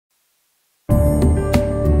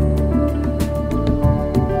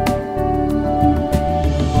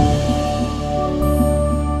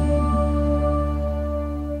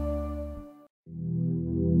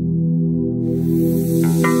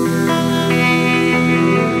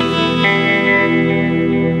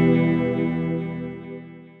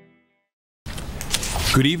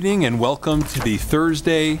Good evening and welcome to the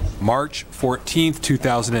Thursday, March 14th,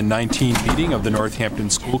 2019 meeting of the Northampton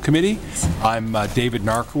School Committee. I'm David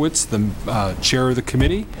Narkowitz, the chair of the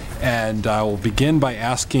committee, and I will begin by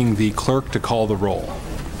asking the clerk to call the roll.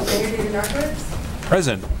 Mayor David Narkowitz.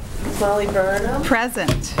 Present. Molly Burnham.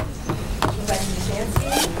 Present. Rebecca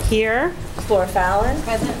Shansky. Here. Flora Fallon.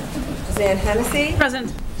 Present. Suzanne Hennessy.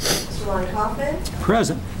 Present. Mr. Ron Coffin.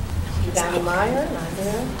 Present. Donna Meyer. Not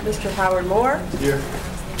there. Mr. Howard Moore. Here.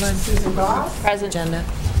 Susan Goss. Present. Agenda.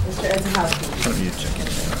 Mr. Ed Zahowski.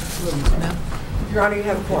 Your Honor, you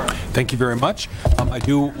have a quorum. Thank you very much. I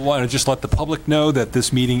do want to just let the public know that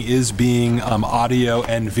this meeting is being audio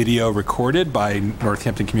and video recorded by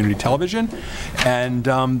Northampton Community Television. And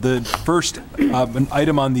the first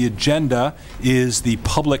item on the agenda is the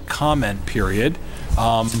public comment period.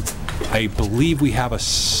 I believe we have a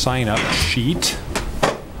sign-up sheet.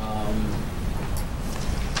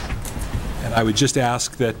 And I would just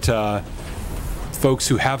ask that folks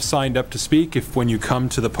who have signed up to speak, if when you come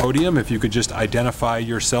to the podium, if you could just identify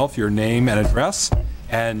yourself, your name and address,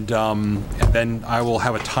 and then I will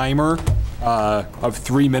have a timer of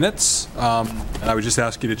 3 minutes, and I would just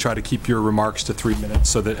ask you to try to keep your remarks to 3 minutes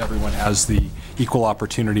so that everyone has the equal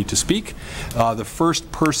opportunity to speak. The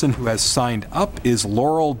first person who has signed up is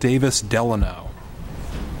Laurel Davis Delano.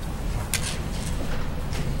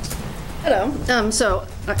 Hello. So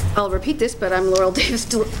I'll repeat this, but I'm Laurel Davis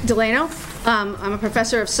Delano. I'm a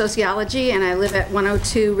professor of sociology, and I live at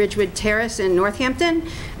 102 Ridgewood Terrace in Northampton.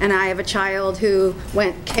 And I have a child who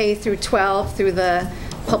went K through 12 through the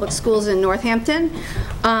public schools in Northampton.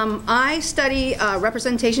 I study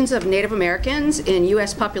representations of Native Americans in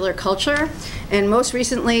U.S. popular culture, and most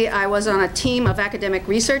recently I was on a team of academic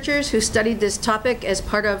researchers who studied this topic as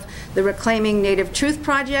part of the Reclaiming Native Truth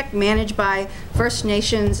project managed by First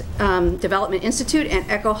Nations Development Institute and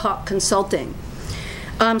Echo Hawk Consulting.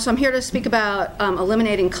 So I'm here to speak about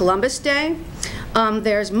eliminating Columbus Day.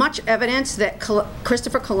 There's much evidence that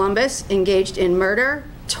Christopher Columbus engaged in murder,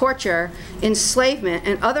 torture, enslavement,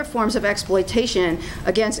 and other forms of exploitation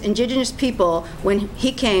against indigenous people when he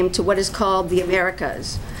came to what is called the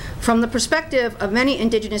Americas. From the perspective of many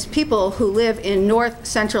indigenous people who live in North,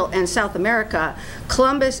 Central, and South America,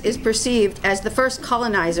 Columbus is perceived as the first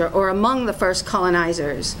colonizer or among the first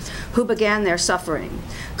colonizers who began their suffering.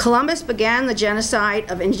 Columbus began the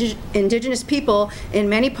genocide of indigenous people in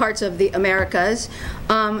many parts of the Americas,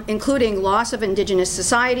 including loss of indigenous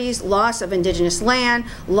societies, loss of indigenous land,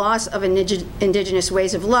 loss of indigenous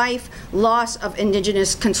ways of life, loss of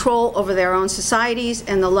indigenous control over their own societies,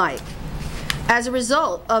 and the like. As a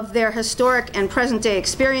result of their historic and present-day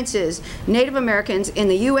experiences, Native Americans in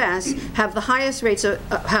the U.S. have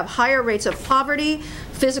higher rates of poverty,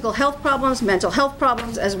 physical health problems, mental health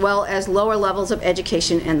problems, as well as lower levels of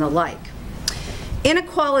education and the like.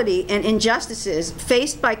 Inequality and injustices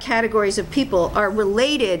faced by categories of people are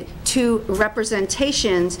related to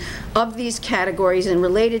representations of these categories and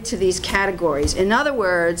related to these categories. In other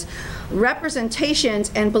words,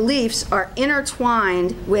 representations and beliefs are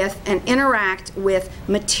intertwined with and interact with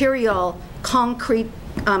material, concrete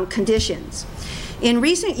conditions. In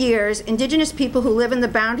recent years, indigenous people who live in the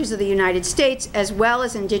boundaries of the United States, as well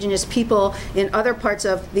as indigenous people in other parts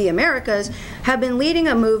of the Americas, have been leading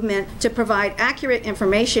a movement to provide accurate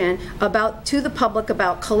information to the public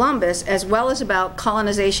about Columbus, as well as about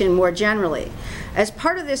colonization more generally. As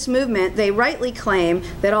part of this movement, they rightly claim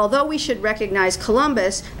that although we should recognize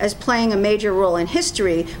Columbus as playing a major role in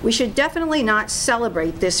history, we should definitely not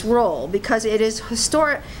celebrate this role because it is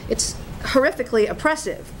it's horrifically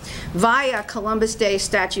oppressive via Columbus Day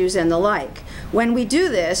statues and the like. When we do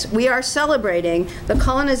this, we are celebrating the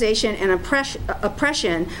colonization and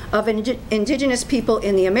oppression of indigenous people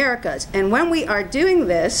in the Americas. And when we are doing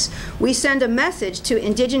this, we send a message to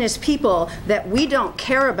indigenous people that we don't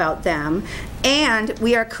care about them, and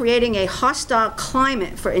we are creating a hostile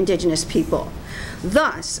climate for indigenous people.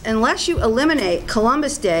 Thus, unless you eliminate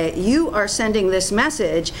Columbus Day, you are sending this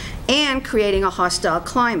message and creating a hostile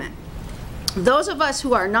climate. Those of us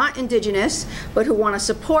who are not indigenous, but who want to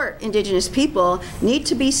support indigenous people, need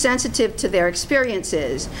to be sensitive to their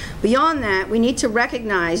experiences. Beyond that, we need to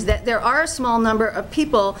recognize that there are a small number of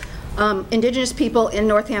people, indigenous people in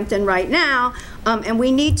Northampton right now, and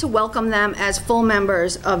we need to welcome them as full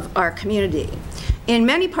members of our community. In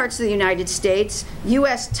many parts of the United States,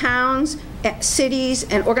 U.S. towns, cities,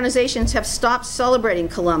 and organizations have stopped celebrating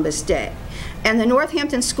Columbus Day. And the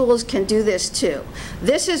Northampton schools can do this too.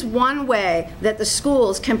 This is one way that the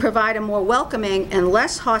schools can provide a more welcoming and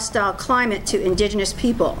less hostile climate to Indigenous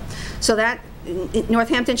people. So that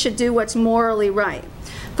Northampton should do what's morally right.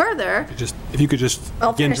 Further, if you could just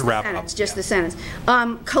begin to wrap up. Just the sentence.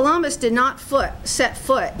 Columbus did not set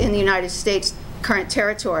foot in the United States current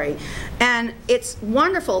territory. And it's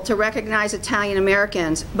wonderful to recognize Italian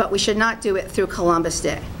Americans, but we should not do it through Columbus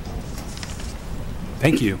Day.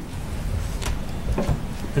 Thank you.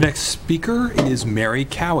 The next speaker is Mary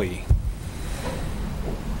Cowie.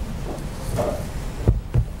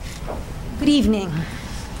 Good evening.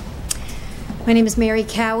 My name is Mary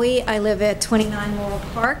Cowie. I live at 29 Laurel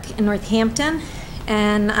Park in Northampton,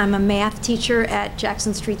 and I'm a math teacher at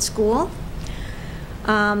Jackson Street School.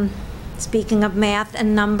 Speaking of math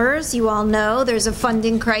and numbers, you all know there's a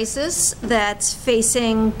funding crisis that's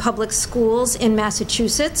facing public schools in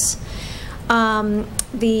Massachusetts.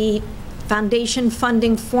 The foundation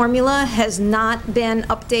funding formula has not been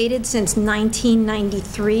updated since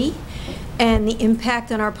 1993, and the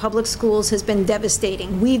impact on our public schools has been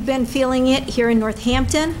devastating. We've been feeling it here in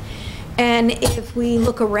Northampton, and if we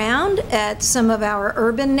look around at some of our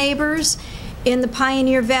urban neighbors in the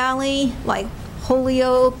Pioneer Valley, like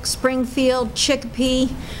Holyoke, Springfield, Chicopee,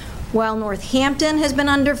 while Northampton has been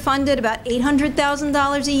underfunded about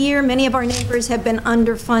 $800,000 a year, many of our neighbors have been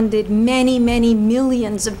underfunded many, many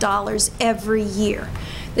millions of dollars every year.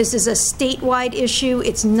 This is a statewide issue.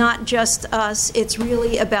 It's not just us. It's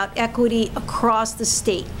really about equity across the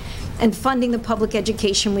state and funding the public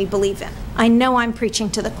education we believe in. I know I'm preaching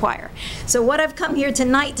to the choir. So what I've come here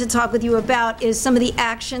tonight to talk with you about is some of the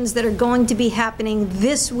actions that are going to be happening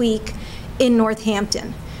this week in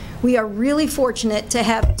Northampton. We are really fortunate to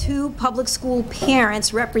have two public school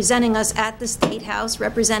parents representing us at the State House,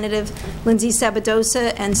 Representative Lindsay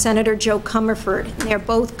Sabadosa and Senator Joe Comerford. They're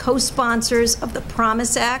both co-sponsors of the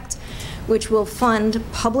Promise Act, which will fund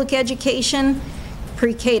public education,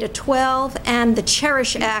 pre-K to 12, and the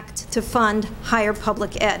Cherish Act to fund higher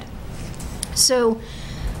public ed. So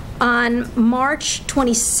on March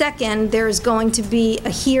 22nd, there is going to be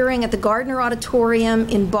a hearing at the Gardner Auditorium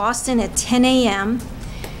in Boston at 10 a.m.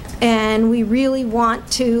 And we really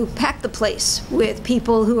want to pack the place with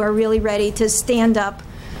people who are really ready to stand up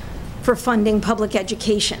for funding public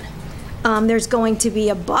education. There's going to be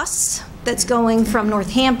a bus that's going from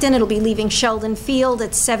Northampton. It'll be leaving Sheldon Field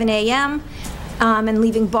at 7 a.m. And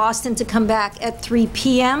leaving Boston to come back at 3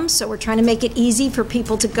 p.m. So we're trying to make it easy for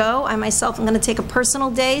people to go. I myself am going to take a personal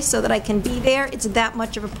day so that I can be there. It's that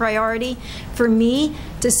much of a priority for me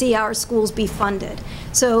to see our schools be funded.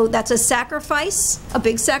 So that's a sacrifice, a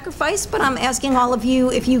big sacrifice, but I'm asking all of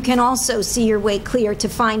you if you can also see your way clear to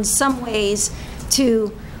find some ways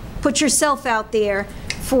to put yourself out there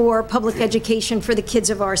for public education for the kids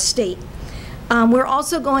of our state. We're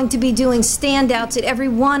also going to be doing standouts at every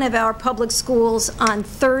one of our public schools on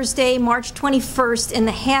Thursday, March 21st, in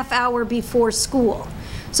the half hour before school.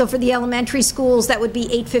 So for the elementary schools, that would be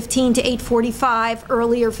 8:15 to 8:45,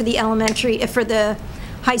 earlier for the for the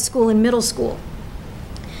high school and middle school.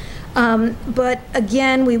 But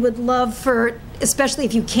again, we would love for, especially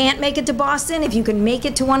if you can't make it to Boston, if you can make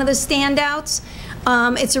it to one of the standouts,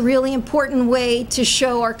 it's a really important way to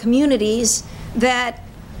show our communities that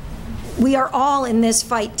we are all in this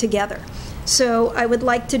fight together. So I would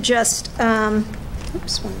like to just,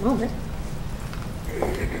 oops, one moment.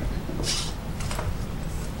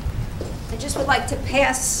 I just would like to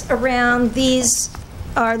pass around these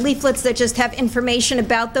are leaflets that just have information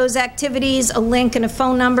about those activities, a link and a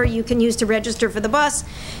phone number you can use to register for the bus.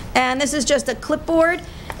 And this is just a clipboard.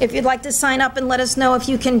 If you'd like to sign up and let us know if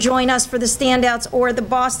you can join us for the standouts or the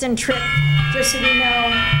Boston trip, just so we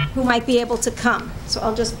know who might be able to come. So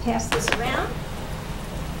I'll just pass this around.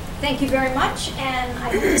 Thank you very much, and I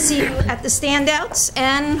hope to see you at the standouts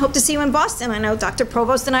and hope to see you in Boston. I know Dr.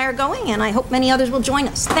 Provost and I are going, and I hope many others will join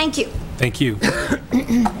us. Thank you. Thank you.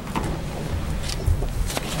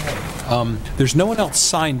 There's no one else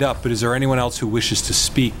signed up, but is there anyone else who wishes to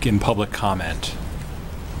speak in public comment?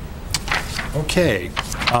 Okay.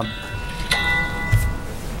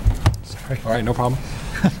 Sorry. All right, no problem.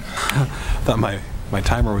 Thought my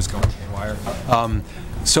timer was going haywire.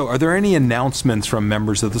 So are there any announcements from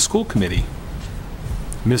members of the school committee?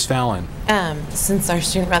 Ms. Fallon. Since our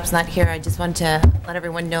student rep's not here, I just want to let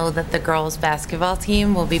everyone know that the girls basketball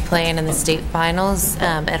team will be playing in the state finals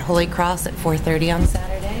at Holy Cross at 4:30 on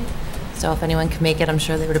Saturday. So if anyone can make it, I'm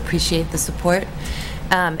sure they would appreciate the support.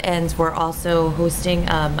 And we're also hosting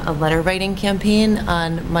a letter writing campaign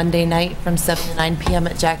on Monday night from 7 to 9 p.m.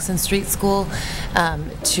 at Jackson Street School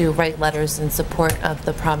to write letters in support of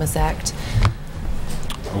the Promise Act.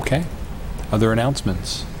 Okay. Other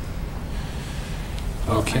announcements?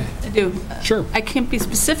 Okay. I do. Sure. I can't be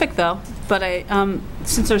specific, though, but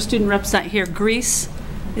since our student rep's not here, Greece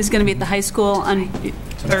is going to be at the high school on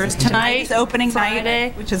tonight. It's opening Friday,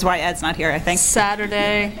 night, which is why Ed's not here, I think.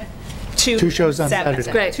 Saturday. Two shows on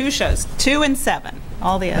Saturday. Great. 2 shows, 2 and 7.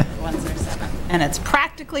 All the other ones are 7. And it's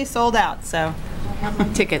practically sold out, so.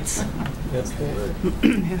 Tickets.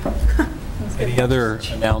 Any other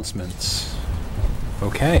announcements?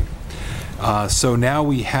 Okay. So now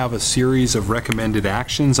we have a series of recommended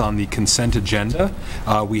actions on the consent agenda.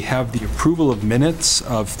 We have the approval of minutes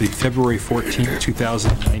of the February 14,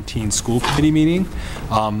 2019 school committee meeting,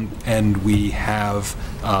 and we have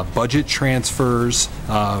budget transfers.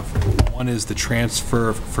 One is the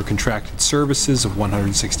transfer for contracted services of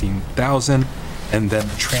 $116,000, and then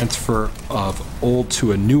the transfer of old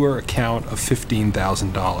to a newer account of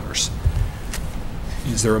 $15,000.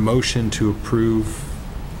 Is there a motion to approve?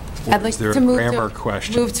 I'd like Is there to a move grammar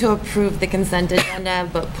question? move to approve the consent agenda,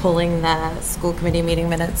 but pulling the school committee meeting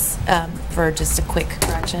minutes for just a quick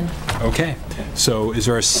correction. Okay. So is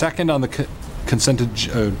there a second on the consent?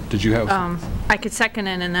 Did you have? I could second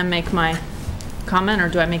it and then make my comment, or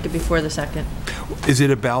do I make it before the second? Is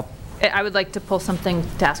it about? I would like to pull something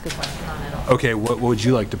to ask a question on it. Okay. What would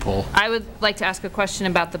you like to pull? I would like to ask a question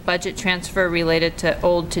about the budget transfer related to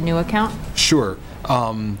old to new account. Sure.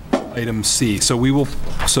 Item C. So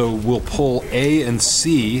we'll pull A and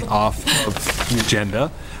C off of the agenda,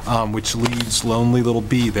 which leaves lonely little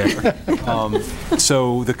B there.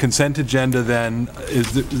 So the consent agenda then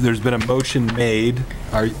there's been a motion made.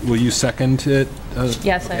 Will you second it?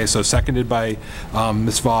 Yes. Okay. So seconded by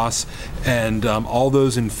Ms. Voss, and all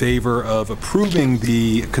those in favor of approving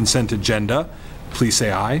the consent agenda, please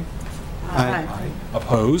say aye. Aye.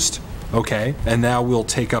 Opposed? Okay, and now we'll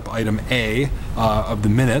take up item A of the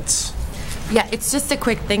minutes. Yeah, it's just a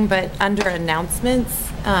quick thing, but under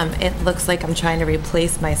announcements, it looks like I'm trying to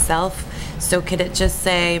replace myself. So could it just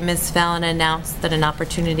say, Ms. Fallon announced that an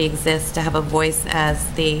opportunity exists to have a voice as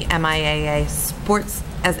the MIAA sports,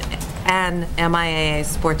 as an MIAA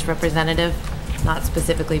sports representative, not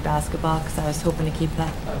specifically basketball, because I was hoping to keep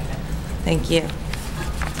that. Okay. Thank you.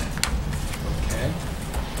 Okay.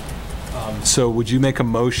 So would you make a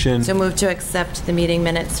motion? So move to accept the meeting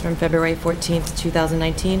minutes from February 14th,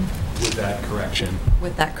 2019. With that correction.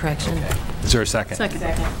 With that correction. Okay. Is there a second?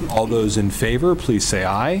 Second. All those in favor, please say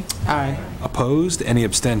aye. Aye. Opposed? Any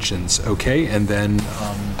abstentions? Okay, and then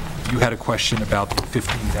you had a question about the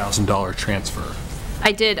 $15,000 transfer.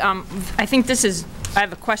 I did. I think I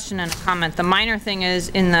have a question and a comment. The minor thing is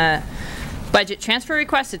in the budget transfer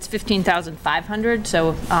request, it's $15,500,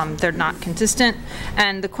 so they're not consistent.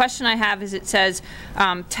 And the question I have is, it says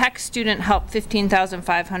tech student help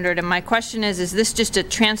 $15,500, and my question is this just a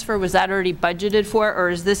transfer? Was that already budgeted for, or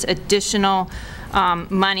is this additional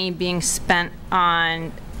money being spent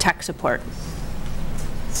on tech support?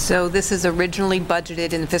 So this is originally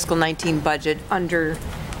budgeted in the fiscal 19 budget under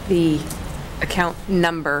the account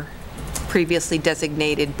number previously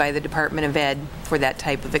designated by the Department of Ed for that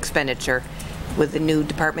type of expenditure. With the new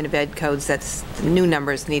Department of Ed codes, the new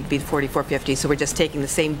numbers need to be 4450, so we're just taking the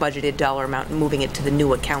same budgeted dollar amount and moving it to the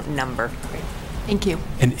new account number. Thank you.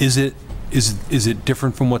 And is it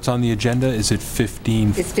different from what's on the agenda? Is it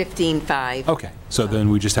 15? It's 15.5. Okay, so then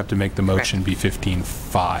we just have to make the motion be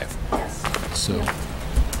 15.5. Yes.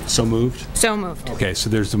 So moved? So moved. Okay, so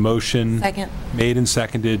there's a motion Second. made and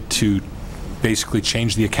seconded to basically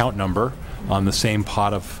change the account number on the same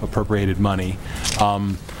pot of appropriated money.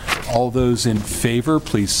 All those in favor,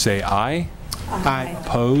 please say aye. Aye.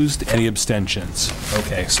 Opposed? Any abstentions?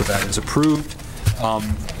 Okay, so that is approved.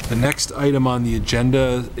 The next item on the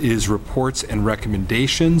agenda is reports and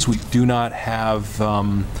recommendations. We do not have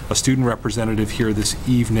a student representative here this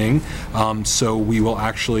evening, so we will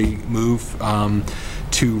actually move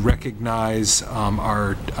to recognize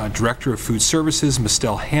our Director of Food Services,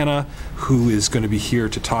 Mistel Hanna, who is going to be here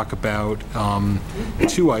to talk about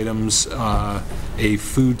two items, a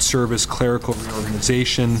food service clerical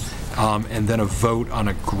reorganization, and then a vote on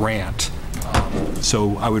a grant.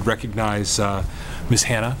 So I would recognize Ms.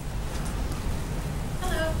 Hanna.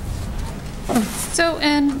 So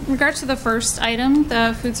in regards to the first item,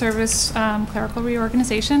 the food service clerical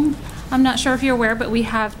reorganization, I'm not sure if you're aware, but we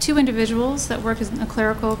have two individuals that work in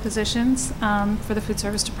clerical positions for the food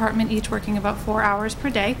service department, each working about 4 hours per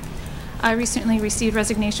day. I recently received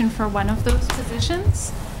resignation for one of those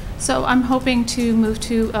positions. So I'm hoping to move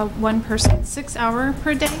to a one-person, 6-hour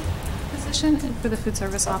per day position for the food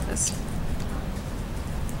service office.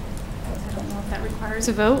 I don't know if that requires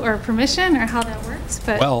a vote or permission or how that works,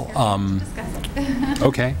 but Well,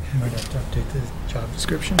 okay. You might have to update the job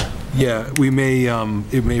description. Yeah, we may,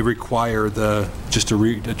 it may require just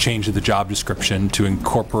a change of the job description to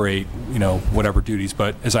incorporate, whatever duties,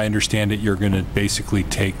 but as I understand it, you're going to basically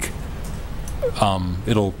take,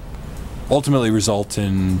 it'll ultimately result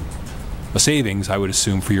in a savings, I would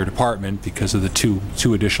assume, for your department because of the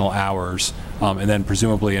two additional hours, and then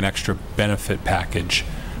presumably an extra benefit package,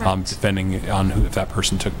 depending on if that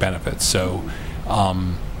person took benefits. So,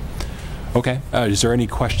 okay. Is there any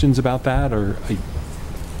questions about that, or?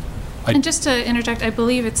 And just to interject, I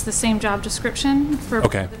believe it's the same job description for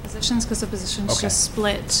both Okay. the positions because the positions Okay. just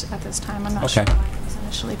split at this time. I'm not Okay. sure why it was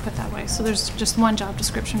initially put that way. So there's just one job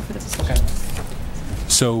description for the position. Okay.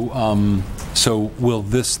 So will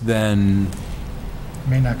this then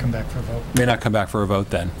May not come back for a vote. may not come back for a vote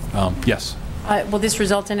then? Yes. Will this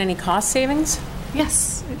result in any cost savings?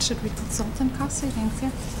 Yes, it should result in cost savings,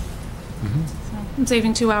 yes. Mm-hmm. So I'm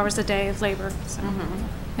saving 2 hours a day of labor, so. And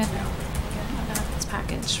a benefits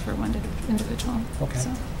package for one individual. Okay.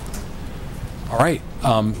 So. All right.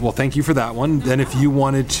 Well, thank you for that one. Then if you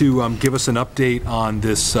wanted to give us an update on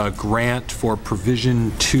this grant for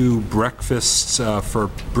Provision 2 breakfasts for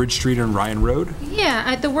Bridge Street and Ryan Road.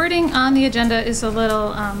 Yeah, the wording on the agenda is a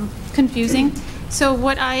little confusing. So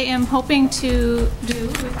what I am hoping to do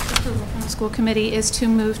with approval from the school committee is to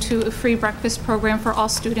move to a free breakfast program for all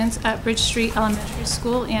students at Bridge Street Elementary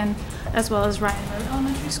School and as well as Ryan Road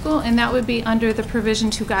Elementary School, and that would be under the Provision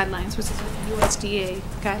 2 guidelines, which is the USDA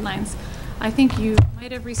guidelines. I think you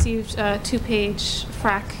might have received 2-page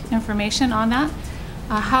FRAC information on that.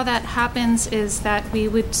 How that happens is that we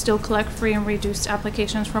would still collect free and reduced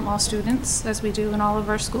applications from all students, as we do in all of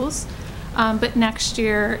our schools. But next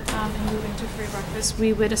year, in moving to free breakfast,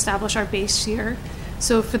 we would establish our base year.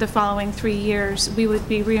 So for the following 3 years, we would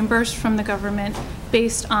be reimbursed from the government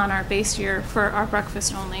based on our base year for our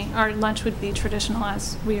breakfast only. Our lunch would be traditional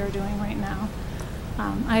as we are doing right now.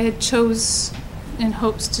 I had chose in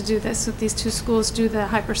hopes to do this with these 2 schools, do the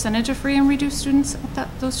high percentage of free and reduced students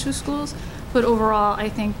at those 2 schools. But overall, I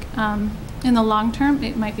think in the long term,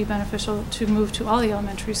 it might be beneficial to move to all the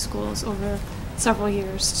elementary schools over several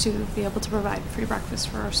years to be able to provide free breakfast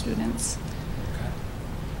for our students.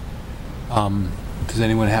 Does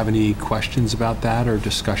anyone have any questions about that or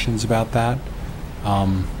discussions about that?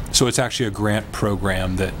 So it's actually a grant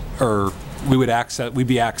program that, or we'd be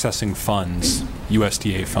accessing funds,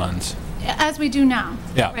 USDA funds. As we do now.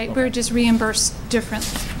 Yeah. Right, we're just reimbursed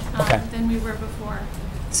differently than we were before.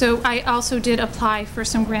 So I also did apply for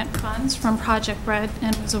some grant funds from Project Bread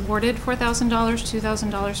and was awarded $4,000,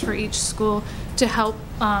 $2,000 for each school to help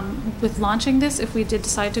with launching this if we did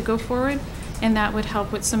decide to go forward. And that would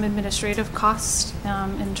help with some administrative costs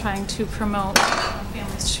in trying to promote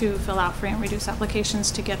families to fill out free and reduced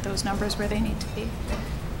applications to get those numbers where they need to be.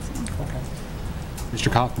 So. Okay.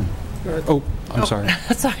 Mr. Kaufman. Oh, I'm sorry.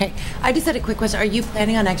 Sorry. I just had a quick question. Are you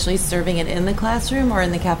planning on actually serving it in the classroom or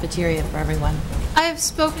in the cafeteria for everyone? I have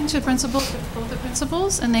spoken to principals, both the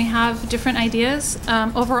principals, and they have different ideas.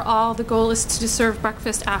 Overall, the goal is to serve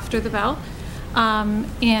breakfast after the bell,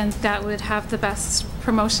 and that would have the best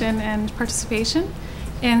promotion and participation.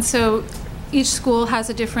 And so each school has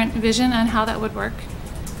a different vision on how that would work.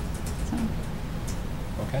 So.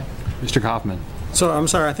 Okay. Mr. Kaufman. So I'm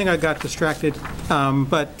sorry, I think I got distracted.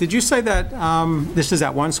 But did you say that this is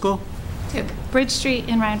at one school? Bridge Street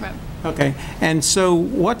and Ryan Road. Okay. And so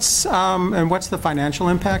what's the financial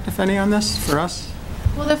impact, if any, on this for us?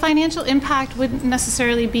 Well, the financial impact wouldn't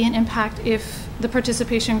necessarily be an impact if the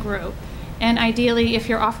participation grew. And ideally, if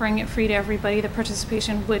you're offering it free to everybody, the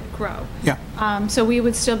participation would grow. Yeah. So we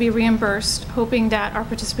would still be reimbursed, hoping that our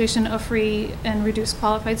participation of free and reduced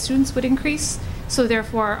qualified students would increase. So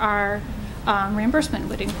therefore, our reimbursement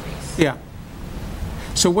would increase. Yeah.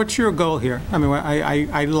 So what's your goal here? I mean,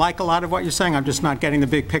 I like a lot of what you're saying. I'm just not getting the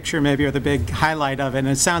big picture maybe or the big highlight of it. And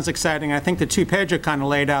it sounds exciting. I think the 2-pager kind of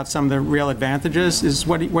laid out some of the real advantages.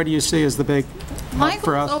 What do you see as the big My help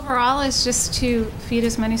for goal us? overall is just to feed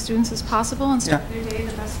as many students as possible and start their day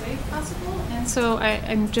the best way possible. And so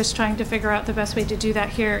I'm just trying to figure out the best way to do that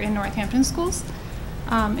here in Northampton schools.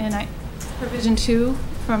 And Provision 2,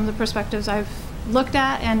 from the perspectives I've looked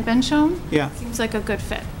at and been shown, seems like a good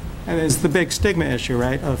fit. And it's the big stigma issue,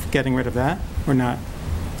 right, of getting rid of that, or not?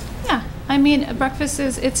 Yeah, I mean, breakfast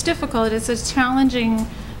it's difficult. It's a challenging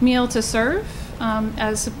meal to serve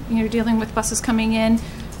as you're dealing with buses coming in,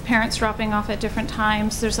 parents dropping off at different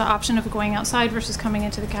times. There's the option of going outside versus coming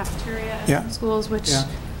into the cafeteria at some schools, which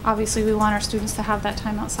obviously we want our students to have that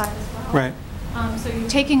time outside as well. Right. So you're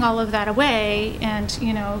taking all of that away and,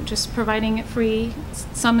 just providing it free,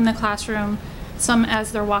 some in the classroom, some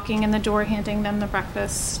as they're walking in the door, handing them the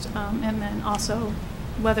breakfast, and then also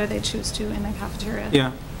whether they choose to in the cafeteria.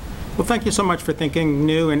 Yeah. Well, thank you so much for thinking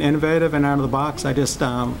new and innovative and out of the box. I just,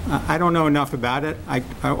 I don't know enough about it. I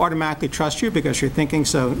automatically trust you because you're thinking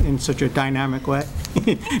in such a dynamic way.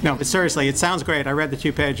 No, but seriously, it sounds great. I read the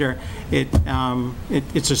two-pager.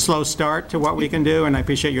 It's a slow start to what we can do, and I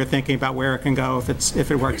appreciate your thinking about where it can go if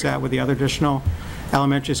it works out with the other additional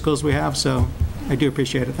elementary schools we have. So I do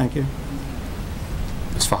appreciate it. Thank you.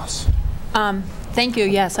 Ms. Foss. Thank you.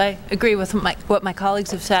 Yes, I agree with what my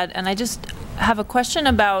colleagues have said, and I just have a question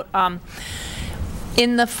about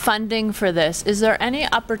in the funding for this, is there any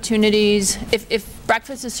opportunities, if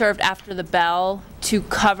breakfast is served after the bell, to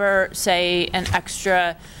cover, say, an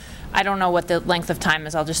extra, I don't know what the length of time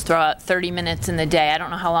is, I'll just throw out 30 minutes in the day. I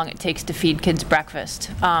don't know how long it takes to feed kids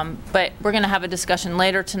breakfast. But we're going to have a discussion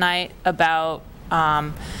later tonight about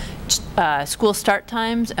school start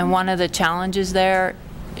times, and one of the challenges there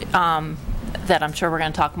that I'm sure we're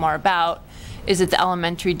going to talk more about is that the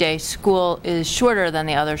elementary day school is shorter than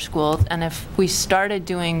the other schools, and if we started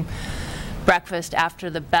doing breakfast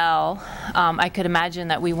after the bell, I could imagine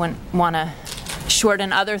that we wouldn't want to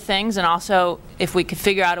shorten other things, and also if we could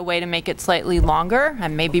figure out a way to make it slightly longer,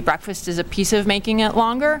 and maybe breakfast is a piece of making it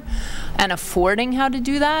longer, and affording how to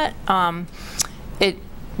do that, it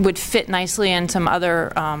would fit nicely in some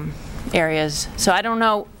other areas. So I don't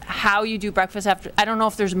know how you do breakfast after. I don't know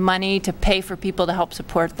if there's money to pay for people to help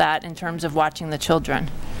support that in terms of watching the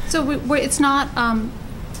children. So it's not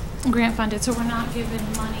grant funded, so we're not given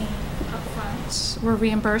money up front. We're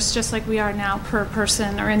reimbursed just like we are now per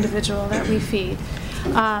person or individual that we feed.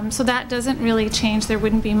 So that doesn't really change. There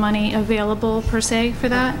wouldn't be money available per se for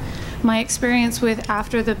that. My experience with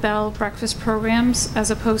after the bell breakfast programs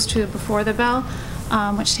as opposed to before the bell,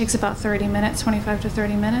 which takes about 30 minutes, 25 to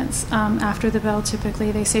 30 minutes. After the bell,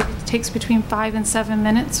 typically, they say it takes between 5 and 7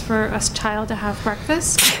 minutes for a child to have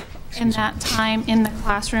breakfast. And that time in the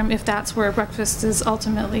classroom, if that's where breakfast is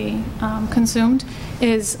ultimately consumed,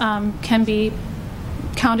 can be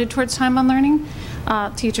counted towards time on learning.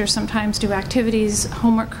 Teachers sometimes do activities,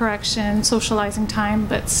 homework correction, socializing time,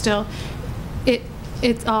 but still,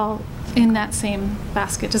 it's all in that same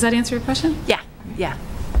basket. Does that answer your question? Yeah, yeah.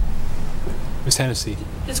 Ms. Hennessy.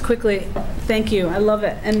 Just quickly, thank you. I love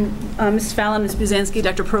it. And Ms. Fallon, Ms. Buzansky,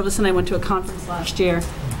 Dr. Provost, and I went to a conference last year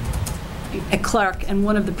at Clark, and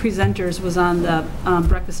one of the presenters was on the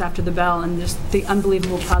breakfast after the bell and just the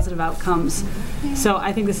unbelievable positive outcomes. So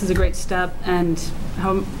I think this is a great step, and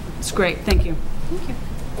it's great. Thank you. Thank you.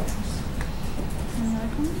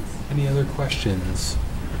 Any other questions?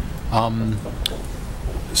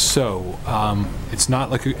 It's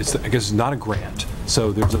not like I guess it's not a grant.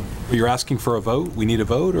 So you're asking for a vote? We need a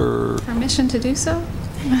vote, or permission to do so?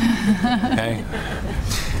 Okay,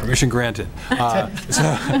 permission granted.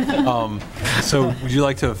 So would you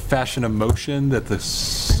like to fashion a motion that the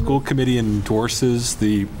school committee endorses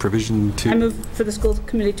the provision to? I move for the school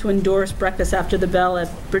committee to endorse breakfast after the bell at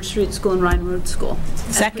Bridge Street School and Ryan Road School.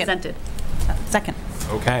 Second. Presented. Second.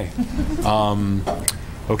 Okay.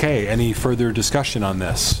 Okay. Any further discussion on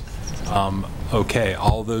this? Okay,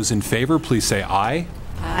 all those in favor, please say aye.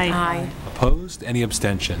 Aye. Opposed? Any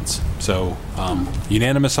abstentions? So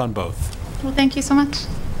unanimous on both. Well, thank you so much.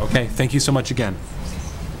 Okay, thank you so much again.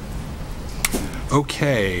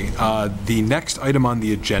 Okay, the next item on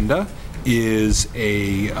the agenda is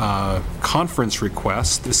a conference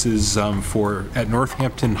request. This is at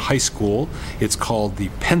Northampton High School. It's called the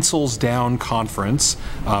Pencils Down Conference,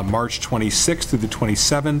 March 26th through the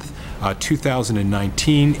 27th,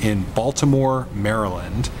 2019 in Baltimore,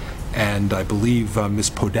 Maryland. And I believe Ms.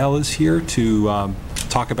 Podell is here to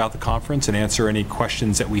talk about the conference and answer any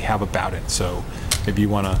questions that we have about it. So maybe you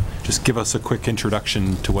want to just give us a quick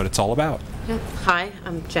introduction to what it's all about. Yeah. Hi,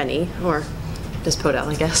 I'm Jenny, or just Podell,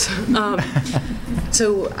 I guess.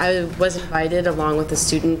 So I was invited along with a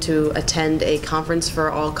student to attend a conference for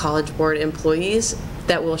all College Board employees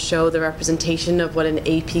that will show the representation of what an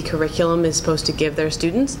AP curriculum is supposed to give their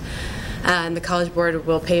students. And the College Board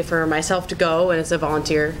will pay for myself to go, and it's a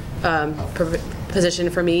volunteer position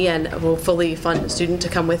for me, and will fully fund a student to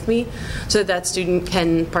come with me so that student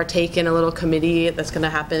can partake in a little committee that's going to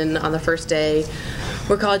happen on the first day,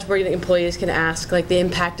 where College Board employees can ask like the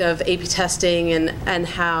impact of AP testing and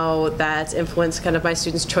how that's influenced kind of my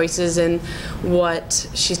student's choices and what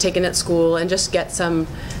she's taken at school, and just get some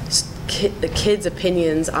the kids'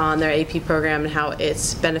 opinions on their AP program and how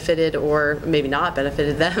it's benefited or maybe not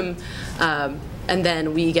benefited them. And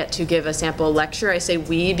then we get to give a sample lecture. I say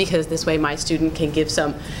we because this way my student can give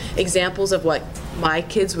some examples of what my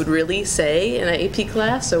kids would really say in an AP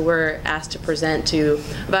class. So we're asked to present to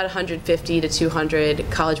about 150 to 200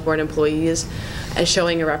 College Board employees and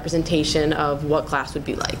showing a representation of what class would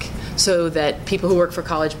be like, so that people who work for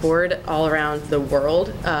College Board all around the world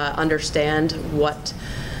understand what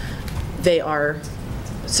they are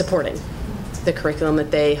supporting. The curriculum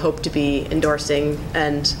that they hope to be endorsing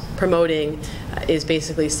and promoting is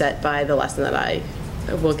basically set by the lesson that I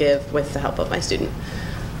will give with the help of my student.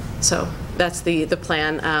 So that's the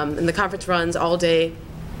plan. And the conference runs all day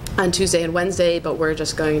on Tuesday and Wednesday, but we're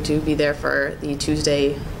just going to be there for the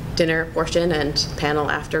Tuesday dinner portion and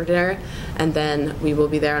panel after dinner. And then we will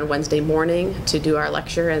be there on Wednesday morning to do our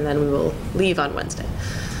lecture, and then we will leave on Wednesday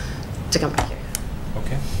to come back here.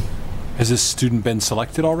 Okay. Has this student been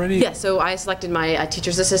selected already? Yes, so I selected my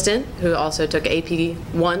teacher's assistant, who also took AP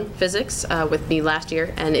 1 physics with me last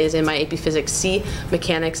year and is in my AP Physics C,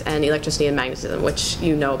 mechanics, and electricity and magnetism, which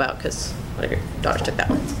you know about because one of your daughters took that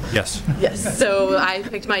one. Yes. Yes, so I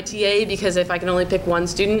picked my TA because if I can only pick one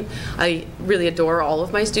student, I really adore all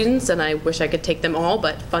of my students and I wish I could take them all,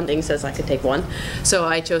 but funding says I could take one. So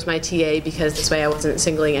I chose my TA because this way I wasn't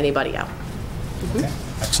singling anybody out. Okay.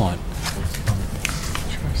 Excellent.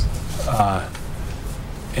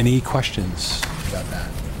 Any questions about that?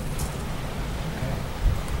 Okay.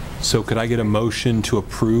 So could I get a motion to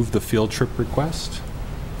approve the field trip request?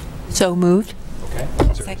 So moved. Okay.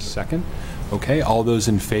 Is there a second? Okay. All those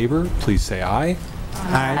in favor, please say aye.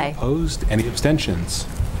 Aye. Opposed? Any abstentions?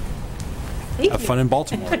 Have fun in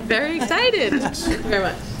Baltimore. Very excited. Thank you very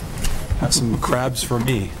much. Have some crabs for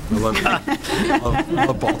me. I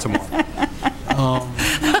love Baltimore.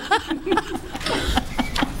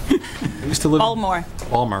 I used to live Baltimore.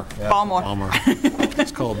 Balmer. Yeah, Balmer. Balmer.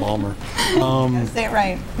 It's called Balmer. Say it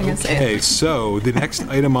right. I'm gonna say it. Okay, so the next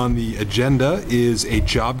item on the agenda is a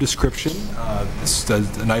job description. This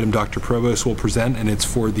is an item Dr. Provost will present, and it's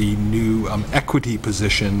for the new equity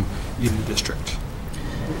position in the district.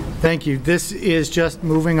 Thank you. This is just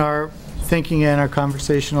moving our thinking and our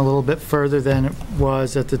conversation a little bit further than it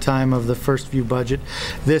was at the time of the first view budget.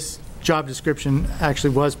 This job description actually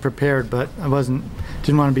was prepared, but I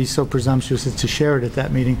didn't want to be so presumptuous as to share it at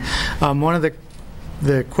that meeting. One of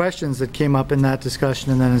the questions that came up in that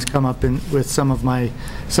discussion and then has come up with some of my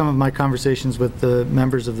conversations with the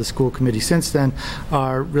members of the school committee since then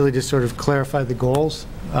are really to sort of clarify the goals.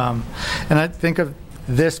 And I think of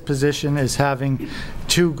this position as having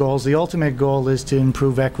two goals. The ultimate goal is to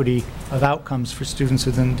improve equity of outcomes for students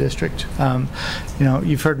within the district. You know,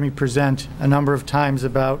 you've heard me present a number of times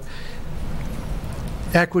about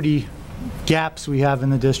equity gaps we have in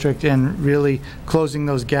the district, and really closing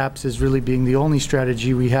those gaps is really being the only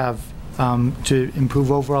strategy we have to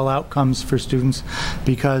improve overall outcomes for students,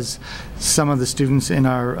 because some of the students in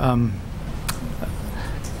our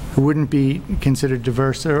who wouldn't be considered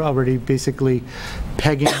diverse are already basically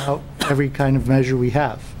pegging out every kind of measure we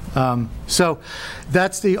have. So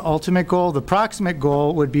that's the ultimate goal. The proximate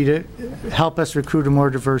goal would be to help us recruit a more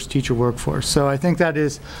diverse teacher workforce. So I think that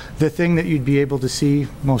is the thing that you'd be able to see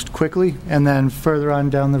most quickly, and then further on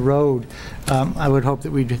down the road, I would hope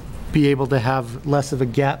that we'd be able to have less of a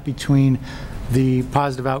gap between the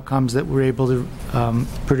positive outcomes that we're able to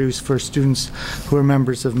produce for students who are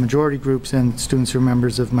members of majority groups and students who are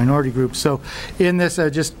members of minority groups. So in this, I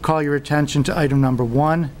just call your attention to item number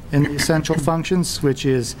 1 in the essential functions, which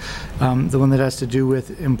is the one that has to do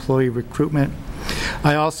with employee recruitment.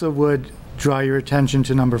 I also would draw your attention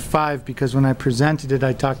to number 5, because when I presented it,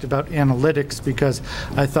 I talked about analytics, because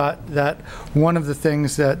I thought that one of the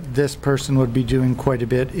things that this person would be doing quite a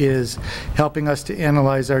bit is helping us to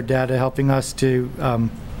analyze our data, helping us to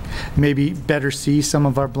maybe better see some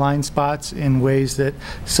of our blind spots in ways that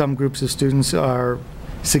some groups of students are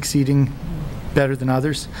succeeding better than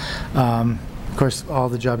others. Of course, all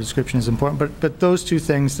the job description is important, but those two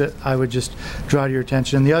things that I would just draw to your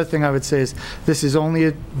attention. And the other thing I would say is this is only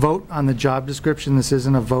a vote on the job description. This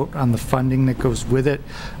isn't a vote on the funding that goes with it,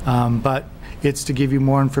 but it's to give you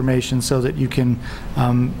more information so that you can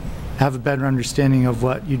have a better understanding of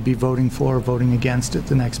what you'd be voting for or voting against at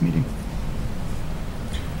the next meeting.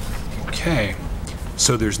 Okay.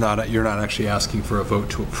 So you're not actually asking for a vote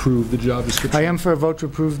to approve the job description? I am for a vote to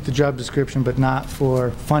approve the job description, but not for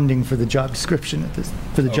funding for the job description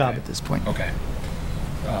for the job at this point. Okay.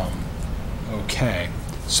 Okay.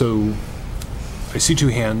 So I see 2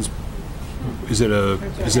 hands. Is it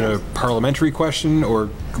a parliamentary question, or?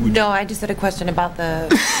 No, I just had a question about the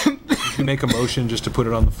can make a motion just to put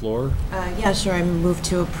it on the floor. Yeah, sure, I move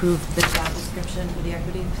to approve the job description for the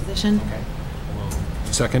equity position. Okay.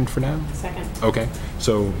 Second for now? Second. Okay,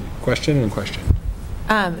 so question and question.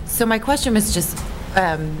 So my question was just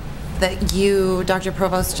that you, Dr.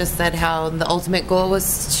 Provost, just said how the ultimate goal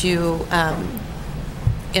was to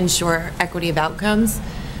ensure equity of outcomes,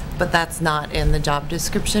 but that's not in the job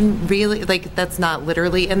description, really? Like, that's not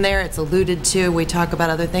literally in there, it's alluded to, we talk about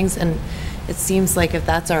other things, and it seems like if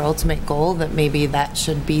that's our ultimate goal, that maybe that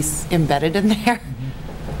should be embedded in there.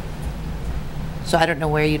 So I don't know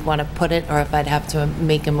where you'd want to put it, or if I'd have to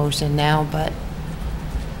make a motion now, but...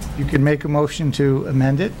 You could make a motion to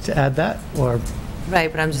amend it, to add that, or... Right,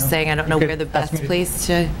 but I'm just saying, I don't know where the best place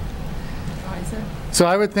to... So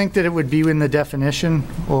I would think that it would be in the definition,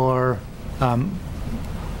 or,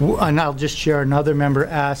 and I'll just share, another member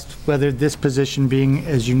asked whether this position being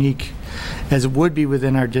as unique as it would be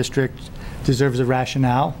within our district deserves a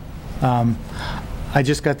rationale. I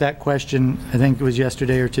just got that question, I think it was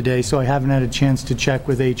yesterday or today, so I haven't had a chance to check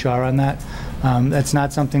with HR on that. That's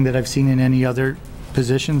not something that I've seen in any other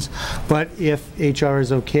positions, but if HR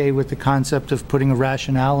is okay with the concept of putting a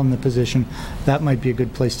rationale in the position, that might be a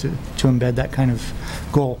good place to embed that kind of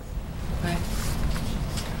goal. Right.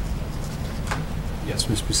 Yes,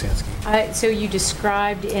 Ms. Busanski. So you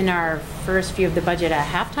described in our first view of the budget a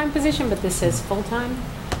half-time position, but this is full-time?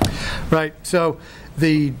 Right, so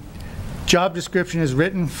the job description is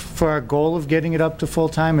written for our goal of getting it up to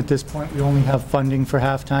full-time. At this point, we only have funding for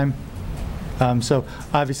half-time. So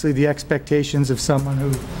obviously the expectations of someone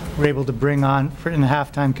who we're able to bring on in a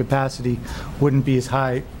half-time capacity wouldn't be as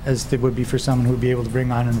high as they would be for someone who would be able to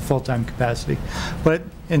bring on in a full-time capacity. But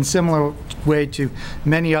in similar way to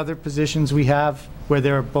many other positions we have where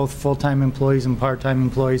there are both full-time employees and part-time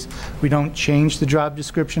employees, we don't change the job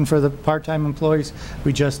description for the part-time employees.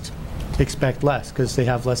 We just expect less because they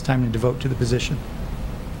have less time to devote to the position.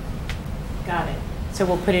 Got it. So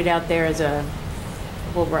we'll put it out there as a,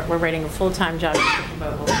 we're writing a full-time job description,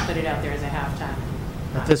 but we'll put it out there as a half-time.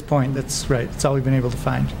 At this point, that's right. That's all we've been able to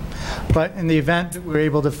find. But in the event that we're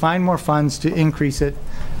able to find more funds to increase it,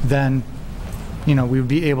 then, we would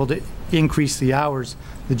be able to increase the hours.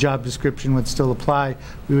 The job description would still apply.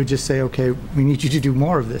 We would just say, okay, we need you to do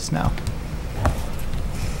more of this now.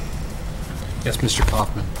 Yes, Mr.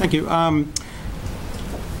 Kaufman. Thank you.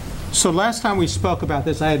 So last time we spoke about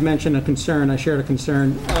this, I had mentioned a concern. I shared a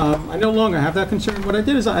concern. I no longer have that concern. What I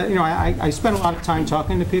did is, I spent a lot of time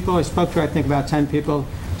talking to people. I spoke to, I think, about 10 people,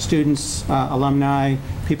 students, alumni,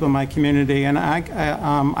 people in my community, and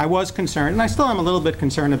I was concerned, and I still am a little bit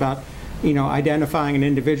concerned about, identifying an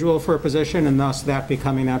individual for a position and thus that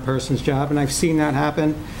becoming that person's job. And I've seen that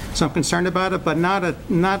happen, so I'm concerned about it, but not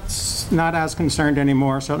as concerned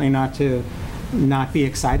anymore. Certainly not to not be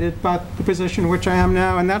excited about the position which I am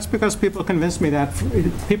now, and that's because people convinced me that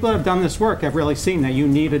people that have done this work have really seen that you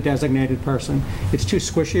need a designated person. It's too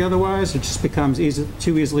squishy otherwise. It just becomes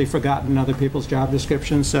too easily forgotten in other people's job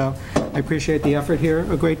descriptions. So I appreciate the effort here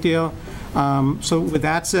a great deal. So with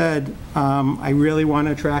that said, I really want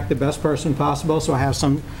to attract the best person possible, so I have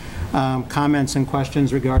some comments and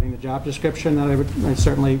questions regarding the job description that I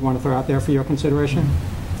certainly want to throw out there for your consideration.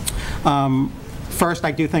 First,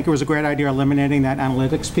 I do think it was a great idea eliminating that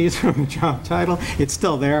analytics piece from the job title. It's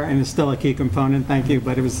still there, and it's still a key component, thank you,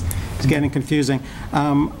 but it's getting confusing.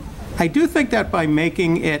 I do think that by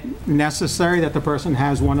making it necessary that the person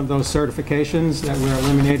has one of those certifications, that we're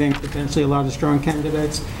eliminating potentially a lot of strong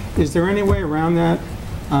candidates. Is there any way around that,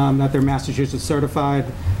 that they're Massachusetts certified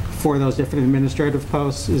for those different administrative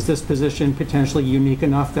posts? Is this position potentially unique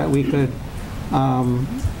enough that we could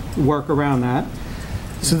work around that?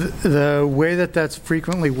 So the way that that's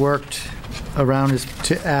frequently worked around is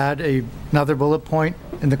to add another bullet point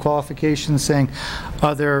in the qualifications saying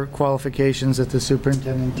other qualifications that the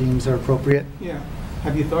superintendent deems are appropriate. Yeah.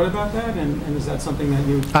 Have you thought about that, and is that something that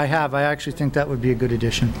you... I have. I actually think that would be a good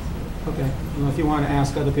addition. Okay. Well, if you want to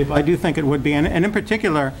ask other people, I do think it would be. And in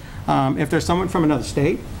particular, if there's someone from another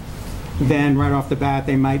state, then right off the bat,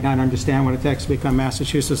 they might not understand what it takes to become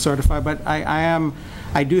Massachusetts certified. But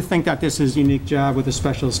I do think that this is a unique job with a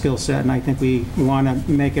special skill set, and I think we want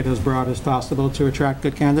to make it as broad as possible to attract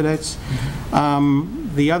good candidates.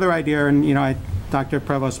 The other idea, and Dr.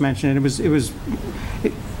 Provost mentioned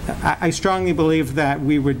it, I strongly believe that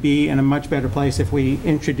we would be in a much better place if we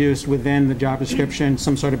introduced within the job description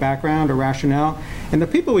some sort of background or rationale. And the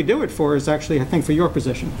people we do it for is actually, I think, for your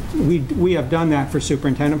position. We have done that for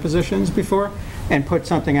superintendent positions before and put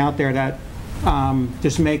something out there that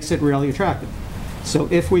just makes it really attractive. So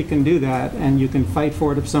if we can do that, and you can fight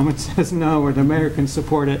for it if someone says no, or the mayor can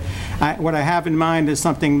support it, what I have in mind is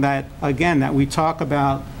something that, again, that we talk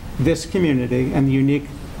about this community and the unique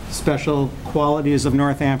special qualities of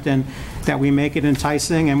Northampton, that we make it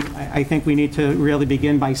enticing. And I think we need to really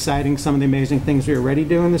begin by citing some of the amazing things we already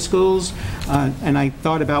do in the schools. And I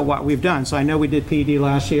thought about what we've done. So I know we did PD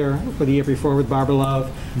last year, for the year before with Barbara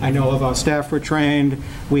Love. I know of our staff were trained.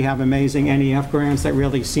 We have amazing NEF grants that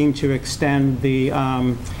really seem to extend the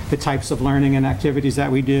types of learning and activities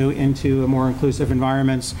that we do into more inclusive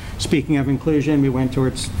environments. Speaking of inclusion, we went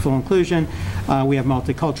towards full inclusion. We have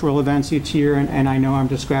multicultural events each year, and I know I'm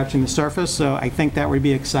just scratching the surface, so I think that would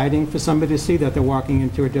be exciting for somebody to see, that they're walking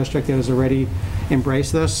into a district that has already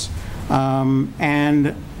embraced this. And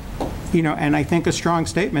I think a strong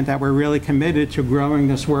statement that we're really committed to growing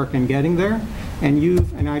this work and getting there.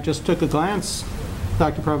 And I just took a glance,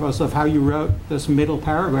 Dr. Provost, of how you wrote this middle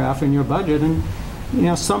paragraph in your budget, and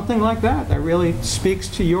something like that really speaks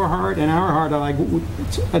to your heart and our heart. Like,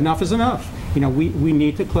 enough is enough. We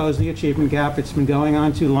need to close the achievement gap. It's been going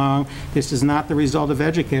on too long. This is not the result of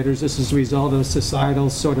educators. This is the result of societal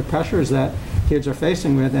sort of pressures that kids are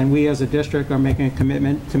facing with, and we as a district are making a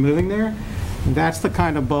commitment to moving there. And that's the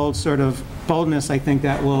kind of boldness I think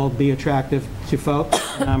that will be attractive to folks.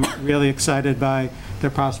 And I'm really excited by the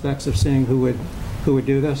prospects of seeing who would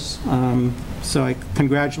do this. So I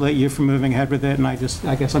congratulate you for moving ahead with it, and I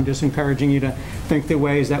guess I'm just encouraging you to think the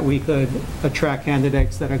ways that we could attract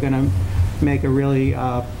candidates that are going to make a really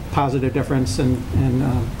positive difference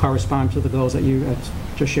and correspond to the goals that you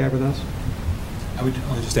just shared with us. I would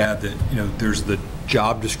just add that, there's the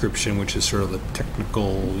job description, which is sort of the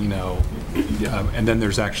technical, and then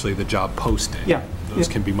there's actually the job posting. Yeah. Those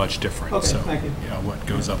can be much different. Okay, so, thank you. What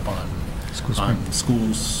goes up on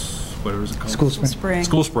schools, whatever is it called? School Spring.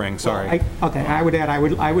 School Spring, sorry. I would add,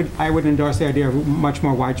 I would endorse the idea of much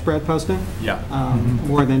more widespread posting. Yeah.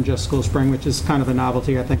 More than just School Spring, which is kind of a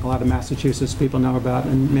novelty I think a lot of Massachusetts people know about,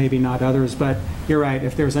 and maybe not others. But you're right,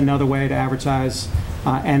 if there's another way to advertise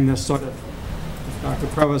and this sort of, if Dr.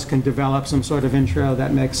 Provost can develop some sort of intro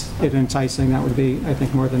that makes it enticing, that would be, I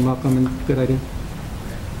think, more than welcome and a good idea.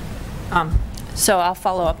 So I'll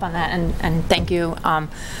follow up on that, and thank you.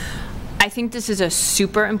 I think this is a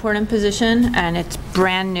super important position, and it's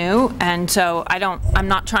brand new, and so I'm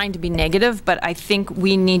not trying to be negative, but I think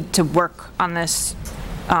we need to work on this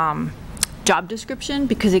job description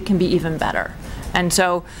because it can be even better. And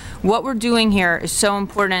so what we're doing here is so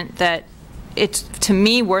important that it's, to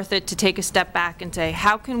me, worth it to take a step back and say,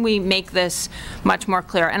 how can we make this much more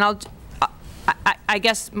clear? And I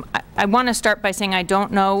guess I want to start by saying I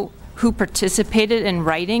don't know who participated in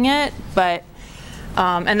writing it, but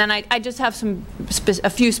and then I just have a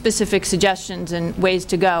few specific suggestions and ways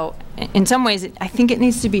to go. In some ways, I think it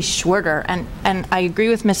needs to be shorter, and I agree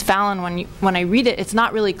with Ms. Fallon when I read it, it's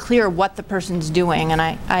not really clear what the person's doing, and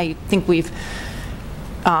I think we've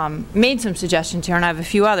made some suggestions here, and I have a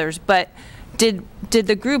few others. But did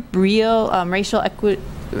the group racial equity?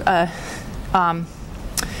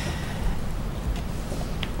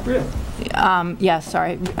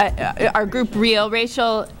 Sorry. Our group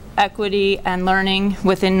racial equity and learning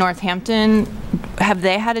within Northampton, have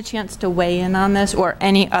they had a chance to weigh in on this, or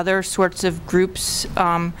any other sorts of groups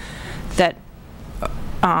that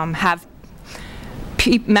have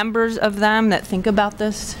members of them that think about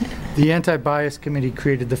this? The Anti-Bias Committee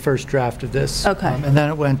created the first draft of this. Okay. And then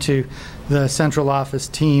it went to the central office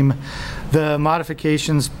team. The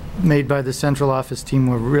modifications made by the central office team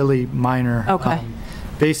were really minor. Okay.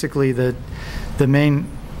 Basically, the main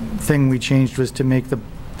thing we changed was to make the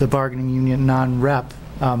bargaining union non-rep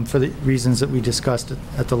for the reasons that we discussed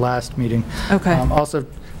at the last meeting. Okay. Also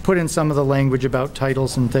put in some of the language about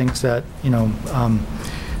titles and things that,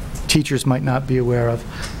 teachers might not be aware of.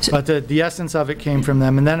 But the essence of it came from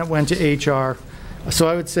them, and then it went to HR. So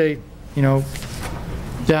I would say,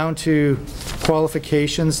 down to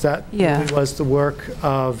qualifications, that really was the work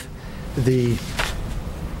of the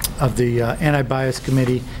Anti-Bias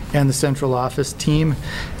Committee and the central office team,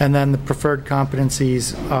 and then the preferred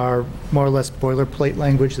competencies are more or less boilerplate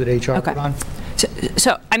language that HR put on.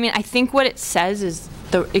 So, I mean, I think what it says is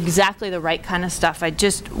exactly the right kind of stuff. I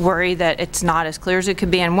just worry that it's not as clear as it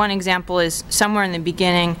could be. And one example is somewhere in the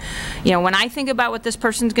beginning, when I think about what this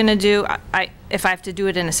person's going to do, if I have to do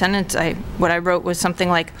it in a sentence, what I wrote was something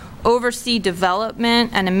like, oversee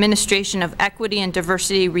development and administration of equity and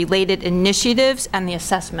diversity related initiatives and the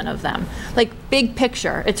assessment of them. Like, big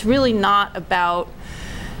picture. It's really not about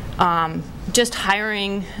just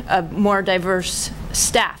hiring a more diverse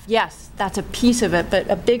staff. Yes, that's a piece of it, but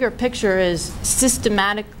a bigger picture is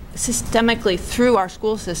systemically through our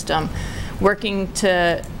school system, working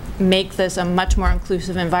to make this a much more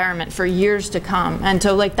inclusive environment for years to come. And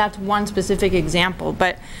so like that's one specific example,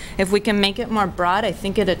 but if we can make it more broad, I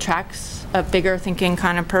think it attracts a bigger thinking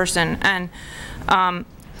kind of person. And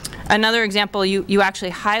another example you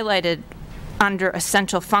actually highlighted under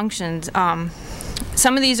essential functions.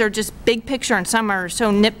 Some of these are just big picture and some are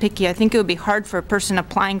so nitpicky. I think it would be hard for a person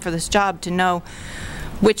applying for this job to know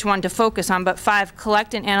which one to focus on. But 5,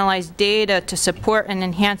 collect and analyze data to support and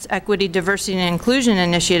enhance equity, diversity, and inclusion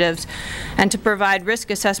initiatives, and to provide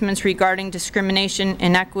risk assessments regarding discrimination,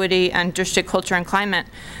 inequity, and district culture and climate.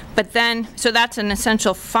 But then, so that's an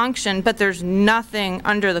essential function, but there's nothing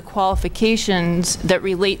under the qualifications that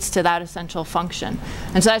relates to that essential function.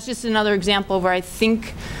 And so that's just another example where I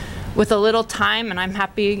think with a little time, and I'm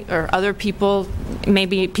happy, or other people,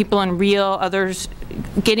 maybe people in Real, others,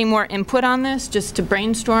 getting more input on this just to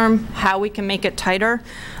brainstorm how we can make it tighter.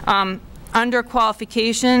 Under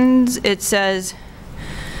qualifications, it says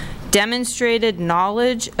demonstrated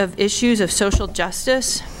knowledge of issues of social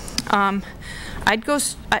justice. I'd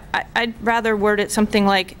rather word it something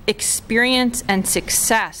like experience and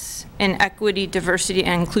success in equity, diversity,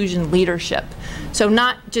 and inclusion leadership. So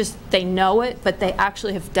not just they know it, but they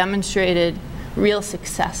actually have demonstrated real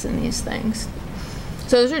success in these things.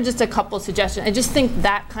 So those are just a couple suggestions. I just think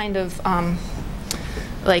that kind of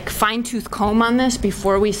like fine-tooth comb on this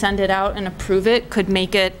before we send it out and approve it could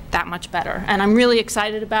make it that much better. And I'm really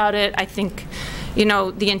excited about it. I think, you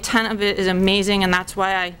know, the intent of it is amazing, and that's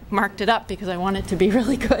why I marked it up, because I want it to be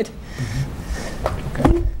really good.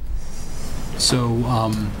 Okay.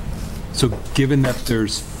 So given that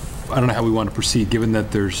there's, I don't know how we want to proceed, given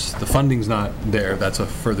that there's, the funding's not there, that's a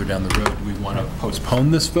further down the road, do we want to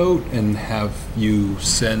postpone this vote and have you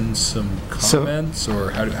send some comments,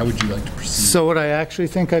 or how would you like to proceed? So what I actually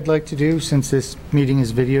think I'd like to do, since this meeting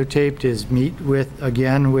is videotaped, is meet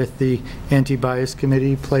again with the anti-bias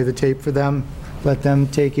committee, play the tape for them, let them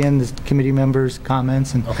take in the committee members'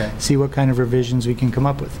 comments, and see what kind of revisions we can come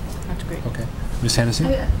up with. That's great. Okay. Ms. Hennessy?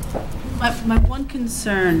 My one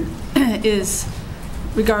concern is,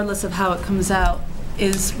 regardless of how it comes out,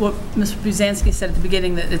 is what Ms. Buzansky said at the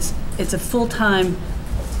beginning, that it's a full-time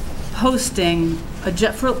posting,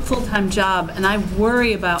 full-time job, and I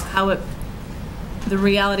worry about how the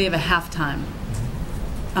reality of a half-time,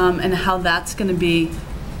 and how that's going to be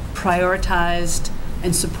prioritized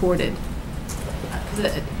and supported.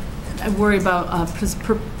 I worry about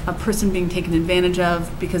a person being taken advantage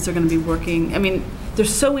of because they're going to be working. I mean, they're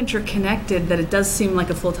so interconnected that it does seem like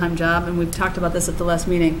a full-time job, and we've talked about this at the last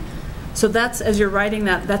meeting. So that's, as you're writing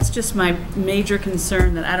that, that's just my major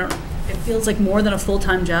concern, that it feels like more than a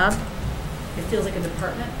full-time job. It feels like a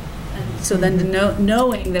department. And so then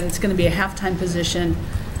knowing that it's going to be a half-time position,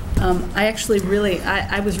 I actually really,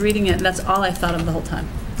 I was reading it, and that's all I thought of the whole time.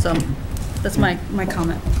 So that's my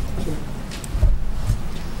comment.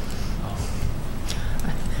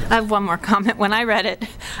 I have one more comment. When I read it,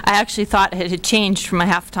 I actually thought it had changed from a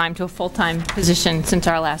half-time to a full-time position since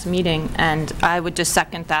our last meeting, and I would just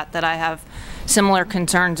second that I have similar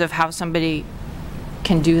concerns of how somebody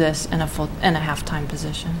can do this in a half-time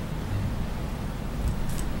position.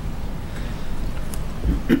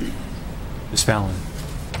 Ms. Fallon?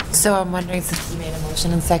 So I'm wondering, since we made a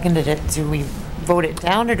motion and seconded it, do we vote it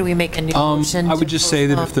down, or do we make a new motion? I would just say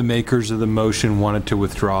that if the makers of the motion wanted to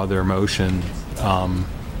withdraw their motion,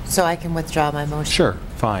 so I can withdraw my motion? Sure,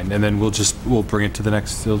 fine, and then we'll bring it to the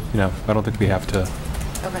next, you know, I don't think we have to.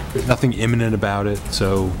 Okay. There's nothing imminent about it,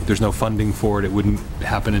 so there's no funding for it. It wouldn't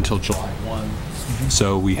happen until July 1,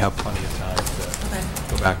 so we have plenty of time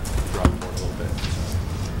to go back to the drawing board a little bit.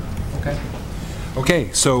 Okay.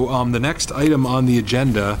 Okay, so the next item on the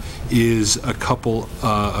agenda is a couple,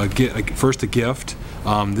 first a gift.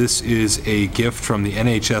 This is a gift from the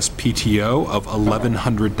NHS PTO of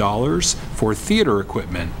 $1,100 for theater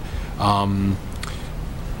equipment.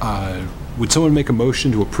 Would someone make a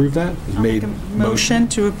motion to approve that? I'll make a motion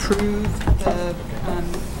to approve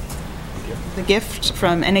the gift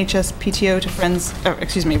from NHS PTO to Friends,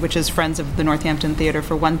 which is Friends of the Northampton Theater,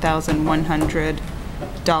 for $1,100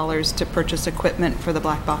 to purchase equipment for the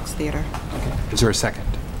Black Box Theater. Okay. Is there a second?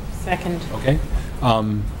 Second. Okay.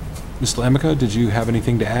 Ms. Lamica, did you have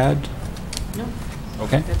anything to add? No.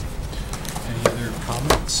 Okay. Any other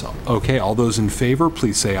comments? Okay, all those in favor,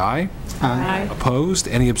 please say aye. Aye. Opposed?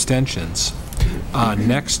 Any abstentions?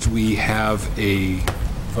 Next, we have a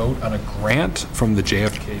vote on a grant from the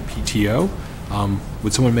JFK PTO.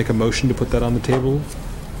 Would someone make a motion to put that on the table?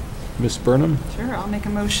 Ms. Burnham? Sure, I'll make a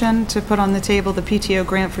motion to put on the table the PTO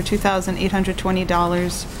grant for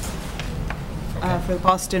 $2,820 for the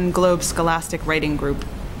Boston Globe Scholastic Writing Group.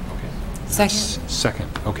 Okay. Second.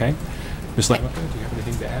 Okay. Ms. Lamaka, do you have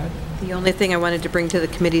anything to add? The only thing I wanted to bring to the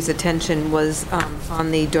committee's attention was on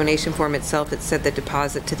the donation form itself, it said the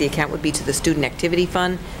deposit to the account would be to the Student Activity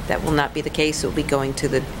Fund. That will not be the case. It will be going to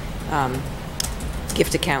the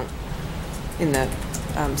gift account in the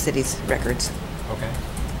city's records. Okay.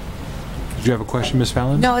 Did you have a question, Ms.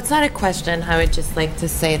 Fallon? No, it's not a question. I would just like to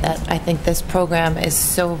say that I think this program is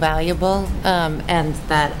so valuable, and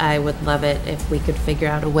that I would love it if we could figure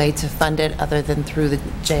out a way to fund it other than through the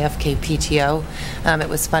JFK PTO. It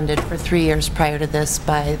was funded for 3 years prior to this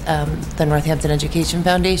by the Northampton Education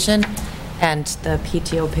Foundation, and the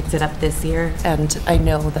PTO picked it up this year, and I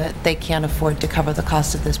know that they can't afford to cover the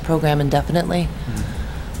cost of this program indefinitely.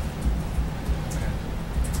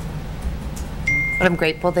 But I'm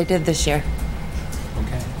grateful they did this year.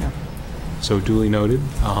 Okay. Yeah. So duly noted.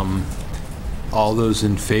 All those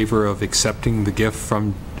in favor of accepting the gift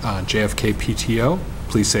from JFK PTO,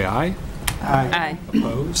 please say aye. Aye.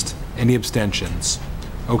 Opposed? Any abstentions?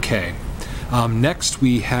 Okay. Next,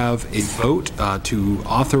 we have a vote to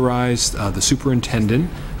authorize the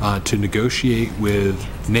superintendent to negotiate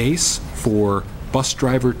with NACE for bus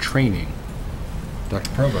driver training.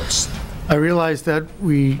 Dr. Provost. I realize that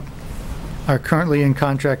we are currently in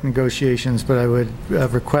contract negotiations, but I would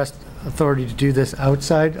request authority to do this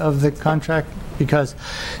outside of the contract, because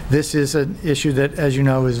this is an issue that, as you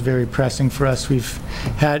know, is very pressing for us. We've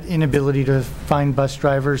had inability to find bus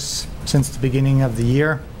drivers since the beginning of the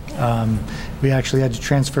year. We actually had to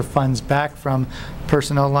transfer funds back from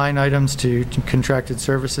personnel line items to contracted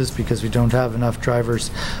services because we don't have enough drivers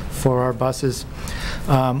for our buses.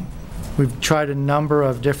 We've tried a number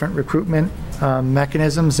of different recruitment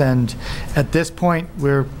mechanisms, and at this point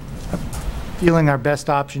we're feeling our best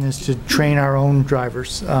option is to train our own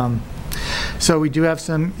drivers. So we do have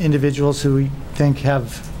some individuals who we think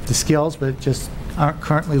have the skills but just aren't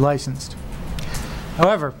currently licensed.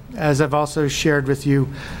 However, as I've also shared with you,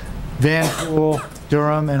 Vanpool,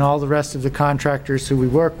 Durham, and all the rest of the contractors who we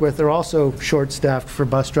work with are also short-staffed for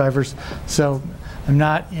bus drivers. So I'm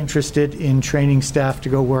not interested in training staff to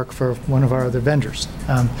go work for one of our other vendors.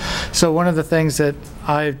 So one of the things that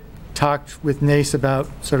I talked with NACE about,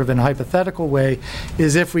 sort of in a hypothetical way,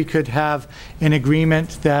 is if we could have an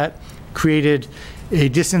agreement that created a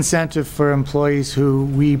disincentive for employees who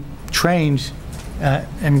we trained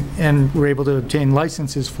and were able to obtain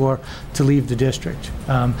licenses for to leave the district.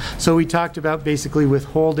 So we talked about basically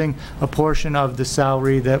withholding a portion of the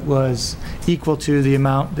salary that was equal to the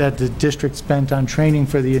amount that the district spent on training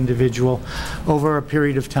for the individual over a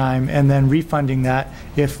period of time, and then refunding that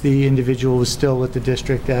if the individual was still with the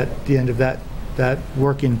district at the end of that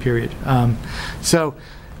work-in period. So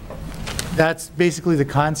that's basically the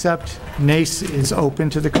concept. NACE is open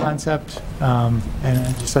to the concept, and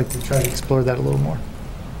I'd just like to try to explore that a little more.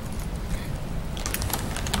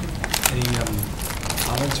 Any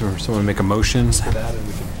comments, or someone make a motion for that and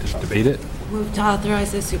we can just debate it? Move to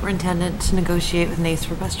authorize the superintendent to negotiate with NACE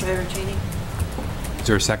for bus driver training. Is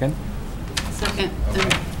there a second? Second. Okay.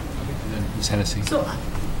 And then Ms. Hennessy. So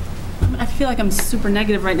I feel like I'm super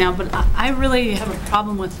negative right now, but I really have a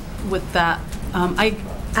problem with that. I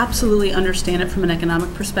absolutely understand it from an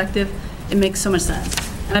economic perspective. It makes so much sense.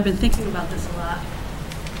 And I've been thinking about this a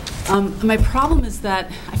lot. My problem is that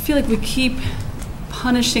I feel like we keep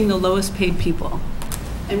punishing the lowest paid people.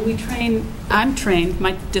 And I'm trained,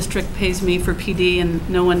 my district pays me for PD, and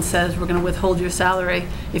no one says we're going to withhold your salary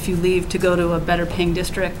if you leave to go to a better paying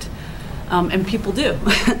district. And people do.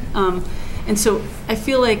 And so I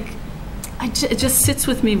feel like it just sits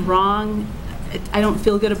with me wrong. I don't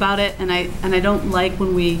feel good about it, and I don't like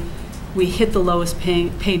when we hit the lowest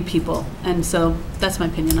paid people, and so that's my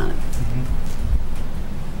opinion on it.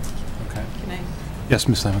 Okay. Can I? Yes,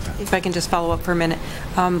 Ms. Lamaka. If I can just follow up for a minute.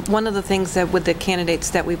 One of the things that with the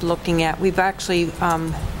candidates that we've looking at, we've actually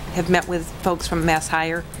have met with folks from Mass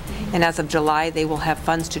Hire, and as of July, they will have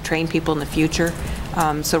funds to train people in the future.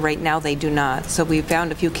 So right now, they do not. So we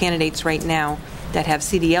found a few candidates right now that have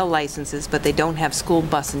CDL licenses, but they don't have school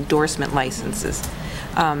bus endorsement licenses.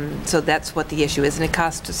 So that's what the issue is, and it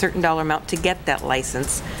costs a certain dollar amount to get that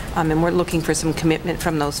license. And we're looking for some commitment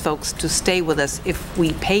from those folks to stay with us if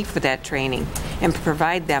we pay for that training and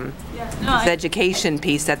provide them this education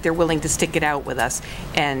piece, that they're willing to stick it out with us.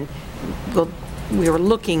 And we were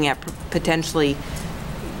looking at potentially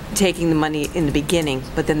taking the money in the beginning,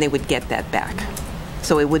 but then they would get that back.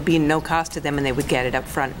 So it would be no cost to them, and they would get it up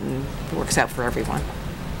front, and it works out for everyone.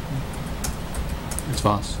 Ms.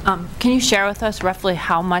 Voss. Can you share with us roughly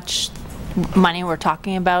how much money we're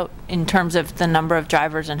talking about in terms of the number of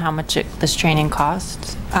drivers and how much this training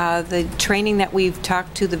costs? The training that we've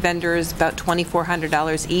talked to the vendors, about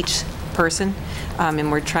 $2,400 each person,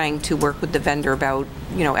 and we're trying to work with the vendor about,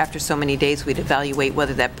 after so many days, we'd evaluate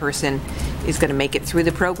whether that person is going to make it through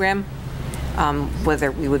the program,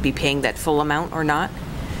 whether we would be paying that full amount or not,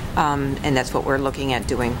 and that's what we're looking at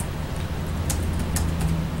doing.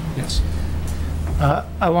 Yes.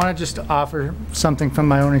 I want to just offer something from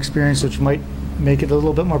my own experience which might make it a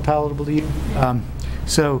little bit more palatable to you.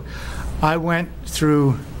 So I went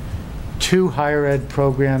through 2 higher ed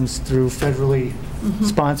programs through federally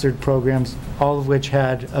sponsored programs, all of which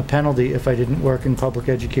had a penalty if I didn't work in public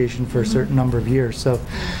education for a certain number of years. So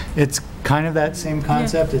it's kind of that same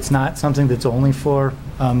concept. It's not something that's only for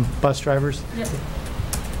bus drivers.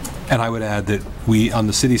 And I would add that we, on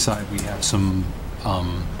the city side, we have some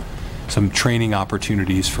training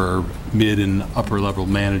opportunities for mid and upper level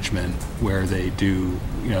management where they do,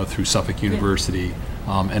 through Suffolk University,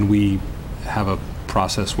 and we have a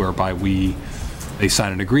process whereby they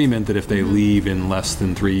sign an agreement that if they leave in less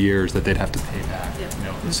than 3 years, that they'd have to pay back,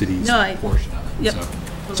 the city's portion of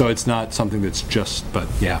it. So it's not something that's just, but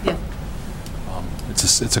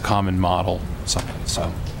it's a common model.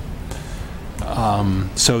 So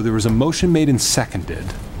there was a motion made and seconded.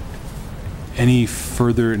 Any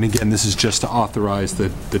further, and again, this is just to authorize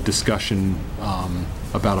the discussion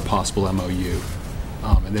about a possible MOU.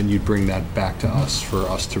 And then you'd bring that back to us for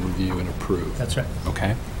us to review and approve. That's right.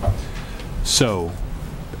 Okay. So,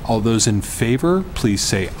 all those in favor, please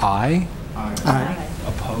say aye. Aye.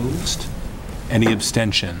 Opposed? Any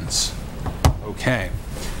abstentions? Okay.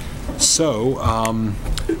 So,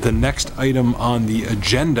 the next item on the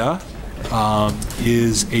agenda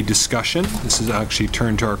is a discussion. This is actually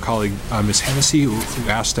turned to our colleague, Ms. Hennessy, who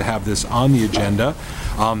asked to have this on the agenda.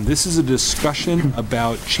 This is a discussion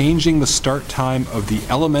about changing the start time of the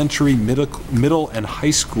elementary, middle, and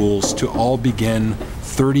high schools to all begin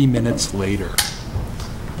 30 minutes later.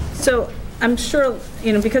 So I'm sure,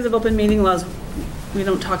 because of open meeting laws, we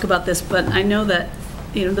don't talk about this, but I know that,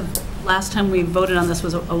 the last time we voted on this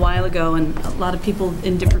was a while ago, and a lot of people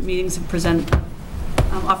in different meetings have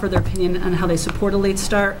offer their opinion on how they support a late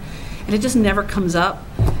start, and it just never comes up.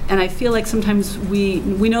 And I feel like sometimes we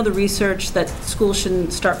know the research that schools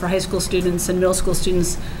shouldn't start for high school students and middle school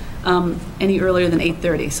students any earlier than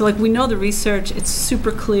 8:30. So we know the research, it's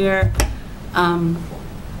super clear.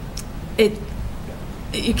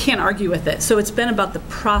 You can't argue with it. So it's been about the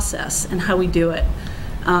process and how we do it.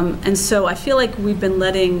 And so I feel like we've been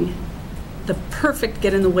letting the perfect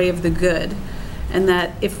get in the way of the good. And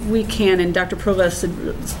that if we can, and Dr. Provost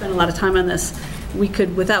had spent a lot of time on this, we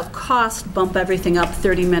could, without cost, bump everything up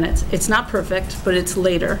 30 minutes. It's not perfect, but it's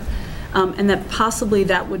later. And that possibly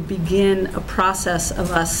that would begin a process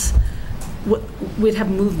of us, we'd have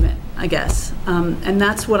movement, I guess. And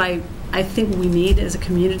that's what I think we need as a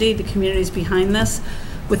community. The community's behind this.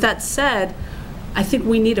 With that said, I think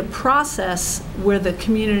we need a process where the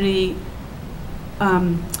community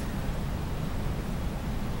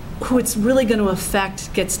who it's really going to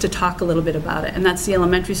affect gets to talk a little bit about it, and that's the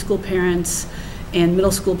elementary school parents and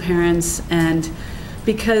middle school parents. And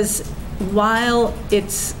because while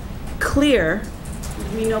it's clear,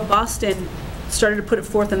 we know Boston started to put it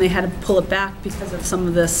forth and they had to pull it back because of some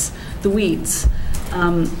of the weeds.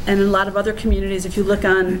 And in a lot of other communities, if you look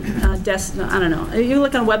on you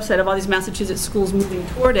look on a website of all these Massachusetts schools moving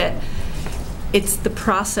toward it, it's the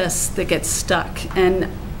process that gets stuck. And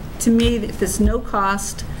to me, if there's no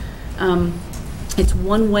cost, it's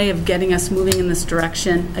one way of getting us moving in this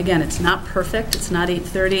direction. Again, it's not perfect, it's not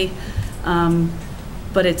 8:30,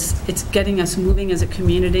 but it's getting us moving as a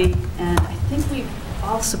community. And I think we've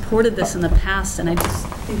all supported this in the past, and I just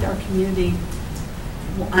think our community,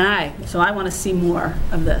 so I want to see more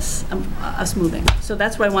of this, us moving. So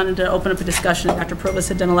that's why I wanted to open up a discussion. Dr. Provost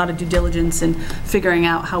had done a lot of due diligence in figuring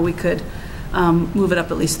out how we could move it up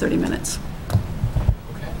at least 30 minutes.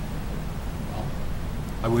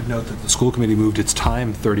 I would note that the school committee moved its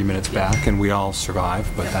time 30 minutes back, and we all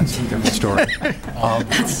survived, but that's a different story.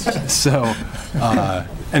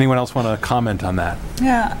 Anyone else want to comment on that?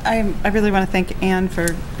 Yeah, I really want to thank Anne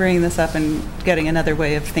for bringing this up and getting another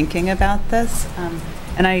way of thinking about this.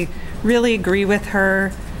 And I really agree with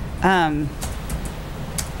her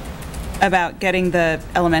about getting the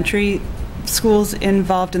elementary schools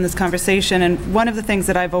involved in this conversation. And one of the things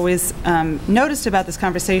that I've always noticed about this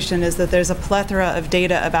conversation is that there's a plethora of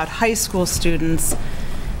data about high school students,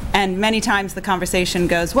 and many times the conversation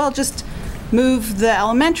goes, well, just move the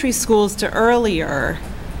elementary schools to earlier.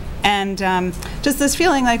 And just this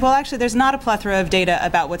feeling like, well, actually there's not a plethora of data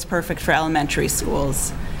about what's perfect for elementary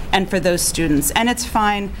schools and for those students. And it's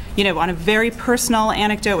fine, on a very personal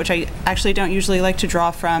anecdote, which I actually don't usually like to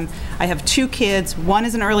draw from. I have 2 kids. One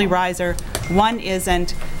is an early riser, one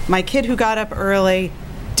isn't. my kid who got up early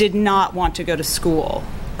did not want to go to school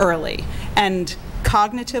early. And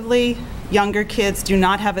cognitively, younger kids do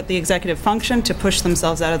not have the executive function to push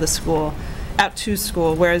themselves out to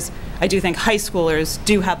school, whereas I do think high schoolers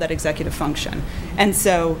do have that executive function. And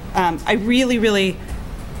so I really, really,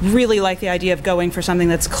 really like the idea of going for something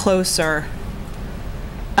that's closer.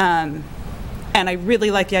 And I really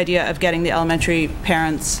like the idea of getting the elementary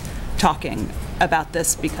parents talking about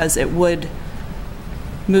this, because it would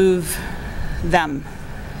move them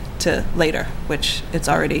to later, which it's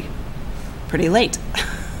already pretty late.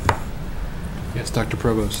 Yes, Dr.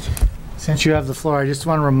 Provost. Since you have the floor, I just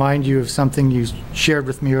want to remind you of something you shared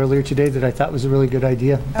with me earlier today that I thought was a really good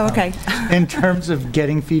idea. Oh, okay. In terms of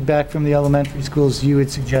getting feedback from the elementary schools, you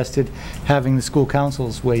had suggested having the school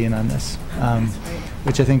councils weigh in on this,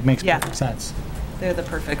 which I think makes perfect sense. They're the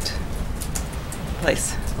perfect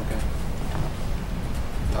place. Okay.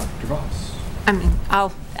 Dr. Voss. I mean,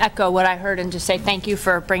 I'll echo what I heard and just say thank you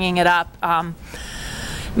for bringing it up.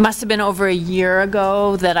 It must have been over a year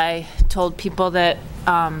ago that I told people that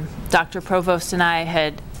Dr. Provost and I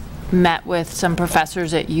had met with some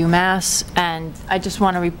professors at UMass, and I just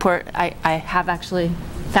want to report I have actually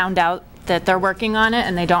found out that they're working on it,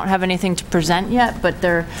 and they don't have anything to present yet, but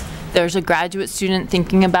there's a graduate student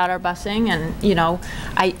thinking about our busing, and you know,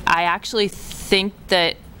 I actually think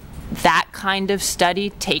that kind of study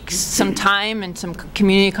takes some time and some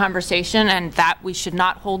community conversation, and that we should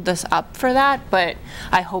not hold this up for that, but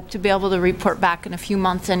I hope to be able to report back in a few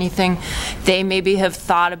months anything they maybe have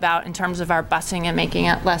thought about in terms of our busing and making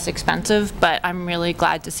it less expensive. But I'm really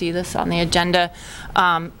glad to see this on the agenda.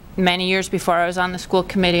 Many years before I was on the school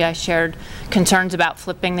committee, I shared concerns about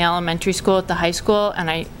flipping the elementary school at the high school, and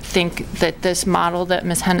I think that this model that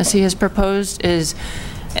Ms. Hennessy has proposed is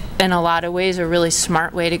in a lot of ways a really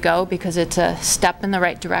smart way to go, because it's a step in the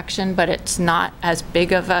right direction, but it's not as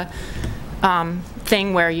big of a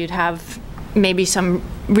thing where you'd have maybe some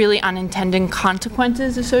really unintended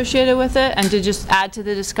consequences associated with it. And to just add to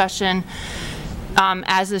the discussion,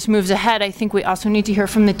 as this moves ahead, I think we also need to hear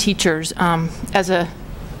from the teachers.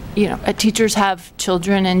 Teachers have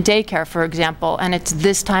children in daycare, for example, and it's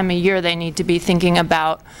this time of year they need to be thinking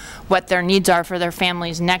about what their needs are for their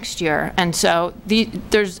families next year. And so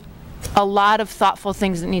there's a lot of thoughtful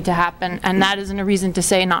things that need to happen, and that isn't a reason to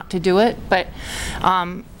say not to do it, but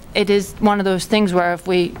it is one of those things where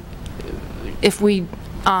if we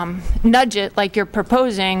nudge it like you're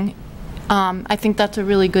proposing, I think that's a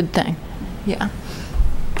really good thing. Yeah.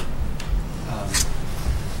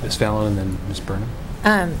 Ms. Fallon and then Ms. Burnham.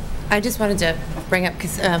 I just wanted to bring up,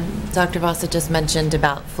 because Dr. Voss had just mentioned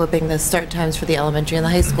about flipping the start times for the elementary and the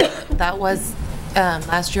high school. That was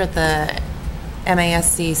last year at the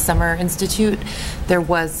MASC Summer Institute. There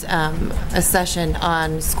was a session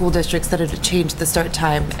on school districts that had changed the start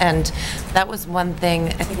time, and that was one thing.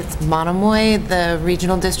 I think it's Monomoy, the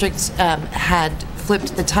regional district, had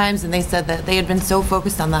flipped the times, and they said that they had been so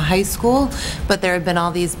focused on the high school, but there had been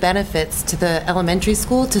all these benefits to the elementary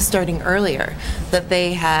school to starting earlier, that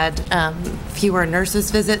they had fewer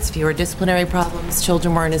nurses visits, fewer disciplinary problems,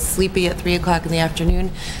 children weren't as sleepy at 3 o'clock in the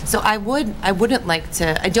afternoon. So I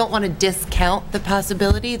don't want to discount the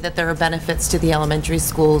possibility that there are benefits to the elementary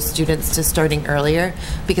school students to starting earlier,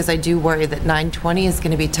 because I do worry that 9:20 is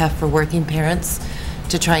going to be tough for working parents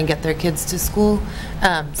to try and get their kids to school.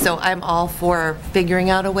 So I'm all for figuring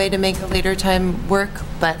out a way to make a later time work,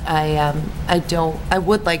 but I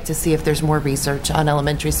would like to see if there's more research on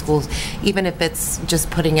elementary schools, even if it's just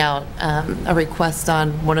putting out a request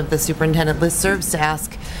on one of the superintendent listservs to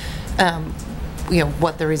ask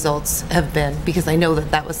what the results have been, because I know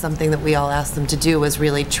that was something that we all asked them to do, was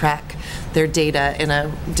really track their data in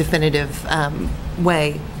a definitive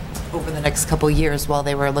way over the next couple years while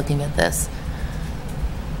they were looking at this.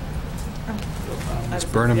 Ms.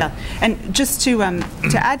 Burnham. Yeah, and just to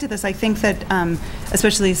add to this, I think that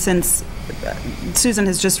especially since Susan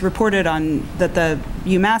has just reported on that the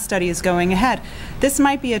UMass study is going ahead, this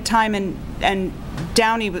might be a time, and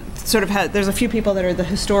Downey sort of there's a few people that are the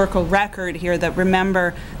historical record here that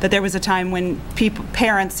remember that there was a time when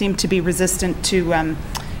parents seemed to be resistant to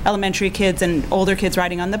elementary kids and older kids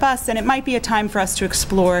riding on the bus, and it might be a time for us to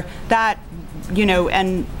explore that,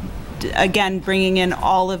 and again, bringing in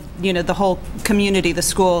all of, the whole community. The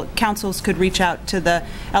school councils could reach out to the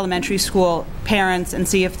elementary school parents and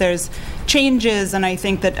see if there's changes. And I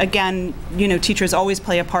think that, again, teachers always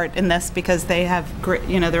play a part in this, because they have great,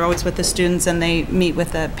 they're always with the students and they meet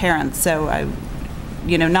with the parents. So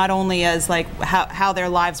not only as like how their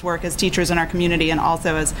lives work as teachers in our community, and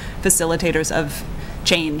also as facilitators of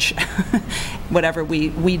change. Whatever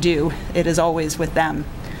we do, it is always with them.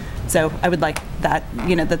 So I would like that,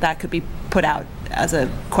 that could be put out as a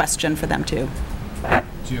question for them too.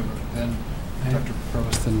 Do you have then, Dr.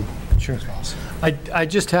 Provost, and Sure. I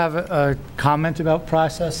just have a comment about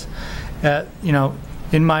process.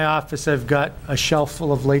 In my office, I've got a shelf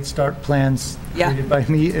full of late start plans created by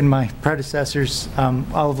me and my predecessors,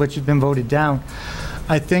 all of which have been voted down.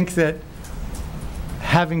 I think that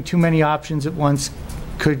having too many options at once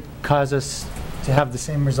could cause us to have the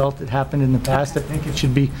same result that happened in the past. I think it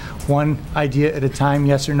should be one idea at a time,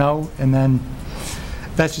 yes or no, and then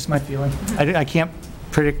that's just my feeling. I can't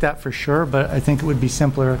predict that for sure, but I think it would be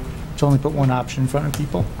simpler to only put one option in front of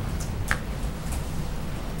people.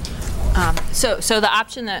 So the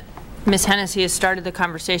option that Ms. Hennessy has started the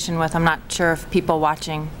conversation with, I'm not sure if people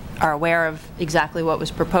watching are aware of exactly what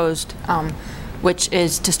was proposed, which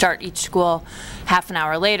is to start each school half an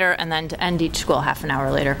hour later and then to end each school half an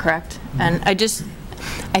hour later, correct? Mm-hmm. And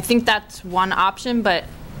I think that's one option, but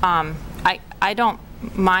I don't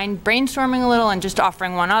mind brainstorming a little and just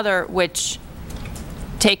offering one other, which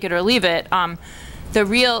take it or leave it.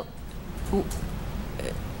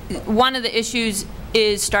 One of the issues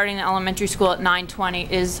is starting the elementary school at 9:20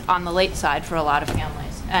 is on the late side for a lot of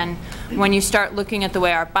families. And when you start looking at the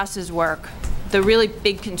way our buses work, the really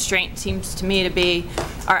big constraint seems to me to be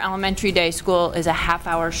our elementary day school is a half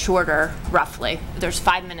hour shorter, roughly. There's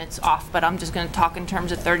 5 minutes off, but I'm just going to talk in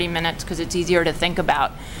terms of 30 minutes because it's easier to think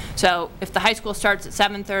about. So if the high school starts at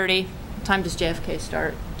 7:30, what time does JFK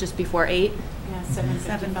start? Just before 8? Yeah,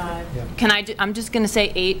 7:55. I'm just going to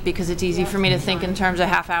say 8 because it's easy for me to think in terms of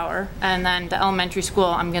half hour. And then the elementary school,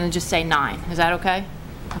 I'm going to just say 9. Is that okay?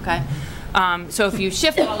 Okay. So if you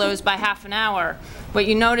shift all those by half an hour, what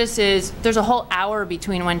you notice is there's a whole hour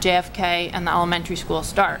between when JFK and the elementary school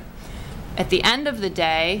start. At the end of the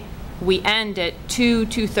day, we end at 2,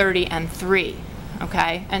 2:30, and 3.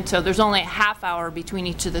 Okay? And so there's only a half hour between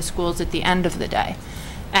each of the schools at the end of the day.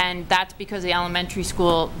 And that's because the elementary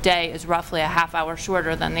school day is roughly a half hour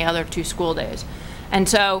shorter than the other 2 school days. And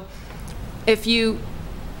so if you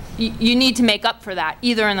need to make up for that,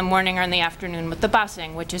 either in the morning or in the afternoon with the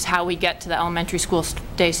busing, which is how we get to the elementary school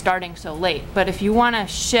day starting so late. But if you want to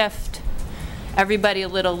shift everybody a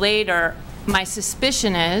little later, my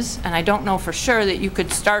suspicion is, and I don't know for sure, that you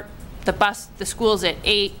could start the schools at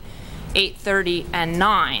 8, 8:30, and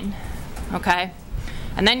 9, okay?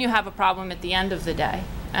 And then you have a problem at the end of the day.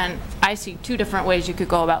 And I see 2 different ways you could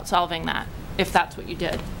go about solving that, if that's what you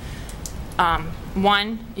did.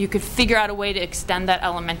 One, you could figure out a way to extend that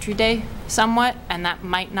elementary day somewhat, and that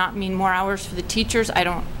might not mean more hours for the teachers.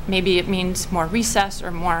 Maybe it means more recess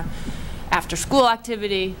or more after-school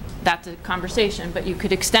activity. That's a conversation, but you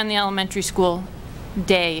could extend the elementary school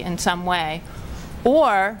day in some way.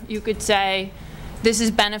 Or you could say, this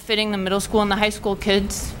is benefiting the middle school and the high school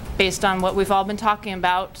kids based on what we've all been talking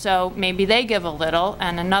about, so maybe they give a little.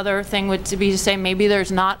 And another thing would be to say maybe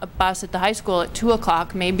there's not a bus at the high school at 2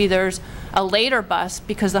 o'clock, maybe there's a later bus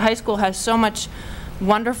because the high school has so much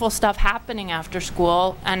wonderful stuff happening after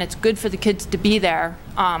school and it's good for the kids to be there,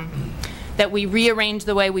 that we rearrange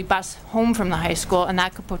the way we bus home from the high school, and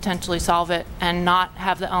that could potentially solve it and not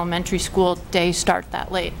have the elementary school day start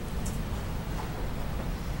that late.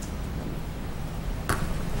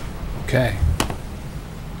 Okay.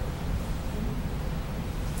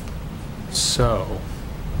 So,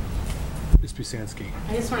 Ms. Busansky.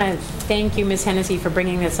 I just want to thank you, Ms. Hennessy, for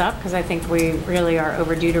bringing this up, because I think we really are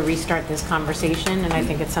overdue to restart this conversation, and I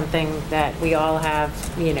think it's something that we all have,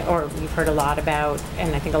 or we've heard a lot about,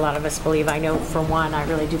 and I think a lot of us believe. I know, for one, I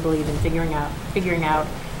really do believe in figuring out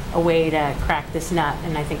a way to crack this nut,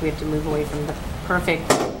 and I think we have to move away from the perfect.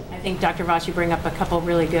 I think, Dr. Voss, you bring up a couple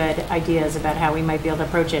really good ideas about how we might be able to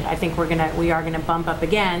approach it. I think we are gonna bump up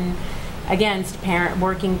again against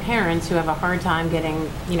working parents who have a hard time getting,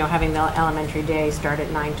 having the elementary day start at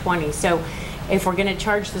 9:20. So if we're going to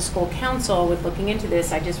charge the school council with looking into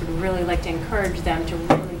this, I just would really like to encourage them to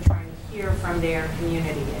really try and hear from their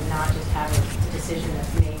community and not just have a decision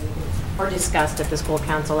that's made or discussed at the school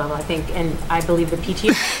council level. I think, and I believe the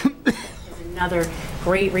PTA is another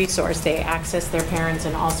great resource. They access their parents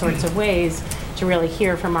in all sorts of ways to really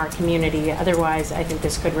hear from our community. Otherwise, I think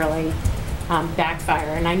this could really backfire.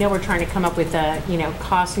 And I know we're trying to come up with a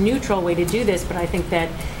cost neutral way to do this, but I think that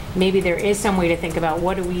maybe there is some way to think about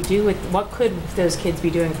what could those kids be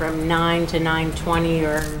doing from 9 to 9:20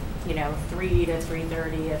 or 3 to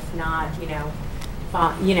 3:30, if not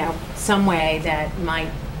some way that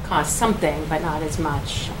might cost something but not as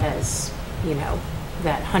much as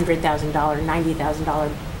that $100,000,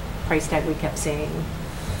 $90,000 price tag we kept seeing,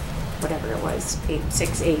 whatever it was,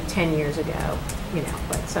 6, 8, 10 years ago,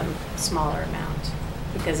 but some smaller amount,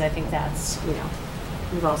 because I think that's,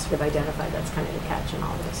 we've all sort of identified that's kind of the catch in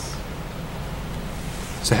all this.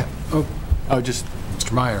 Just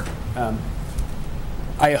Mr. Meyer.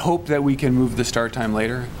 I hope that we can move the start time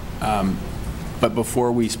later, but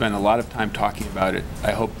before we spend a lot of time talking about it,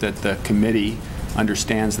 I hope that the committee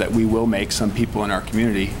understands that we will make some people in our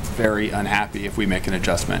community very unhappy if we make an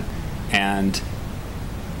adjustment. And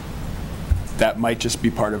that might just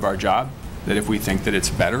be part of our job, that if we think that it's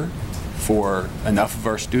better for enough of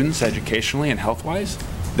our students educationally and health-wise,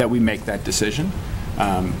 that we make that decision.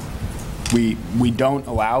 We don't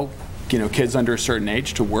allow kids under a certain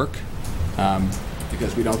age to work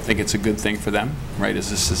because we don't think it's a good thing for them, right?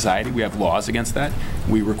 As a society, we have laws against that.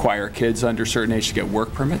 We require kids under a certain age to get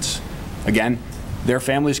work permits. Again, their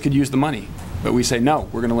families could use the money, but we say, no,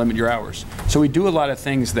 we're going to limit your hours. So we do a lot of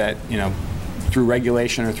things that, through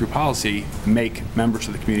regulation or through policy, make members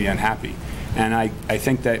of the community unhappy. And I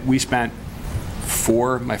think that we spent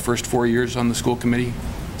my first 4 years on the school committee,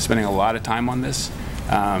 spending a lot of time on this.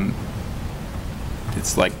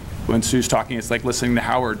 It's like, when Sue's talking, it's like listening to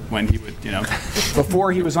Howard when he would,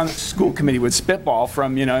 before he was on the school committee, would spitball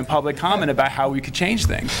from, in public comment about how we could change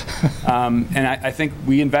things. And I think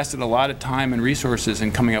we invested a lot of time and resources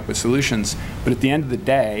in coming up with solutions. But at the end of the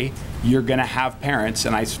day, you're going to have parents,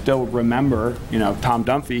 and I still remember, Tom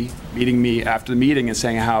Dunphy meeting me after the meeting and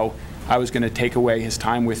saying how I was going to take away his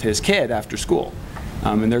time with his kid after school.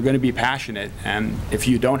 And they're going to be passionate. And if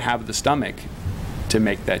you don't have the stomach to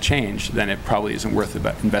make that change, then it probably isn't worth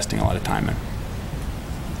investing a lot of time in.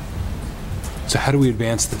 So how do we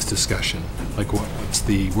advance this discussion? Like,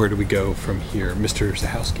 where do we go from here? Mr.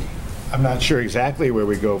 Zahowski. I'm not sure exactly where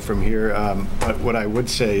we go from here, but what I would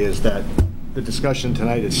say is that the discussion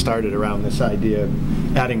tonight has started around this idea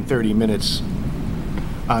of adding 30 minutes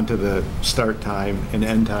onto the start time and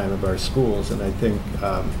end time of our schools, and I think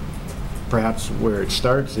perhaps where it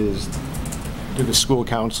starts is to the school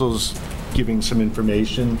councils giving some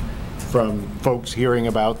information from folks hearing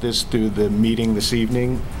about this through the meeting this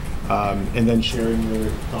evening, and then sharing their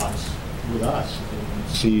thoughts with us and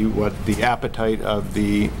see what the appetite of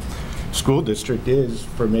the school district is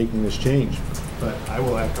for making this change. But I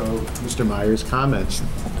will echo Mr. Meyer's comments.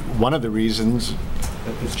 One of the reasons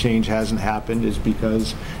that this change hasn't happened is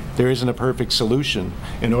because there isn't a perfect solution.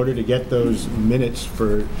 In order to get those minutes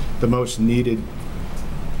for the most needed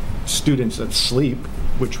students of sleep,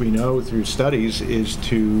 which we know through studies is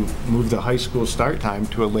to move the high school start time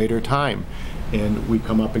to a later time. And we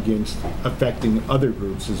come up against affecting other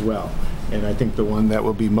groups as well. And I think the one that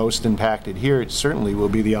will be most impacted here, it certainly will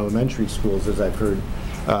be the elementary schools, as I've heard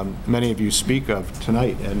many of you speak of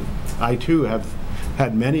tonight. And I too have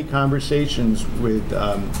had many conversations with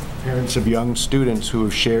parents of young students who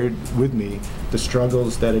have shared with me the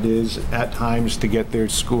struggles that it is at times to get their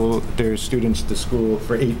students to school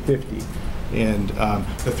for 8:50. And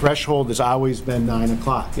the threshold has always been 9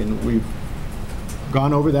 o'clock, and we've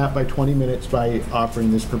gone over that by 20 minutes by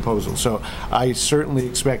offering this proposal. So I certainly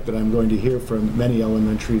expect that I'm going to hear from many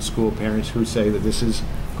elementary school parents who say that this is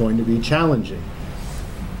going to be challenging.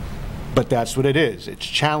 But that's what it is. It's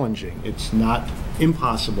challenging. It's not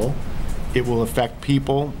impossible. It will affect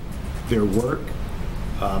people, their work,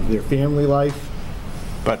 their family life.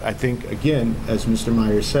 But I think, again, as Mr.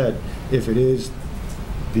 Meyer said, if it is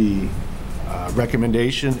the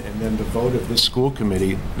recommendation and then the vote of this school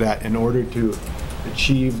committee that in order to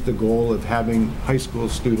achieve the goal of having high school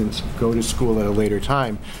students go to school at a later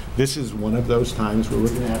time, this is one of those times where we're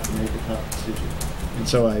going to have to make a tough decision. And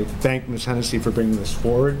so I thank Ms. Hennessy for bringing this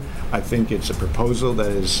forward. I think it's a proposal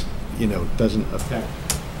that is, doesn't affect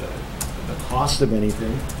the cost of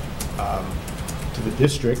anything to the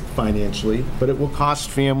district financially, but it will cost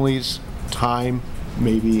families time,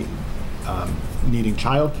 maybe needing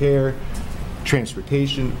childcare,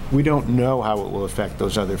 transportation. We don't know how it will affect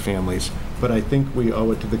those other families, but I think we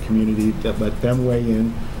owe it to the community to let them weigh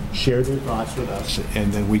in, share their thoughts with us,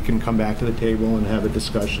 and then we can come back to the table and have a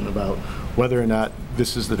discussion about whether or not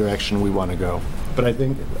this is the direction we want to go. But I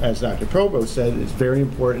think, as Dr. Provost said, it's very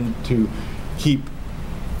important to keep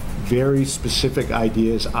very specific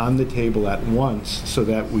ideas on the table at once so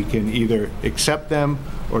that we can either accept them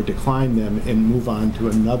or decline them and move on to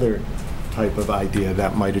another type of idea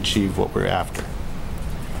that might achieve what we're after.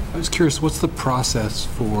 I was curious, what's the process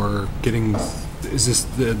for getting, is this,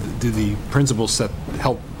 do the principals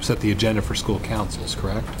help set the agenda for school councils,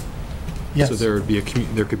 correct? Yes. So there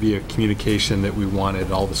could be a communication that we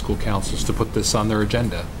wanted all the school councils to put this on their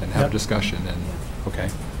agenda and have a discussion, and, okay.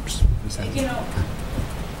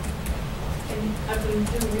 And I've been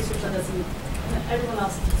doing research on this, and everyone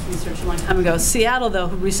else did research a long time ago. Seattle, though,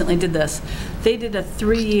 who recently did this, they did a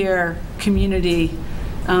 3-year community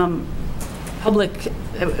public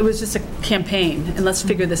it was just a campaign, and let's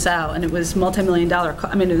figure this out, and it was multi-million-dollar,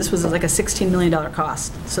 I mean, this was like a $16 million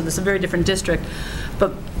cost, so this is a very different district.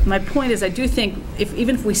 But my point is, I do think,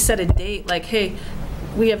 even if we set a date, like, hey,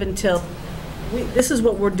 we have until, this is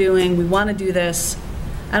what we're doing, we want to do this,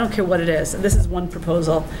 I don't care what it is, this is one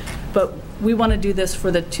proposal, but we want to do this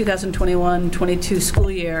for the 2021-22 school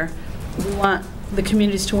year. We want the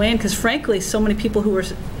communities to weigh in, because frankly, so many people who are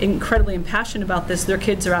incredibly impassioned about this, their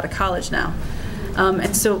kids are out of college now.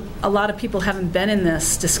 And so a lot of people haven't been in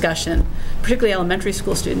this discussion, particularly elementary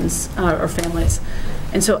school students or families.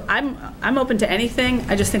 And so I'm open to anything.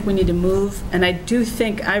 I just think we need to move. And I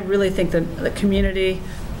really think that the community,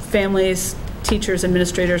 families, teachers,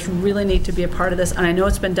 administrators really need to be a part of this. And I know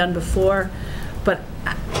it's been done before, but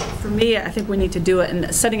for me, I think we need to do it.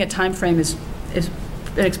 And setting a time frame it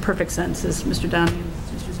makes perfect sense, as Mr. Downey and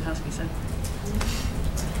Mr. Zahowski said.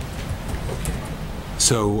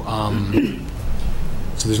 So,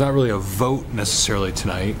 so there's not really a vote necessarily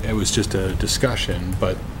tonight. It was just a discussion,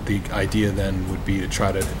 but the idea then would be to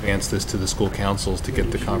try to advance this to the school councils to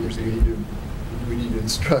get the conversation. We need to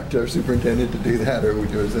instruct our superintendent to do that, or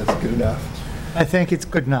is that good enough? I think it's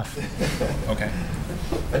good enough. Okay.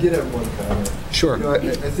 I did have one comment. Sure. You know, I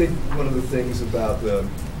think one of the things about the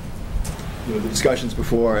discussions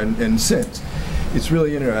before and since, it's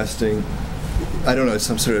really interesting. I don't know, it's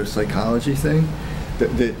some sort of psychology thing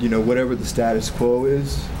that whatever the status quo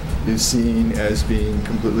is seen as being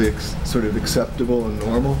completely sort of acceptable and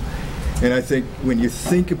normal. And I think when you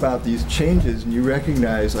think about these changes and you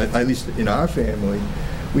recognize, at least in our family,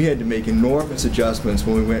 we had to make enormous adjustments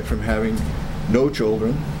when we went from having no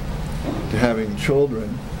children to having children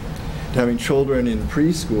in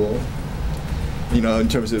preschool, in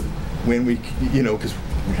terms of when we, because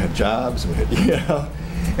we had jobs,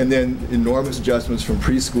 and then enormous adjustments from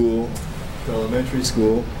preschool to elementary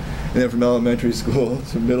school, and then from elementary school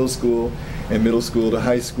to middle school, and middle school to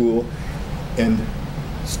high school, and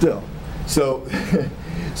still. So,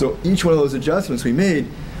 so each one of those adjustments we made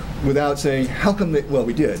without saying, how come they, well,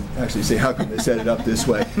 we did actually say, how come they set it up this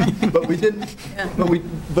way? But we didn't,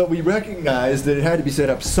 but we recognized that it had to be set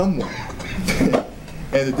up somewhere.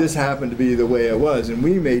 And that this happened to be the way it was. And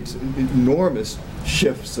we made enormous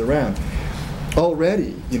shifts around.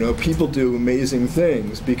 Already, people do amazing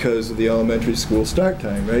things because of the elementary school start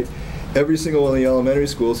time, right? Every single one of the elementary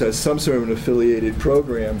schools has some sort of an affiliated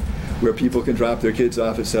program where people can drop their kids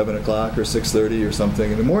off at 7 o'clock or 6:30 or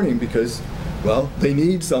something in the morning because, well, they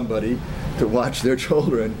need somebody to watch their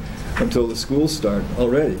children until the schools start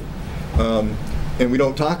already. And we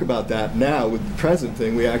don't talk about that now with the present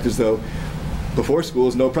thing. We act as though before school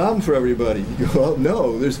is no problem for everybody. Well,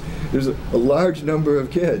 no, there's a large number of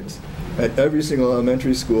kids at every single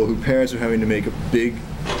elementary school who parents are having to make a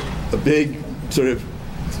big sort of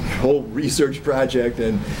whole research project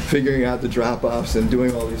and figuring out the drop-offs and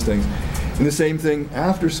doing all these things. And the same thing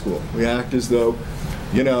after school. We act as though,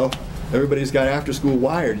 everybody's got after school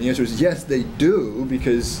wired. And the answer is yes, they do,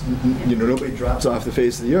 because nobody drops off the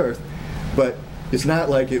face of the earth. But it's not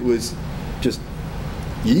like it was just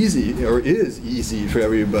easy, or is easy for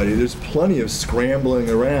everybody. There's plenty of scrambling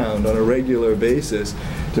around on a regular basis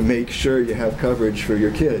to make sure you have coverage for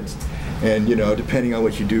your kids. And depending on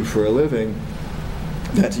what you do for a living,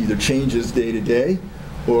 that either changes day to day,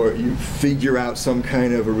 or you figure out some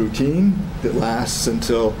kind of a routine that lasts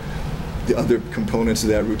until the other components of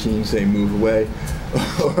that routine, say, move away,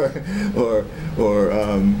 or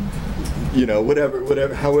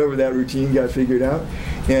however that routine got figured out.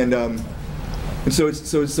 And so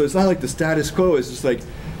it's not like the status quo is just like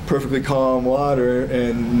perfectly calm water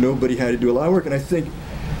and nobody had to do a lot of work. And I think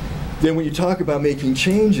then when you talk about making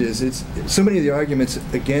changes, it's so many of the arguments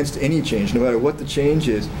against any change, no matter what the change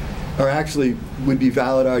is, would be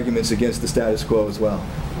valid arguments against the status quo as well.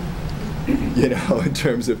 In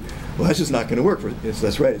terms of, well, that's just not going to work.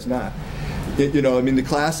 That's right, it's not. The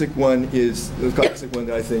classic one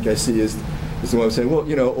that I think I see is the one saying, well,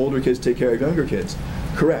 older kids take care of younger kids.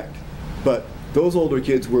 Correct. But those older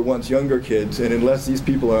kids were once younger kids, and unless these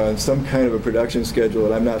people are on some kind of a production schedule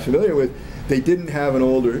that I'm not familiar with, they didn't have an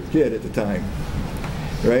older kid at the time,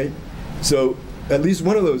 right? So at least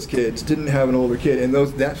one of those kids didn't have an older kid, and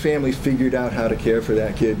that family figured out how to care for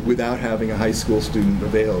that kid without having a high school student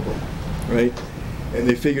available, right? And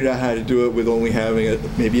they figured out how to do it with only having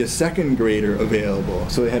maybe a second grader available.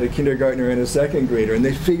 So they had a kindergartner and a second grader, and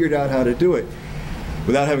they figured out how to do it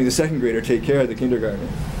without having the second grader take care of the kindergartner,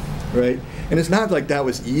 right? And it's not like that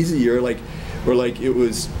was easy or like it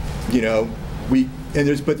was,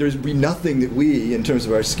 there's nothing that we, in terms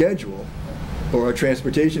of our schedule or our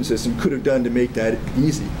transportation system, could have done to make that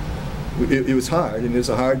easy. It was hard, and it's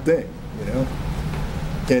a hard thing,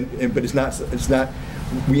 but it's not,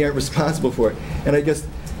 we aren't responsible for it. And I guess,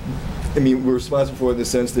 I mean, we're responsible for it in the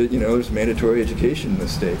sense that, there's mandatory education in the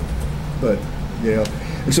state. But,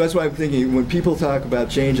 and so that's why I'm thinking when people talk about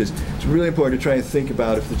changes, it's really important to try and think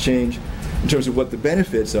about if the change, in terms of what the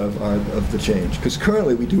benefits are of the change. Because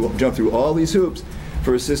currently we do jump through all these hoops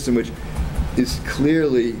for a system which is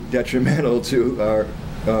clearly detrimental to our,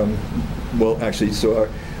 so our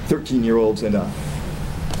 13-year-olds and up.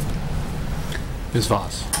 Ms.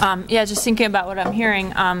 Voss. Yeah, just thinking about what I'm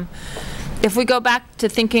hearing. If we go back to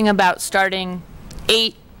thinking about starting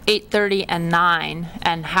 8, 8:30, and 9,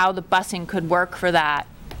 and how the busing could work for that,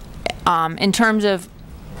 in terms of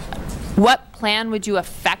what plan would you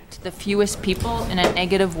affect the fewest people in a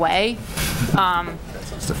negative way?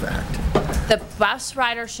 That's the fact. The bus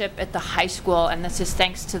ridership at the high school, and this is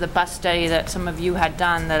thanks to the bus study that some of you had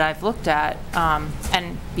done that I've looked at,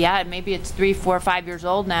 and yeah, maybe it's 3, 4, 5 years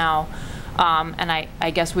old now, and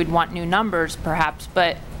I guess we'd want new numbers perhaps,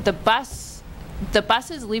 but the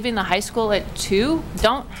buses leaving the high school at 2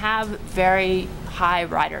 don't have very high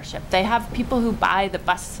ridership. They have people who buy the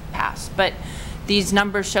bus pass, but these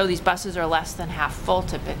numbers show these buses are less than half full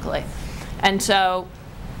typically. And so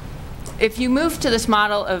if you move to this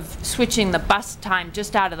model of switching the bus time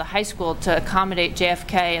just out of the high school to accommodate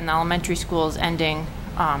JFK and the elementary schools ending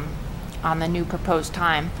on the new proposed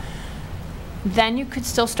time, then you could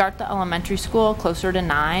still start the elementary school closer to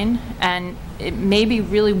 9, and it maybe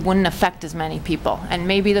really wouldn't affect as many people. And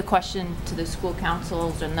maybe the question to the school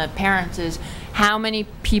councils and the parents is, how many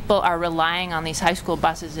people are relying on these high school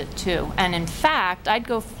buses at 2? And in fact, I'd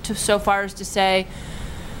go so far as to say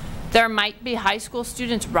there might be high school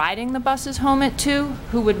students riding the buses home at 2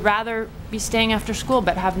 who would rather be staying after school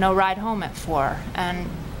but have no ride home at 4. And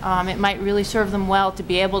it might really serve them well to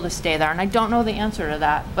be able to stay there. And I don't know the answer to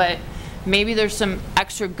that, but maybe there's some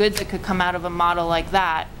extra good that could come out of a model like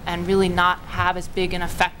that and really not have as big an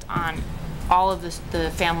effect on all of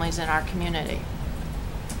the families in our community.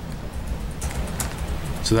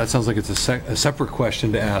 So that sounds like it's a separate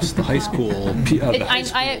question to ask the high school,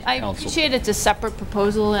 I appreciate it's a separate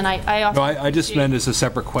proposal, and I also I just meant it's a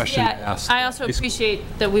separate question to ask. I also appreciate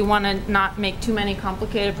that we want to not make too many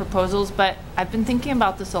complicated proposals, but I've been thinking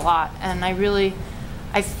about this a lot, and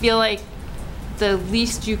I feel like the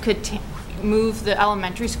least you could move the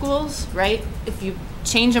elementary schools, right? If you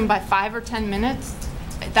change them by 5 or 10 minutes,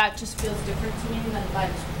 that just feels different to me than by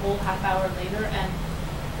a whole half hour later. And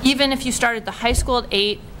even if you started the high school at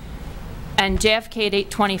 8 and JFK at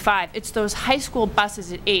 8:25, it's those high school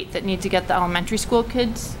buses at 8 that need to get the elementary school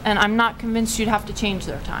kids, and I'm not convinced you'd have to change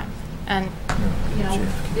their time. And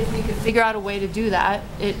if we could figure out a way to do that,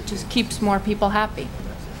 it just keeps more people happy.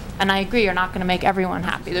 And I agree, you're not going to make everyone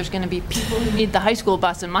happy. There's going to be people who need the high school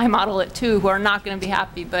bus in my model at 2 who are not going to be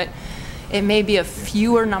happy, but it may be a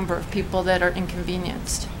fewer number of people that are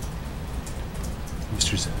inconvenienced.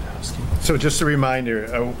 Mr. Zandowski. So just a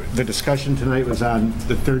reminder, the discussion tonight was on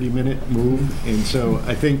the 30-minute move, and so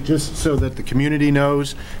I think just so that the community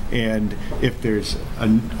knows, and if there's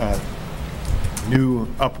a new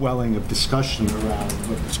upwelling of discussion around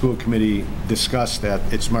what the school committee discussed at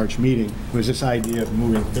its March meeting, was this idea of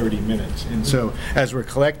moving 30 minutes. And so as we're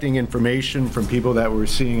collecting information from people that we're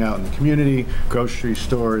seeing out in the community, grocery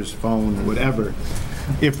stores, phone, whatever,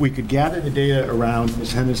 if we could gather the data around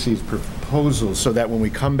Ms. Hennessy's proposal so that when we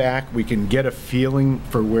come back, we can get a feeling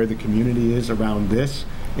for where the community is around this,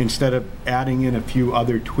 instead of adding in a few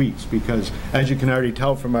other tweaks, because as you can already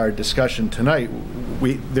tell from our discussion tonight,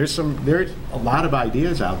 there's a lot of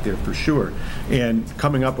ideas out there for sure, and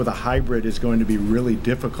coming up with a hybrid is going to be really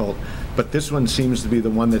difficult, but this one seems to be the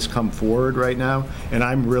one that's come forward right now, and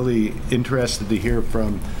I'm really interested to hear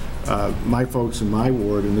from my folks in my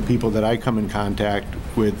ward and the people that I come in contact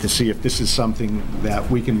with to see if this is something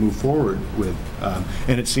that we can move forward with.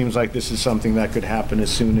 And it seems like this is something that could happen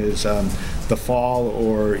as soon as the fall,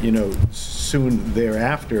 or soon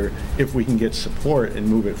thereafter, if we can get support and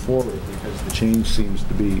move it forward, because the change seems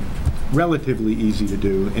to be relatively easy to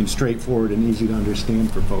do and straightforward and easy to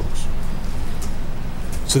understand for folks.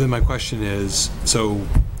 So then my question is,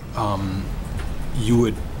 you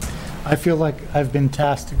would... I feel like I've been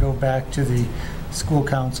tasked to go back to the school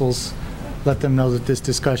councils, let them know that this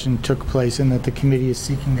discussion took place and that the committee is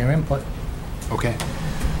seeking their input. Okay.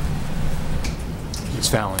 Ms.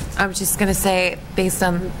 Fallon. I was just going to say, based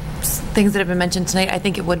on things that have been mentioned tonight, I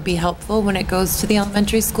think it would be helpful when it goes to the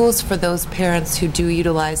elementary schools for those parents who do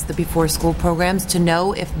utilize the before school programs to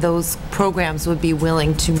know if those programs would be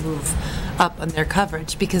willing to move up on their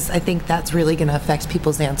coverage, because I think that's really going to affect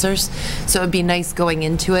people's answers. So it would be nice going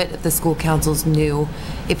into it if the school councils knew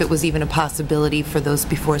if it was even a possibility for those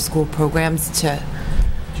before school programs to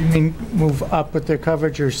Do you mean move up with their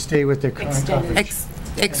coverage or stay with their current coverage?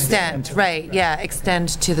 Extend, right, yeah, extend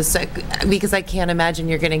to the, because I can't imagine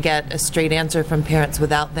you're going to get a straight answer from parents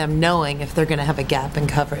without them knowing if they're going to have a gap in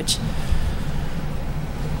coverage.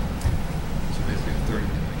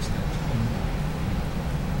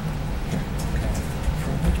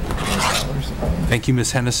 Thank you,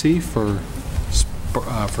 Ms. Hennessy, for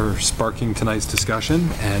sparking tonight's discussion,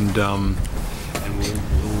 and we'll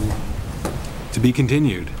to be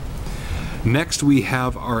continued. Next, we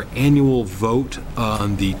have our annual vote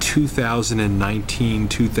on the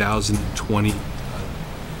 2019-2020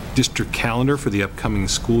 district calendar for the upcoming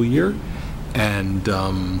school year, and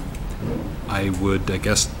I would, I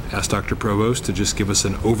guess, ask Dr. Provost to just give us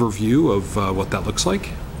an overview of what that looks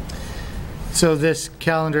like. So this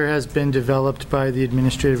calendar has been developed by the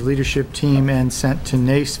administrative leadership team and sent to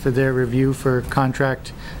NACE for their review for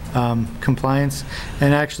contract compliance,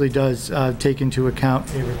 and actually does take into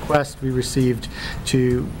account a request we received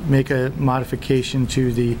to make a modification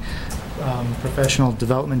to the professional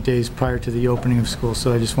development days prior to the opening of school.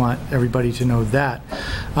 So I just want everybody to know that.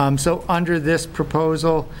 So under this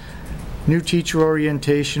proposal, new teacher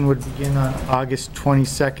orientation would begin on August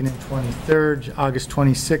 22nd and 23rd. August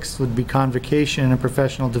 26th would be convocation and a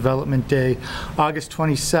professional development day. August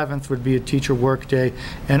 27th would be a teacher work day,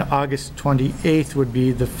 and August 28th would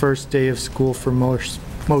be the first day of school for most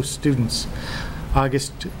students.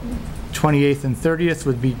 August 28th and 30th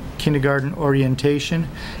would be kindergarten orientation,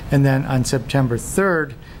 and then on September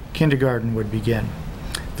 3rd, kindergarten would begin.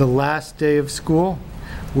 The last day of school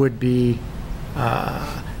would be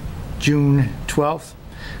June 12th,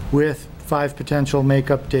 with 5 potential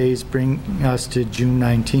makeup days, bringing us to June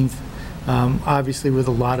 19th, obviously with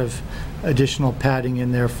a lot of additional padding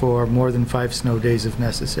in there for more than 5 snow days if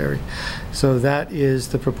necessary. So that is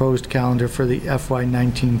the proposed calendar for the FY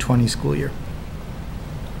 19-20 school year.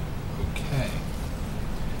 Okay.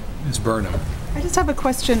 Ms. Burnham. I just have a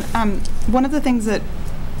question. One of the things that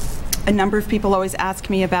a number of people always ask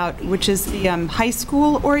me about, which is the high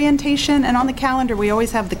school orientation, and on the calendar we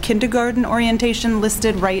always have the kindergarten orientation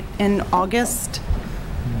listed right in August.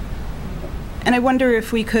 And I wonder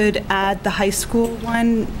if we could add the high school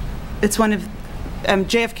one. It's one of,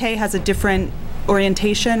 JFK has a different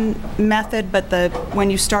orientation method, but when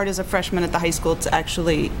you start as a freshman at the high school, it's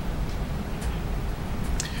actually...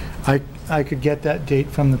 I could get that date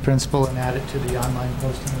from the principal and add it to the online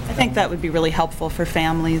posting. I think that would be really helpful for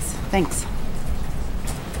families. Thanks.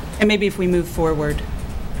 And maybe if we move forward,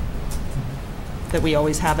 that we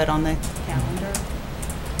always have it on the calendar.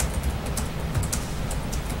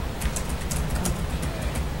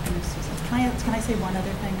 Can I say one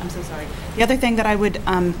other thing? I'm so sorry. The other thing that I would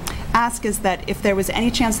ask is that if there was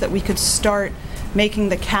any chance that we could start making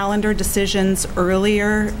the calendar decisions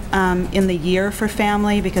earlier in the year for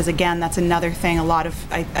family, because again, that's another thing. A lot of,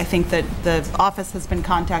 I think that the office has been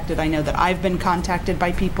contacted. I know that I've been contacted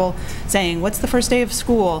by people saying, what's the first day of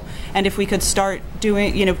school? And if we could start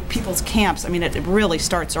doing, people's camps, I mean, it really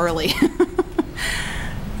starts early.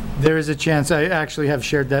 There is a chance. I actually have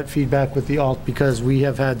shared that feedback with the ALT because we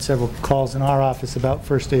have had several calls in our office about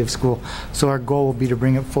first day of school. So our goal will be to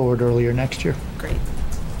bring it forward earlier next year. Great.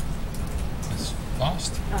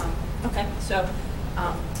 Lost. Okay, so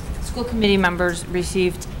school committee members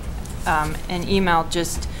received an email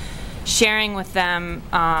just sharing with them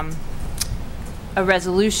a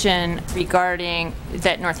resolution regarding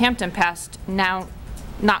that Northampton passed now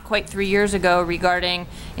not quite 3 years ago regarding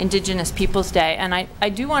Indigenous Peoples Day. And I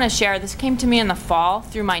do want to share, this came to me in the fall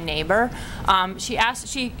through my neighbor. She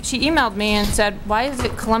emailed me and said, why is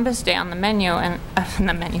it Columbus Day on the menu, and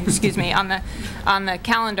on the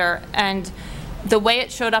calendar? And the way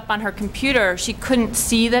it showed up on her computer, she couldn't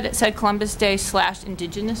see that it said Columbus Day /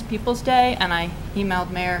 Indigenous Peoples Day, and I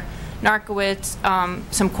emailed Mayor Narkowitz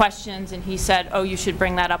some questions, and he said, oh, you should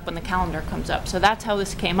bring that up when the calendar comes up. So that's how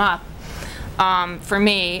this came up for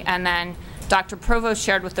me. And then Dr. Provost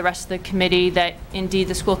shared with the rest of the committee that indeed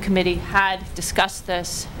the school committee had discussed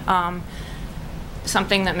this,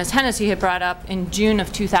 something that Ms. Hennessy had brought up in June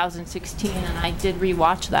of 2016, and I did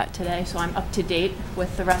rewatch that today, so I'm up to date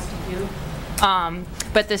with the rest of you.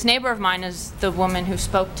 But this neighbor of mine is the woman who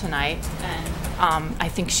spoke tonight, and I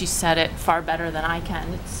think she said it far better than I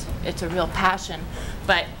can. It's a real passion.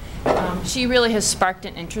 But she really has sparked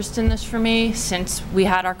an interest in this for me since we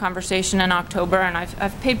had our conversation in October, and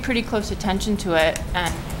I've paid pretty close attention to it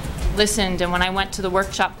and listened. And when I went to the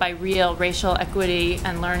workshop by REAL, Racial Equity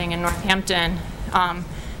and Learning in Northampton,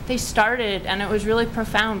 they started, and it was really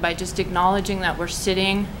profound, by just acknowledging that we're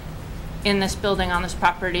sitting in this building on this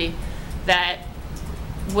property that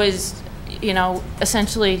was,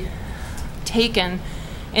 essentially taken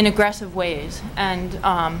in aggressive ways. And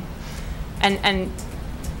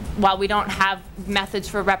while we don't have methods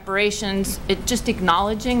for reparations, just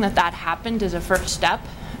acknowledging that that happened is a first step.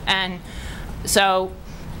 And so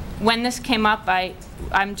when this came up, I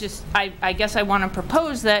guess I want to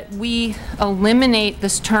propose that we eliminate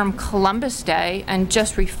this term Columbus Day and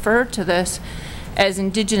just refer to this as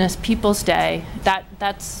Indigenous Peoples Day.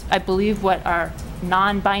 That's, I believe, what our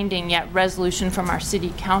non-binding yet resolution from our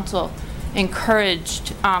city council encouraged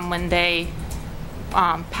when they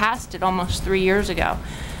passed it almost 3 years ago.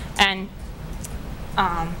 And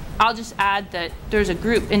I'll just add that there's a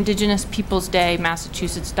group,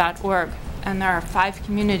 IndigenousPeoplesDayMassachusetts.org, and there are 5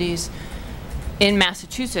 communities in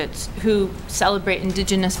Massachusetts who celebrate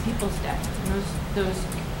Indigenous Peoples Day.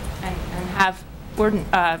 And have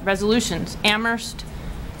resolutions: Amherst,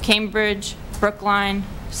 Cambridge, Brookline,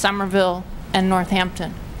 Somerville, and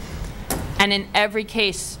Northampton. And in every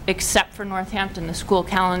case, except for Northampton, the school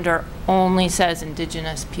calendar only says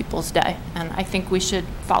Indigenous Peoples Day, and I think we should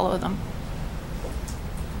follow them.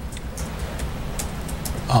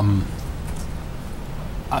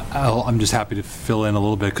 I'm just happy to fill in a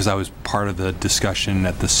little bit because I was part of the discussion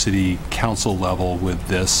at the city council level with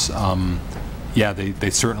this. Yeah, they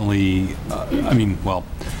certainly, I mean, well,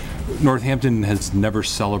 Northampton has never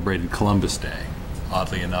celebrated Columbus Day.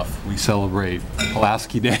 Oddly enough, we celebrate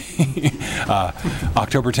Pulaski Day.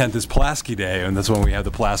 October 10th is Pulaski Day, and that's when we have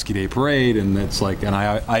the Pulaski Day Parade, and it's like, and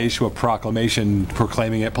I issue a proclamation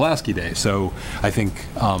proclaiming it Pulaski Day. So I think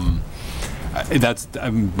that's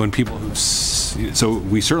when people, so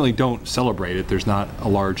we certainly don't celebrate it. There's not a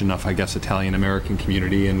large enough, I guess, Italian-American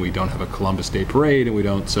community, and we don't have a Columbus Day Parade, and we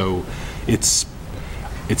don't, so it's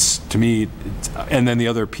to me, and then the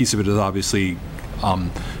other piece of it is obviously,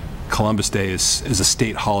 Columbus Day is a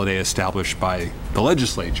state holiday established by the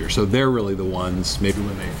legislature, so they're really the ones, maybe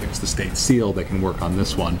when they fix the state seal, they can work on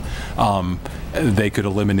this one. They could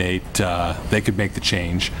eliminate, they could make the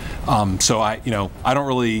change. So I don't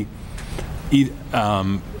really,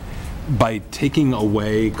 by taking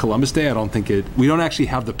away Columbus Day, I don't think we don't actually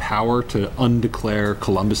have the power to undeclare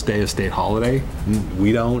Columbus Day a state holiday.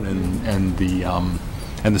 We don't, and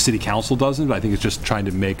the city council doesn't. I think it's just trying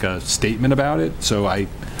to make a statement about it. So I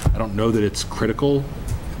don't know that it's critical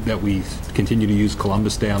that we continue to use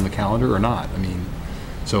Columbus Day on the calendar or not. I mean,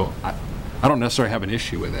 so I don't necessarily have an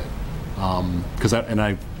issue with it, because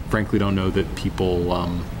I frankly don't know that people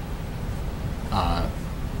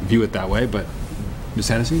view it that way. But Ms.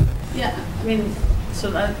 Hennessy? Yeah, I mean,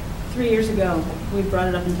 so 3 years ago we brought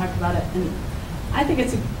it up and talked about it, and I think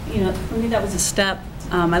it's for me that was a step.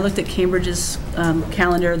 I looked at Cambridge's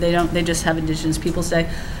calendar. They just have Indigenous Peoples Day.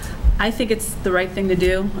 I think it's the right thing to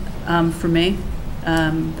do for me.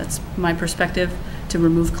 That's my perspective, to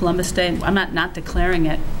remove Columbus Day. I'm not declaring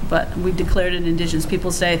it, but we declared it Indigenous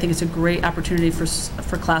Peoples Day. I think it's a great opportunity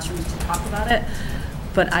for classrooms to talk about it.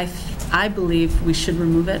 But I believe we should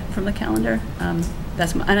remove it from the calendar.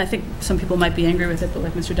 And I think some people might be angry with it, but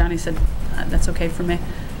like Mr. Downey said, that's okay for me.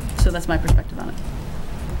 So that's my perspective on it.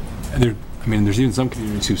 And there's even some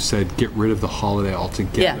communities who said get rid of the holiday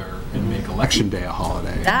altogether and make Election Day a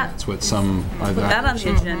holiday. That's what some. Put that on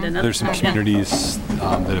the agenda. There's some communities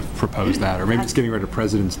that have proposed that, or maybe it's getting rid of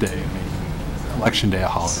President's Day and making Election Day a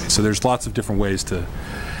holiday. So there's lots of different ways to.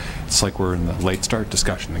 It's like we're in the late start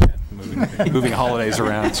discussion again, moving holidays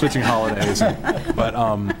around, switching holidays. But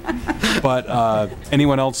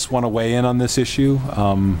anyone else want to weigh in on this issue?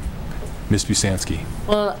 Ms. Busansky.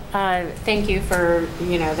 Well, thank you for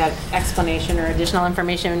that explanation or additional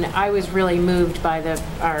information. I was really moved by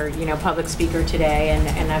our public speaker today,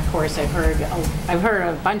 and of course I've heard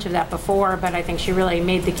a bunch of that before, but I think she really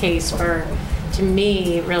made the case for, to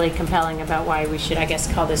me, really compelling about why we should, I guess,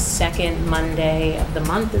 call this second Monday of the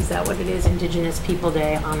month. Is that what it is? Indigenous People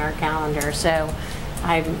Day on our calendar. So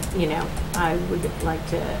I would like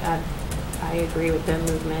to I agree with the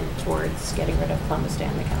movement towards getting rid of Columbus Day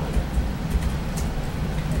on the calendar.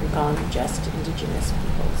 Calling it just Indigenous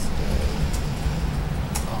Peoples Day.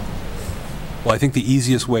 Well, I think the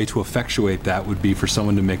easiest way to effectuate that would be for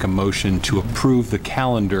someone to make a motion to approve the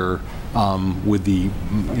calendar with the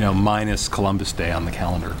minus Columbus Day on the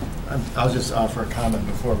calendar. I'll just offer a comment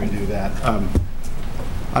before we do that. I'm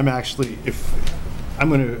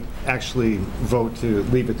going to actually vote to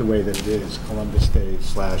leave it the way that it is, Columbus Day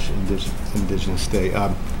 /Indigenous Day.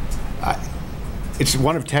 It's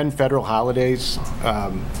one of 10 federal holidays.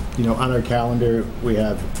 On our calendar, we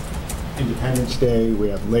have Independence Day, we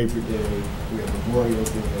have Labor Day, we have Memorial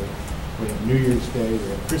Day, we have New Year's Day, we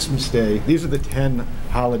have Christmas Day. These are the 10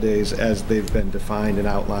 holidays as they've been defined and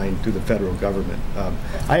outlined through the federal government.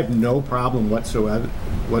 I have no problem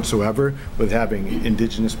whatsoever with having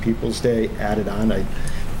Indigenous Peoples Day added on.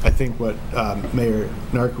 I think what Mayor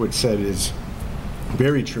Narkowitz said is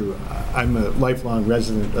very true. I'm a lifelong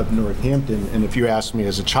resident of Northampton, and if you asked me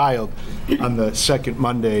as a child, on the second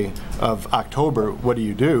Monday of October, what do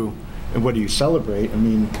you do and what do you celebrate? I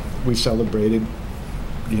mean, we celebrated,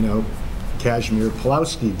 you know, Kashmir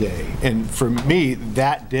Pulaski Day. And for me,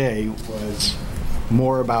 that day was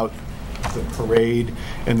more about the parade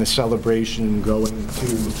and the celebration, going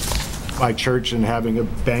to my church and having a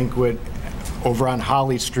banquet over on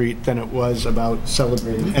Holly Street than it was about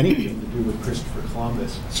celebrating anything to do with Christopher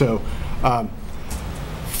Columbus. So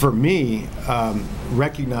for me,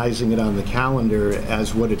 recognizing it on the calendar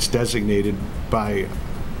as what it's designated by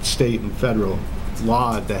state and federal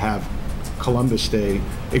law to have Columbus Day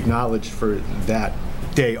acknowledged for that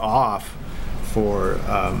day off for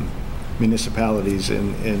municipalities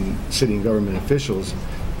and city and government officials,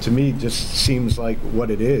 to me just seems like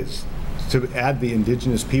what it is. To add the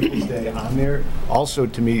Indigenous Peoples Day on there also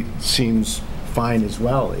to me seems fine as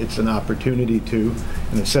well. It's an opportunity to,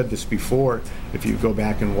 and I've said this before, if you go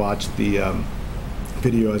back and watch the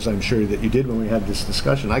video, as I'm sure that you did when we had this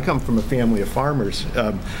discussion. I come from a family of farmers.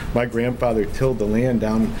 My grandfather tilled the land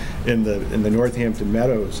down in the Northampton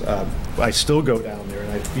meadows. I still go down there,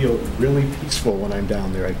 and I feel really peaceful when I'm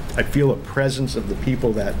down there. I feel a presence of the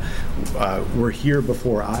people that were here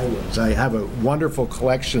before I was. I have a wonderful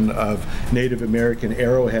collection of Native American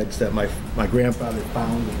arrowheads that my grandfather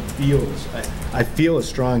found in the fields. I feel a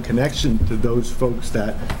strong connection to those folks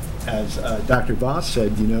that, as Dr. Voss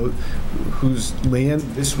said, you know, whose land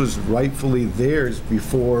this was rightfully theirs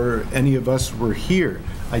before any of us were here.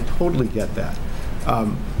 I totally get that.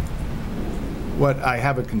 What I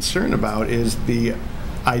have a concern about is the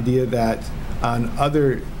idea that on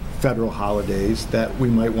other federal holidays that we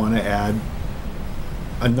might want to add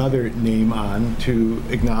another name on to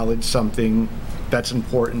acknowledge something that's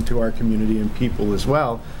important to our community and people as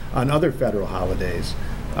well on other federal holidays.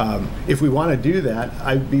 If we want to do that,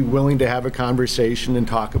 I'd be willing to have a conversation and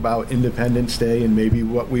talk about Independence Day and maybe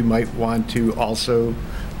what we might want to also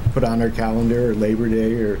put on our calendar, or Labor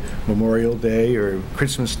Day, or Memorial Day, or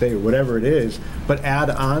Christmas Day, or whatever it is, but add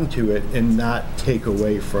on to it and not take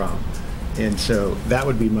away from. And so that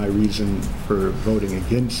would be my reason for voting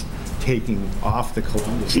against taking off the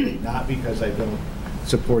Columbus Day, not because I don't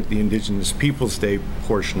support the Indigenous Peoples Day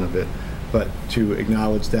portion of it, but to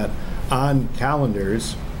acknowledge that on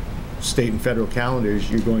calendars, state and federal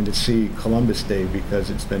calendars, you're going to see Columbus Day because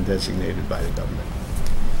it's been designated by the government.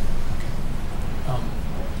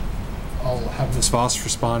 I'll have Ms. Voss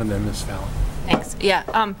respond and then Ms. Fallon. Thanks. Yeah,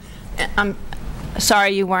 I'm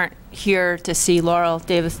sorry you weren't here to see Laurel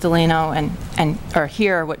Davis Delano or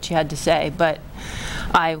hear what she had to say, but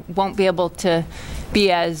I won't be able to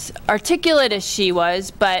be as articulate as she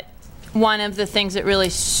was. But one of the things that really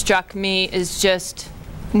struck me is just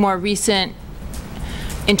more recent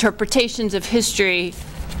interpretations of history.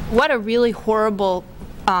 What a really horrible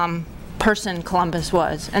person Columbus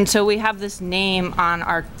was. And so we have this name on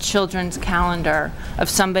our children's calendar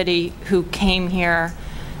of somebody who came here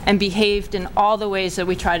and behaved in all the ways that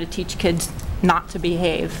we try to teach kids not to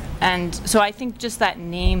behave. And so I think just that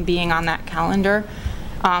name being on that calendar,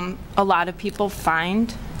 a lot of people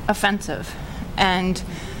find offensive. And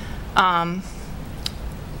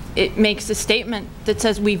it makes a statement that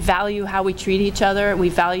says we value how we treat each other. We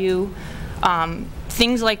value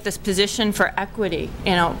things like this position for equity.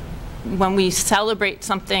 You know, when we celebrate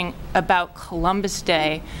something about Columbus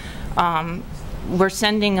Day, we're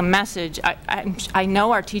sending a message. I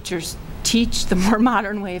know our teachers teach the more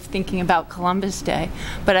modern way of thinking about Columbus Day,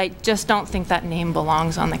 but I just don't think that name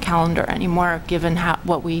belongs on the calendar anymore, given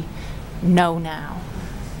what we know now.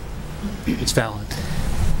 It's Fallon.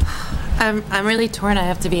 I'm really torn, I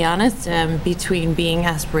have to be honest, between being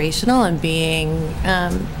aspirational and being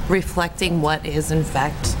reflecting what is in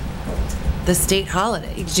fact the state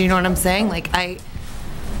holiday. Do you know what I'm saying? Like,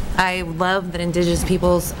 I love that Indigenous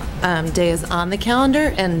Peoples Day is on the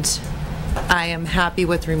calendar, and I am happy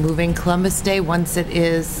with removing Columbus Day once it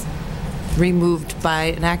is removed by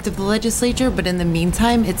an act of the legislature. But in the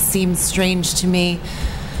meantime, it seems strange to me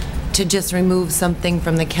to just remove something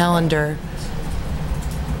from the calendar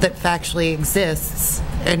that factually exists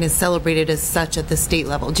and is celebrated as such at the state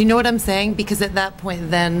level. Do you know what I'm saying? Because at that point,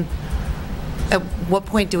 then, at what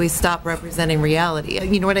point do we stop representing reality?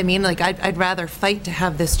 You know what I mean? Like, I'd rather fight to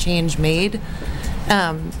have this change made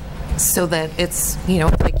so that it's,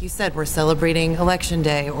 like you said, we're celebrating Election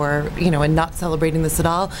Day or, and not celebrating this at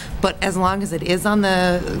all. But as long as it is on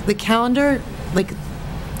the calendar, like,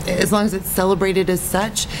 as long as it's celebrated as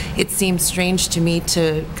such, it seems strange to me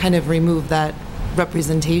to kind of remove that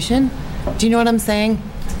representation. Do you know what I'm saying?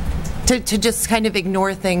 To just kind of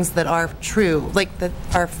ignore things that are true, like that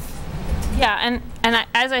are. Yeah, and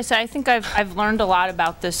as I said, I think I've learned a lot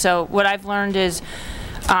about this. So what I've learned is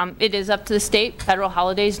it is up to the state. Federal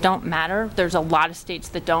holidays don't matter. There's a lot of states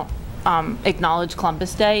that don't acknowledge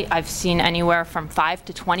Columbus Day. I've seen anywhere from 5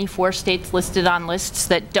 to 24 states listed on lists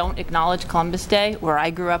that don't acknowledge Columbus Day. Where I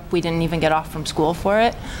grew up, we didn't even get off from school for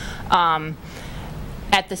it.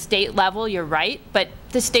 At the state level, you're right, but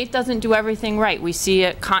the state doesn't do everything right. We see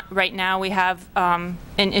it right now. We have an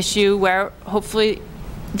issue where hopefully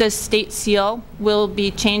the state seal will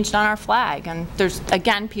be changed on our flag, and there's,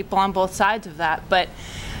 again, people on both sides of that, but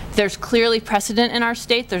there's clearly precedent in our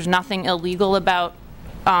state. There's nothing illegal about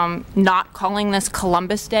not calling this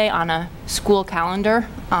Columbus Day on a school calendar.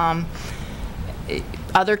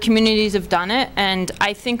 Other communities have done it, and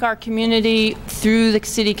I think our community, through the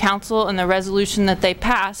city council and the resolution that they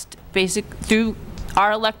passed, through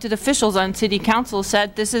our elected officials on city council,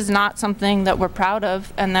 said this is not something that we're proud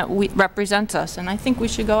of and that represents us. And I think we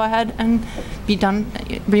should go ahead and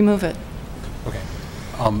remove it. Okay.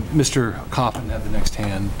 Mr. Coffin had the next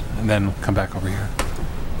hand, and then come back over here.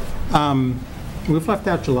 We've left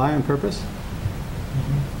out July on purpose?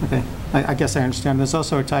 Okay. I guess I understand. There's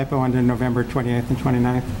also a typo under November 28th and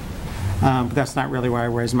 29th. But that's not really why I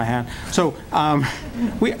raised my hand. So I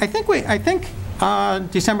think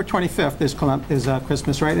December 25th is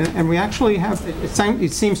Christmas, right? And we actually have,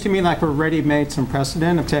 it seems to me like we've already made some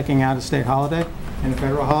precedent of taking out a state holiday and a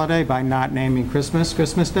federal holiday by not naming Christmas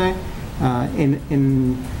Day,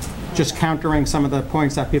 in just countering some of the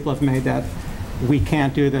points that people have made that we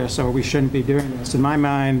can't do this or we shouldn't be doing this. In my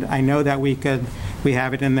mind, I know that we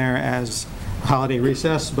have it in there as holiday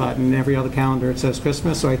recess, but in every other calendar it says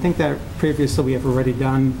Christmas. So I think that previously we have already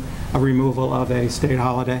done a removal of a state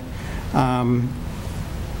holiday. I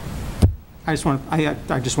just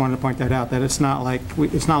wanted to point that out, that it's not like we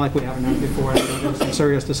haven't done it before. There was some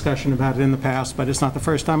serious discussion about it in the past, but it's not the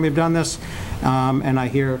first time we've done this. And I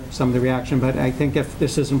hear some of the reaction, but I think if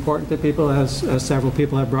this is important to people, as several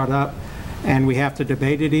people have brought up, and we have to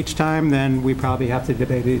debate it each time, then we probably have to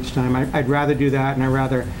debate it each time. I'd rather do that, and I'd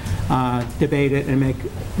rather debate it and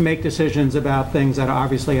make decisions about things that are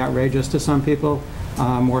obviously outrageous to some people,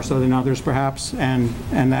 more so than others perhaps, and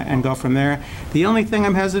go from there. The only thing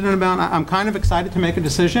I'm hesitant about, I'm kind of excited to make a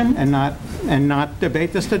decision and not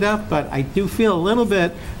debate this to death, but I do feel a little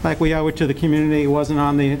bit like we owe it to the community. It wasn't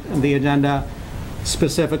on the agenda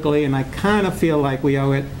specifically, and I kind of feel like we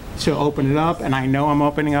owe it to open it up, and I know I'm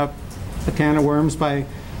opening up a can of worms by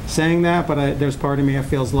saying that, but there's part of me that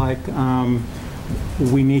feels like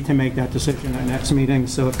we need to make that decision at next meeting.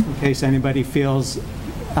 So in case anybody feels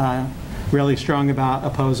really strong about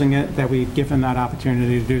opposing it, that we give them that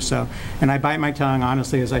opportunity to do so. And I bite my tongue,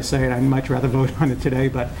 honestly, as I say it. I'd much rather vote on it today,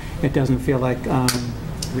 but it doesn't feel like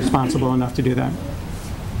responsible enough to do that.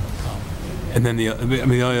 And then the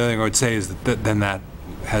only other thing I would say is that then that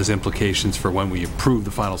has implications for when we approve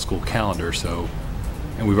the final school calendar. So,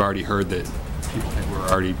 and we've already heard that we're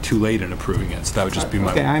already too late in approving it. So that would just be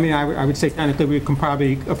my. Okay, I mean, I would say technically we can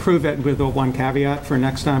probably approve it with the one caveat for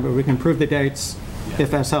next time, but we can approve the dates. Yeah.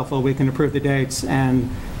 If that's helpful, we can approve the dates and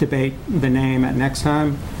debate the name at next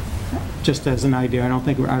time. Just as an idea, I don't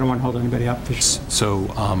want to hold anybody up for sure. So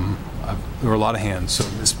there were a lot of hands. So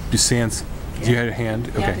Ms. Busanski, you had a hand?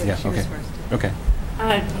 Okay, yeah, okay. Okay.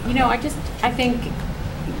 I think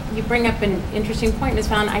you bring up an interesting point, Ms.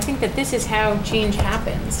 Fallon. I think that this is how change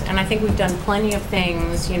happens. And I think we've done plenty of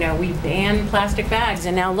things. We banned plastic bags,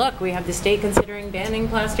 and now look, we have the state considering banning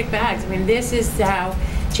plastic bags. I mean, this is how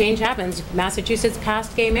change happens. Massachusetts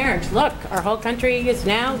passed gay marriage. Look, our whole country is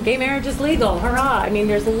now, gay marriage is legal. Hurrah. I mean,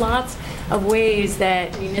 there's lots of ways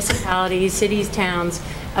that municipalities, cities, towns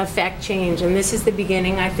affect change. And this is the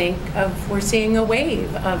beginning, I think, of we're seeing a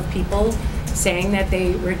wave of people saying that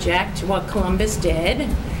they reject what Columbus did,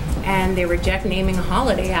 and they reject naming a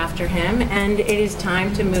holiday after him, and it is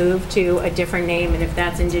time to move to a different name. And if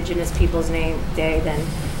that's Indigenous Peoples' Day, then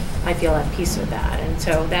I feel at peace with that. And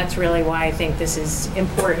so that's really why I think this is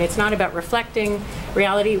important. It's not about reflecting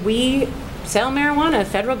reality. We sell marijuana. The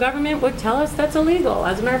federal government would tell us that's illegal.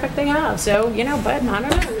 As a matter of fact, they have. So, but I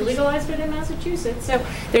don't know. We legalized it in Massachusetts. So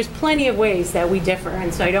there's plenty of ways that we differ.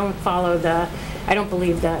 And so I don't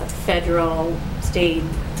believe the federal, state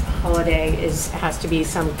holiday has to be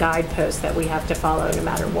some guidepost that we have to follow no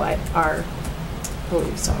matter what our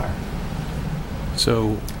beliefs are.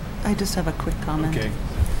 So I just have a quick comment. Okay.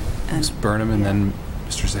 Ms. Burnham and then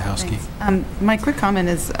Mr. Zahowski. My quick comment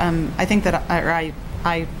is, I think that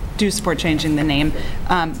I do support changing the name,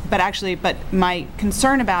 but my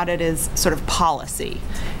concern about it is sort of policy.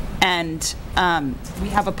 And we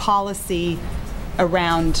have a policy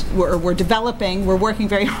around, we're working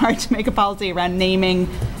very hard to make a policy around naming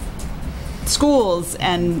schools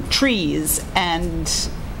and trees and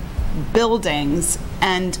buildings,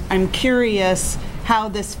 and I'm curious how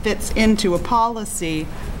this fits into a policy.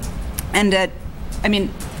 And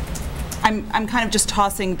I'm kind of just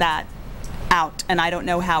tossing that out, and I don't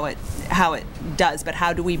know how it does, but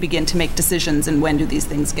how do we begin to make decisions, and when do these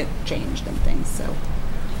things get changed and things? So,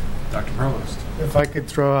 Dr. Provost. If I could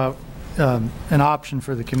throw out an option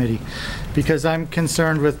for the committee, because I'm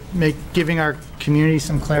concerned with giving our community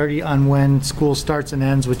some clarity on when school starts and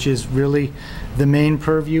ends, which is really the main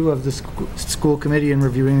purview of the school committee in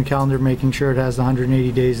reviewing the calendar, making sure it has the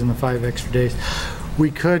 180 days and the 5 extra days.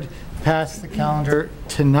 We could pass the calendar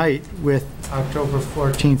tonight with October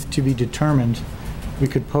 14th to be determined. We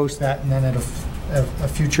could post that, and then at a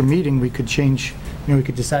future meeting we could change, we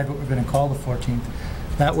could decide what we're going to call the 14th.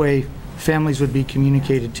 That way families would be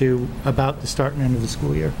communicated to about the start and end of the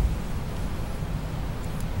school year.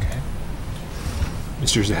 Okay.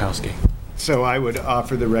 Mr. Zahowski. So I would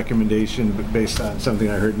offer the recommendation, but based on something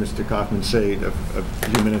I heard Mr. Kaufman say a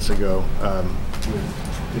few minutes ago,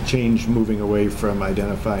 the change moving away from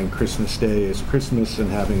identifying Christmas Day as Christmas and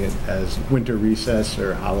having it as winter recess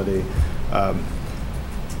or holiday.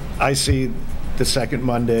 I see the second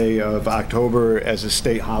Monday of October as a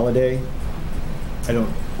state holiday. I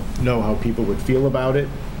don't know how people would feel about it.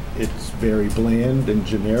 It's very bland and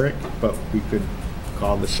generic, but we could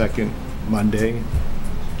call the second Monday,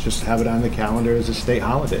 just have it on the calendar as a state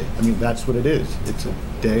holiday. I mean, that's what it is. It's a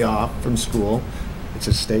day off from school. It's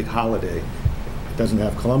a state holiday. It doesn't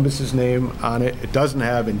have Columbus's name on it. It doesn't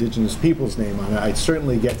have Indigenous people's name on it. I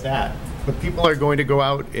certainly get that. But people are going to go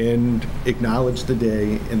out and acknowledge the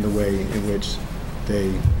day in the way in which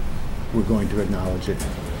they were going to acknowledge it.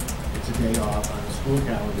 It's a day off on a school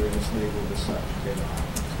calendar, and it's labeled as such, day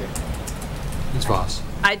off. Ms. Voss.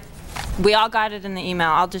 We all got it in the email.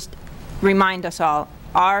 I'll just remind us all.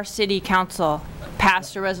 Our city council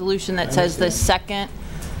passed a resolution that says the second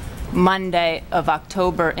Monday of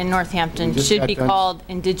October in Northampton should be called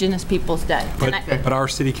Indigenous Peoples Day. But our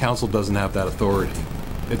city council doesn't have that authority.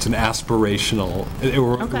 It's an aspirational, it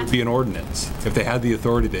would be an ordinance. If they had the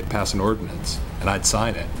authority, they'd pass an ordinance, and I'd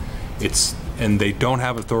sign it. And they don't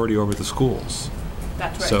have authority over the schools.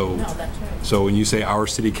 That's right. So, so when you say our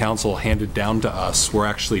city council handed down to us, we're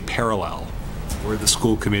actually parallel. We're the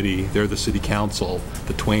school committee, they're the city council.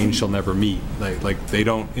 The twain shall never meet. Like they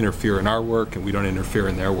don't interfere in our work, and we don't interfere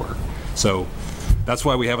in their work. So that's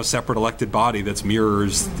why we have a separate elected body that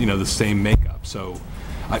mirrors, the same makeup. So,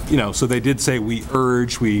 so they did say we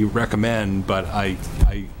urge, we recommend, but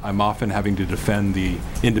I'm often having to defend the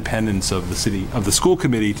independence of the school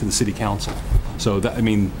committee to the city council. So that,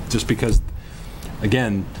 just because,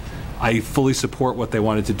 again, I fully support what they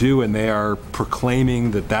wanted to do, and they are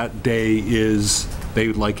proclaiming that day they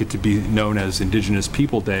would like it to be known as Indigenous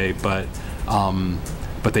People Day, but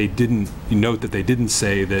they didn't, note that they didn't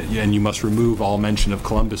say that, and you must remove all mention of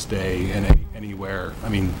Columbus Day and anywhere.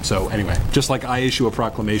 So anyway, just like I issue a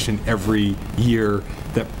proclamation every year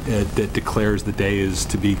that declares the day is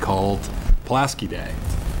to be called Pulaski Day.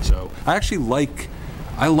 So I actually like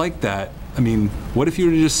that. What if you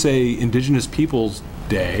were to just say Indigenous Peoples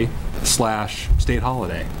Day / state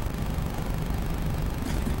holiday?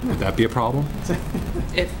 Would that be a problem?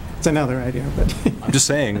 It's another idea, but I'm just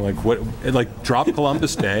saying, drop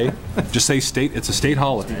Columbus Day, just say it's a state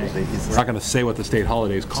holiday. We're not going to say what the state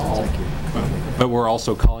holiday is called, but we're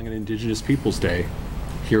also calling it Indigenous Peoples Day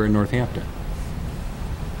here in Northampton.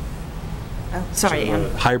 Oh, sorry, so,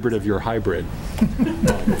 hybrid of your hybrid.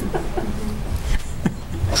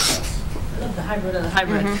 The hybrid of the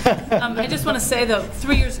hybrid. I just want to say, though,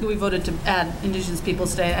 3 years ago we voted to add Indigenous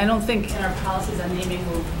Peoples Day. I don't think in our policies on naming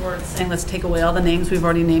we're saying let's take away all the names we've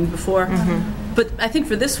already named before. But I think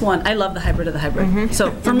for this one, I love the hybrid of the hybrid.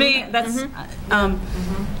 So for me, that's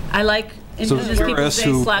I like Indigenous Peoples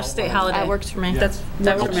Day / state holiday. That works for me.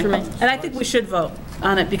 That works for me. And I think we should vote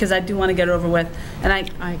on it because I do want to get it over with. And I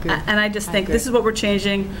agree. And I just think this is what we're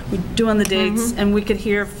changing. We do on the dates, and we could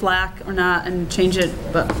hear flack or not and change it.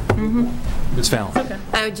 But Ms. Fallon.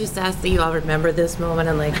 I would just ask that you all remember this moment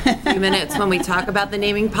in like a few minutes when we talk about the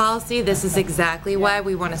naming policy. This is exactly why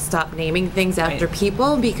we want to stop naming things after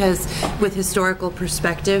people, because with historical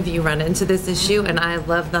perspective, you run into this issue, and I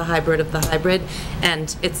love the hybrid of the hybrid,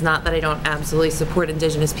 and it's not that I don't absolutely support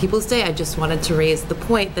Indigenous Peoples Day. I just wanted to raise the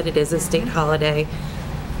point that it is a state holiday.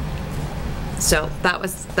 So that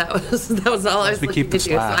was all I was looking to do,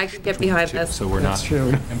 so I could get behind this. So we're not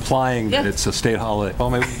implying that it's a state holiday.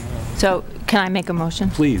 Well, maybe, So can I make a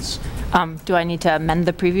motion? please. Do I need to amend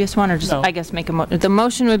the previous one, or just, No. I guess, make a motion? The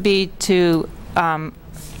motion would be to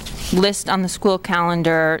list on the school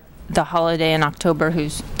calendar the holiday in October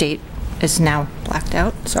whose date is now blacked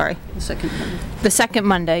out, sorry. The second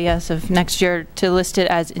Monday, yes, of next year, to list it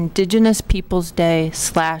as Indigenous Peoples Day /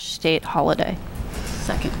 state holiday.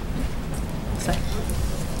 Second.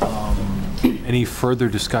 Any further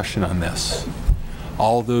discussion on this?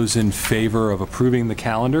 All those in favor of approving the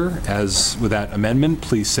calendar as with that amendment,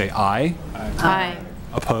 please say aye. Aye.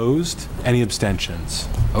 Opposed? Any abstentions?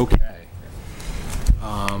 Okay.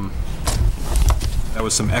 That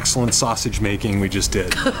was some excellent sausage making we just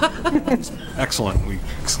did. Excellent.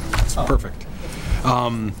 It's perfect.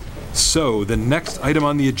 So the next item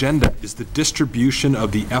on the agenda is the distribution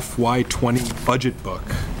of the FY20 budget book,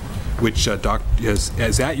 which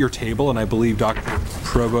is at your table, and I believe Dr.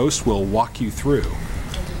 Provost will walk you through.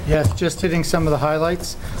 Yes, just hitting some of the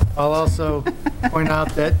highlights. I'll also point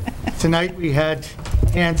out that tonight we had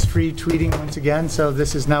hands-free tweeting once again, so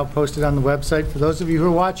this is now posted on the website for those of you who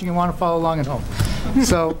are watching and want to follow along at home.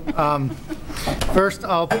 So first,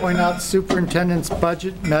 I'll point out superintendent's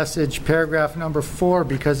budget message, paragraph number 4,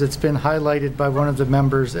 because it's been highlighted by one of the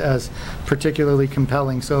members as particularly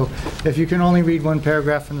compelling. So if you can only read one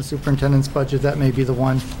paragraph in the superintendent's budget, that may be the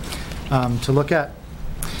one to look at.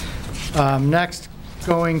 Next,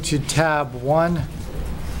 going to tab 1,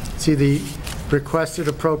 see the requested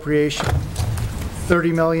appropriation,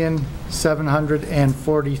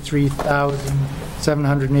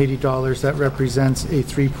 $30,743,780. That represents a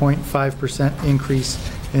 3.5% increase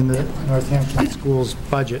in the Northampton Schools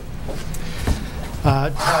budget.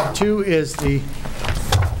 Tab 2 is the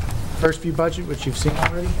first view budget, which you've seen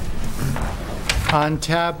already. On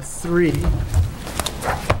tab 3,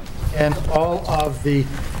 and all of the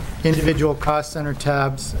individual cost center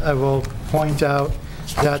tabs, I will point out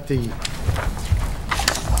that the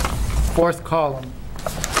fourth column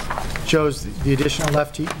shows the additional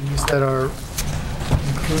FTEs that are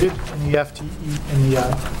included in the FTE in the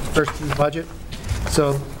first view budget.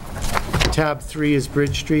 So tab 3 is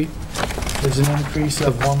Bridge Street. There's an increase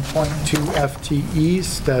of 1.2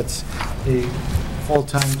 FTEs. That's a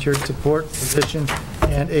full-time tiered support position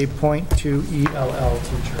and a 0.2 ELL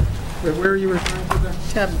teacher. Where are you referring to there?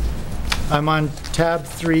 Tab. I'm on tab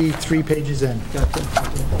 3, 3 pages in. Gotcha.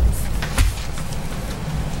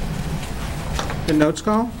 The notes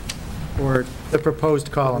column? Or the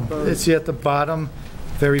proposed column. It's at the bottom,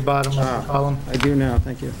 very bottom of the column. I do now,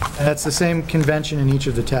 thank you. And that's the same convention in each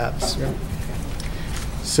of the tabs. Yeah.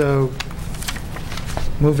 So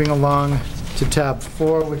moving along to tab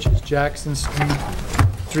 4, which is Jackson Street,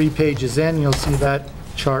 3 pages in, you'll see that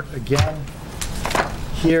chart again.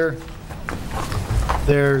 Here,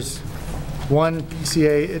 there's one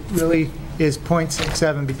PCA. It really is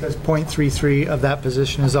 0.67 because 0.33 of that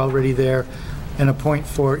position is already there, and a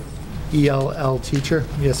 0.4 ELL teacher,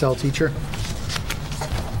 ESL teacher.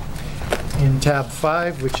 In tab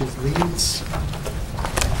 5, which is leads,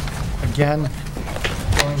 again,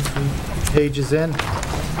 going 3 pages in,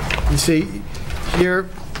 you see here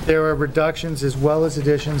there are reductions as well as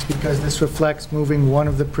additions because this reflects moving one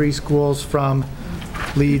of the preschools from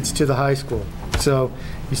Leeds to the high school. So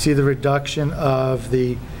you see the reduction of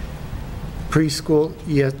the preschool,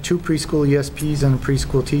 2 preschool ESPs and a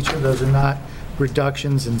preschool teacher. Those are not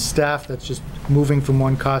reductions in staff. That's just moving from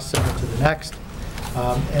one cost center to the next.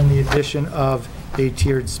 And the addition of a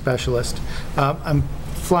tiered specialist. I'm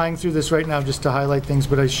flying through this right now just to highlight things,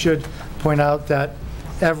 but I should point out that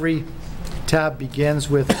every tab begins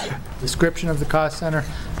with a description of the cost center.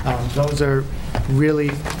 Those are really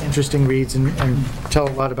interesting reads and tell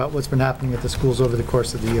a lot about what's been happening at the schools over the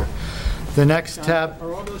course of the year. The next tab.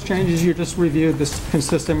 Are all those changes you just reviewed this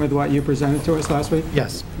consistent with what you presented to us last week?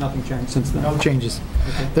 Yes. Nothing changed since then? No changes.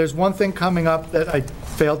 Okay. There's one thing coming up that I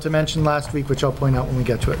failed to mention last week, which I'll point out when we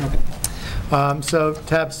get to it. Okay. So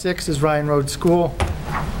tab 6 is Ryan Road School.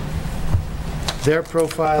 Their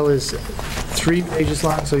profile is 3 pages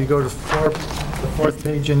long, so you go to the 4th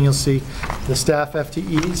page and you'll see the staff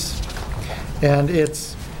FTEs, and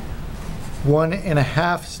it's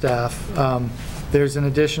 1.5 staff. There's an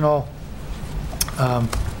additional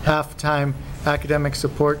half-time academic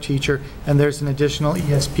support teacher, and there's an additional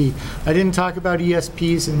ESP. I didn't talk about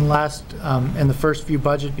ESPs in the first few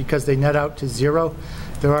budget because they net out to 0.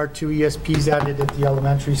 There are 2 ESPs added at the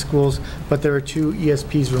elementary schools, but there are 2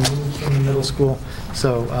 ESPs removed from the middle school,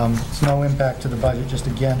 so it's no impact to the budget, just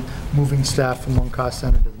again, moving staff from one cost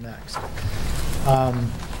center to the next.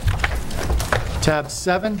 Tab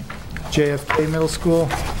 7, JFK Middle School.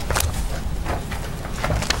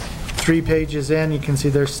 3 pages in, you can see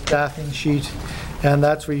their staffing sheet, and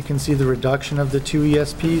that's where you can see the reduction of the 2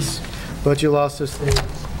 ESPs, but you'll also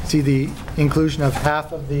see the inclusion of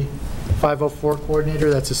half of the 504 coordinator.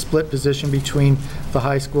 That's a split position between the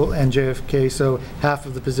high school and JFK, so half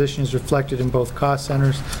of the position is reflected in both cost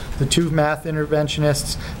centers. The 2 math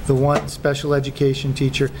interventionists, the 1 special education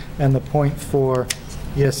teacher, and the .4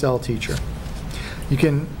 ESL teacher. You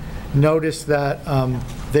can notice that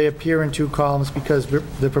they appear in 2 columns because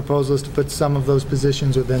the proposal is to put some of those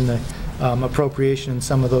positions within the appropriation and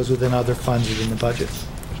some of those within other funds within the budget,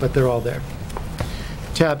 but they're all there.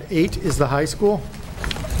 Tab 8 is the high school.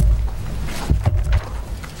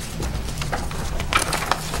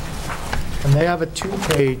 And they have a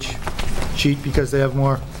 2-page sheet because they have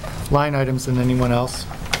more line items than anyone else.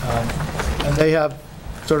 And they have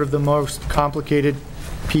sort of the most complicated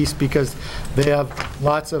piece because they have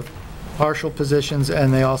lots of partial positions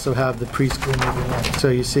and they also have the preschool moving in. So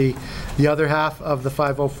you see the other half of the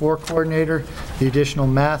 504 coordinator, the additional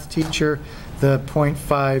math teacher, the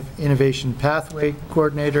 .5 innovation pathway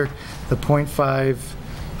coordinator, the .5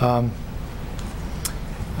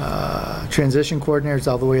 transition coordinators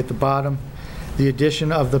all the way at the bottom, the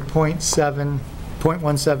addition of the .17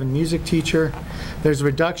 music teacher. There's a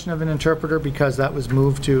reduction of an interpreter because that was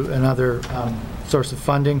moved to another source of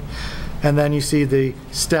funding. And then you see the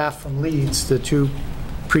staff from Leeds, the 2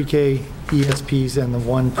 pre-K ESPs and the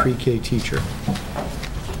 1 pre-K teacher.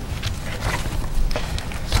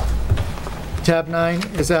 Tab 9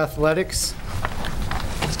 is athletics.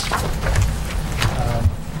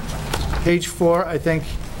 Page 4, I think,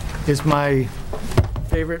 is my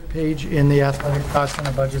favorite page in the athletic cost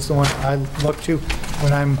center budget. It's the one I look to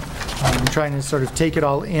when I'm trying to sort of take it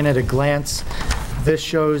all in at a glance. This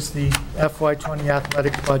shows the FY20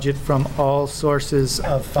 athletic budget from all sources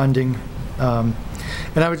of funding. And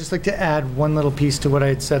I would just like to add one little piece to what I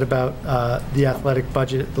had said about the athletic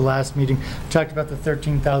budget at the last meeting. I talked about the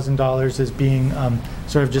 $13,000 as being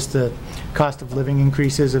sort of just the cost of living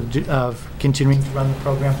increases of continuing to run the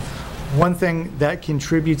program. One thing that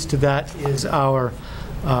contributes to that is our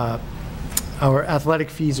athletic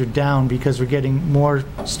fees are down because we're getting more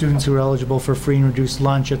students who are eligible for free and reduced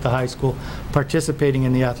lunch at the high school participating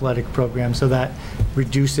in the athletic program, so that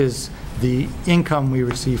reduces the income we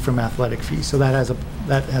receive from athletic fees. So that has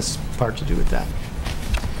part to do with that.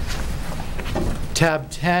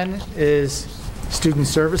 Tab 10 is student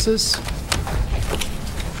services.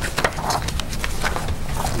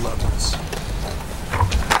 I love this.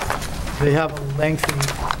 They have a lengthy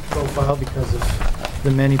profile because of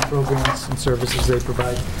the many programs and services they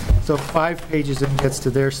provide. So 5 pages in gets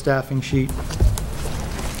to their staffing sheet.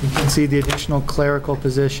 You can see the additional clerical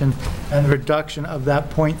position and the reduction of that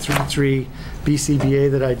 .33 BCBA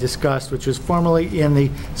that I discussed, which was formerly in the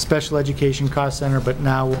Special Education Cost Center, but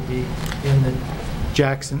now will be in the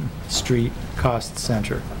Jackson Street Cost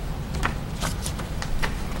Center.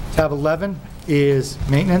 Tab 11 is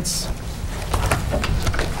maintenance.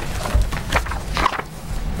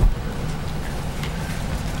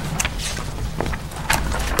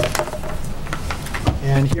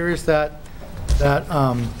 And here is that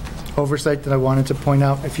oversight that I wanted to point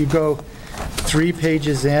out. If you go 3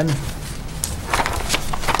 pages in,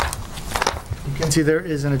 you can see there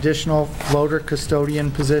is an additional floater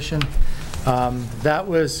custodian position. That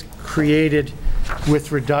was created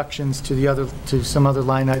with reductions to some other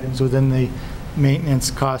line items within the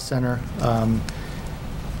maintenance cost center.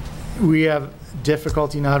 We have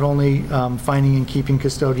difficulty not only finding and keeping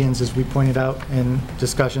custodians, as we pointed out in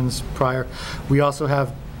discussions prior, we also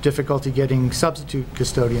have difficulty getting substitute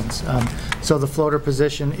custodians. So the floater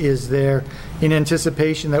position is there in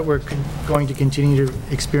anticipation that we're going to continue to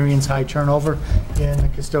experience high turnover in the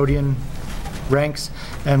custodian ranks,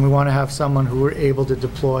 and we want to have someone who we're able to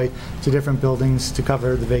deploy to different buildings to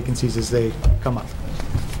cover the vacancies as they come up.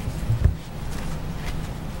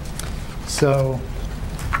 So,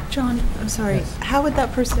 John, I'm sorry, yes. How would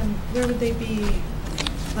that person, where would they be,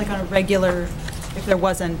 like on a regular, if there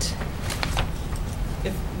wasn't,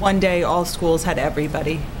 if one day all schools had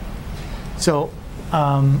everybody? So,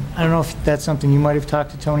 I don't know if that's something you might have talked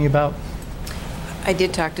to Tony about. I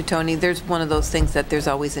did talk to Tony. There's one of those things that there's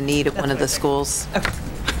always a need at one of the schools.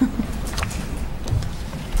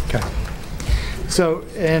 Okay. So,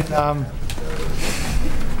 and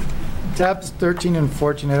tabs 13 and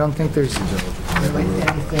 14, I don't think there's really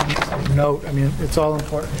anything of note. I mean, it's all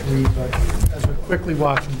important to read, but as we're quickly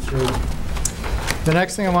walking through. The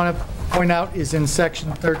next thing I want to point out is in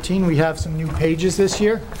section 13, we have some new pages this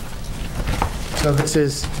year. So this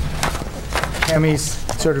is Tammy's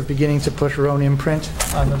sort of beginning to put her own imprint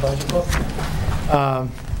on the budget book.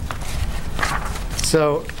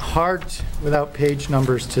 So hard without page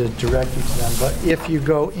numbers to direct you to them, but if you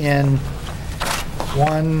go in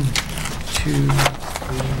 1, 2, 3,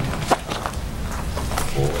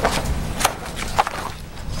 4,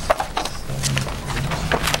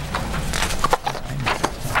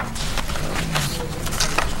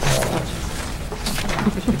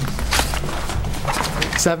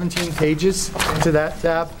 17 pages into that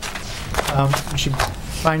tab. You should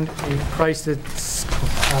find a price that's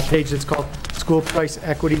page that's called School Price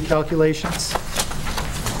Equity Calculations.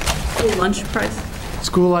 School lunch price?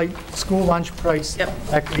 School lunch price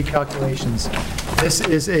equity calculations. This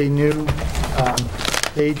is a new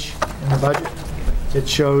page in the budget. It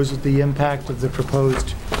shows the impact of the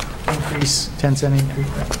proposed increase, 10-cent increase.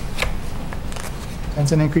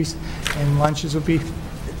 10-cent increase in lunches would be?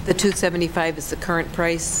 The 275 is the current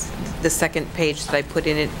price. The second page that I put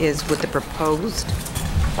in it is with the proposed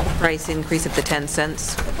price increase of the 10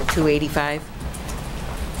 cents, 285.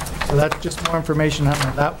 So that's just more information on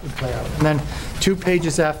how that would play out. And then 2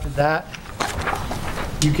 pages after that,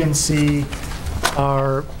 you can see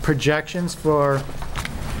our projections for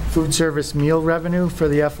food service meal revenue for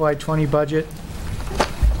the FY20 budget.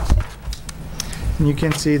 And you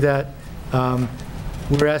can see that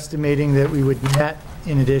we're estimating that we would net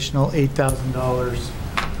an additional $8,000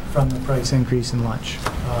 from the price increase in lunch.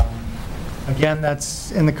 Again,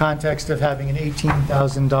 that's in the context of having an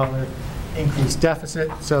 $18,000 increased deficit,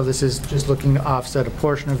 so this is just looking to offset a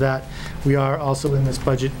portion of that. We are also in this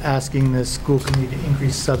budget asking the school committee to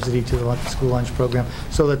increase subsidy to the school lunch program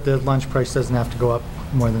so that the lunch price doesn't have to go up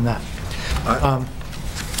more than that. I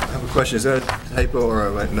have a question. Is that a typo or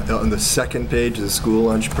on the second page of the school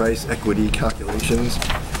lunch price equity calculations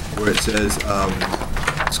where it says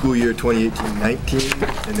school year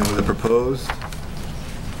 2018-19 and then with the proposed?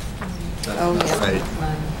 Oh, yeah. Right.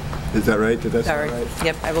 Is that right? Did that Sorry. sound right?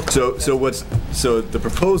 Yep, I will. So the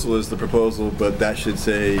proposal is the proposal, but that should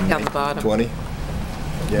say Down the bottom. 20?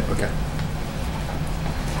 Yeah, okay.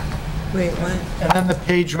 Wait, what? And then the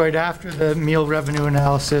page right after the meal revenue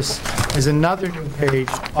analysis is another new page,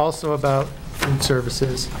 also about food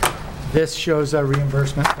services. This shows our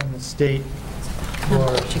reimbursement from the state for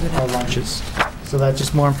our lunches. So that's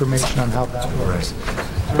just more information on how that works.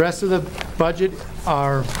 The rest of the budget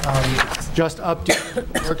are just updated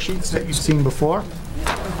worksheets that you've seen before.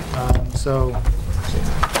 So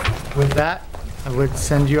with that, I would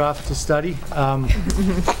send you off to study.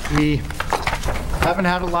 We haven't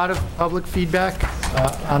had a lot of public feedback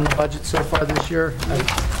on the budget so far this year.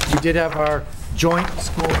 We did have our joint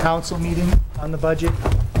school council meeting on the budget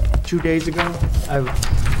 2 days ago. I would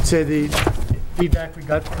say the feedback we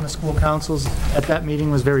got from the school councils at that meeting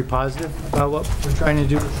was very positive about what we're trying to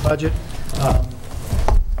do with the budget.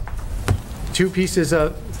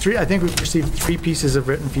 I think we've received 3 pieces of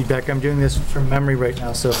written feedback. I'm doing this from memory right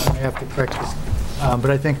now, so I may have to correct this. But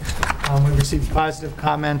I think we received positive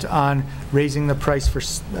comment on raising the price for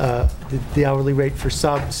the hourly rate for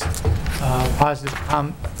subs, positive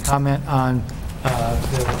comment on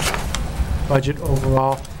the budget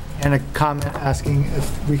overall, and a comment asking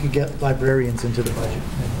if we could get librarians into the budget.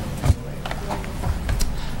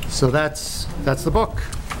 So that's the book.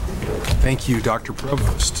 Thank you, Dr.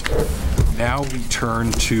 Provost. Now we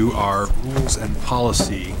turn to our rules and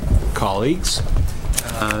policy colleagues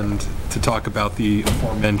and to talk about the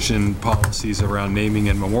aforementioned policies around naming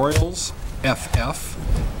and memorials, FF,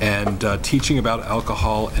 and teaching about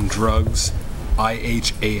alcohol and drugs,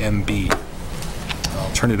 IHAMB.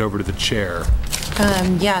 I'll turn it over to the chair.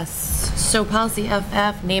 Yes. So policy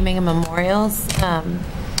FF, naming and memorials,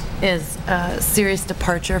 is a serious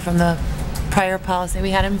departure from the prior policy we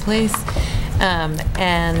had in place,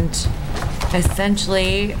 and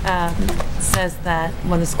essentially says that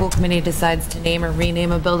when the school committee decides to name or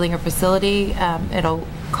rename a building or facility, it'll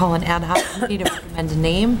call an ad hoc committee to recommend a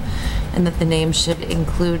name, and that the name should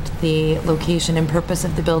include the location and purpose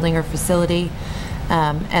of the building or facility.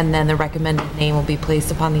 And then the recommended name will be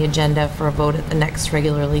placed upon the agenda for a vote at the next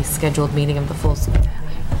regularly scheduled meeting of the full school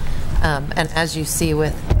committee. And as you see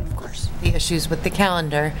with, of course, the issues with the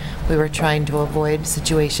calendar, we were trying to avoid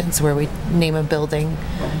situations where we name a building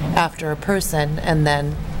after a person and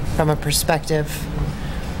then from a perspective,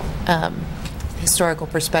 historical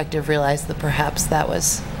perspective, realize that perhaps that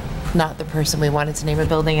was not the person we wanted to name a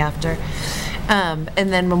building after. And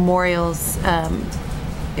then memorials,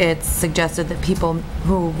 it's suggested that people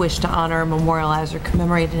who wish to honor, memorialize, or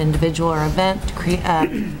commemorate an individual or event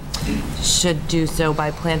should do so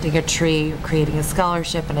by planting a tree, creating a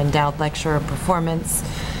scholarship, an endowed lecture, or performance,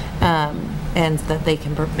 and that they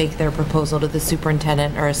can make their proposal to the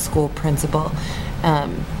superintendent or a school principal.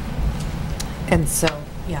 And so,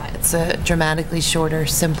 yeah, it's a dramatically shorter,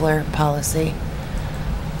 simpler policy.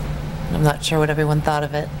 I'm not sure what everyone thought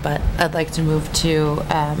of it, but I'd like to move to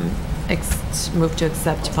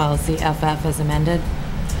accept policy FF as amended.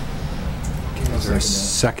 Is there a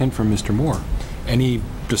second from Mr. Moore? Any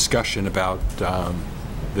discussion about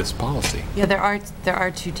this policy? Yeah, there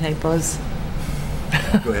are two typos.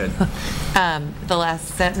 Go ahead. The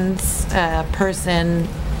last sentence, person,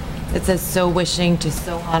 it says so wishing to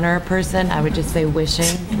so honor a person. I would just say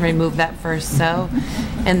wishing, remove that first so.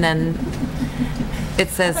 And then it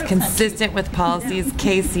says consistent with policies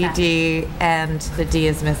KCD, and the D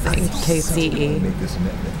is missing, KCE. Make this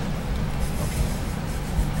amendment.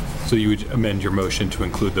 So you would amend your motion to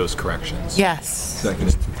include those corrections? Yes.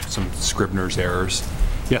 Second. Some Scribner's errors.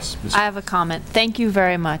 Yes, Ms. I have a comment. Thank you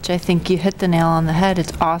very much. I think you hit the nail on the head.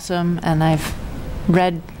 It's awesome, and I've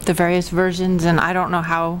read the various versions, and I don't know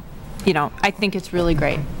how, I think it's really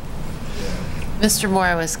great. Mr.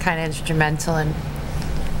 Moore was kind of instrumental in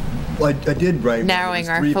Well, I did write narrowing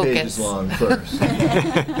our 3 focus. pages long first.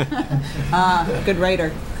 Good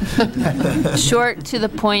writer. Short, to the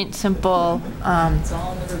point, simple. It's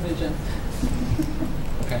all in the revision.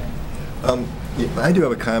 Okay. Yeah, I do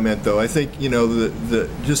have a comment, though. I think,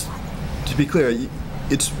 just to be clear,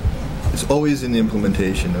 it's always in the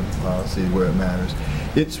implementation of policy where it matters.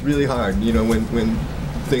 It's really hard, when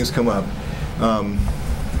things come up.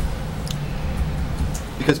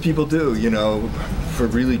 Because people do, for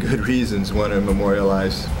really good reasons, want to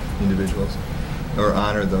memorialize individuals or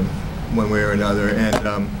honor them one way or another. And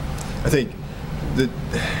I think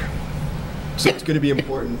so it's going to be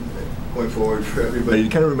important going forward for everybody to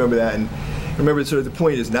kind of remember that, and remember sort of the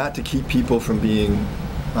point is not to keep people from being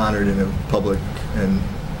honored in a public and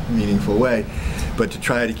meaningful way, but to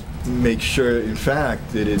try to make sure, in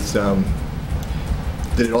fact, that it's that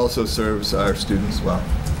it also serves our students well.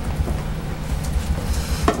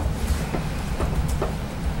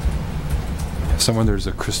 Somewhere there's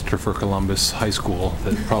a Christopher Columbus High School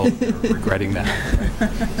that probably are regretting that.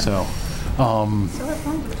 Right? So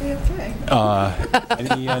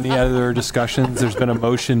any other discussions? There's been a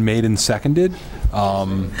motion made and seconded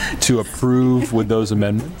to approve with those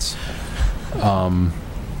amendments.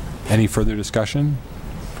 Any further discussion?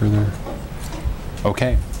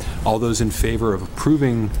 Okay. All those in favor of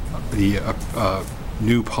approving the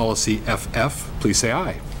new policy FF, please say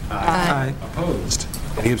aye. Aye. Opposed?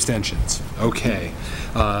 Any abstentions? Okay.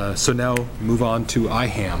 So now move on to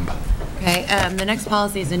IHAMB. Okay, the next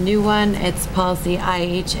policy is a new one. It's policy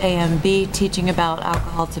IHAMB, teaching about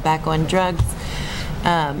alcohol, tobacco, and drugs.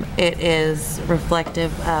 It is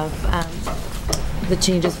reflective of the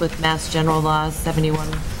changes with Mass General Laws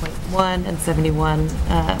 71.1 and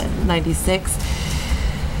 7196.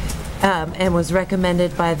 And was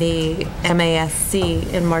recommended by the MASC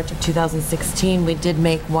in March of 2016. We did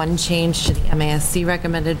make one change to the MASC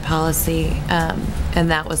recommended policy, and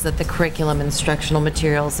that was that the curriculum, instructional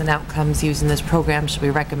materials, and outcomes used in this program should be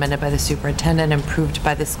recommended by the superintendent and approved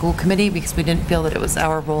by the school committee, because we didn't feel that it was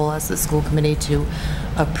our role as the school committee to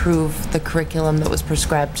approve the curriculum that was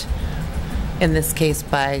prescribed, in this case,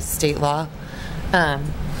 by state law.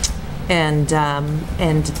 And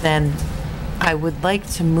then I would like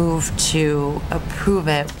to move to approve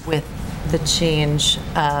it with the change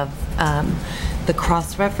of the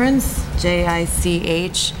cross-reference,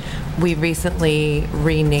 JICH. We recently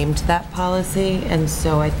renamed that policy, and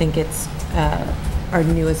so I think it's our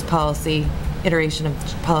newest policy, iteration of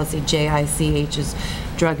policy JICH is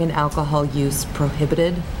drug and alcohol use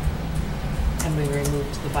prohibited. And we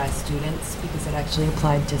removed the by students because it actually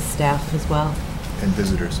applied to staff as well. And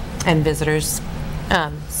visitors. And visitors.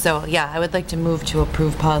 So yeah, I would like to move to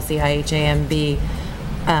approve policy IHAMB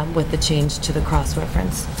with the change to the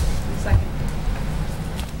cross-reference. Second.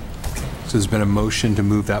 So there's been a motion to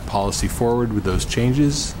move that policy forward with those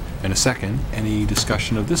changes, and a second. Any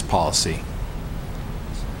discussion of this policy?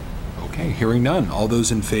 Okay, hearing none. All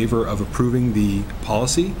those in favor of approving the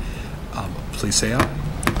policy, please say aye.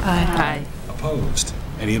 Aye. Opposed?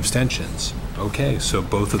 Any abstentions? Okay, so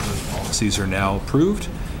both of those policies are now approved.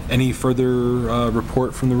 Any further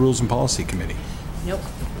report from the Rules and Policy Committee? Nope.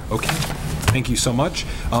 Okay, thank you so much.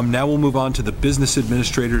 Now we'll move on to the Business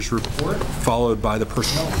Administrator's report, followed by the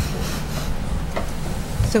Personnel report.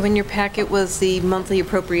 So in your packet was the monthly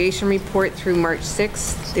appropriation report through March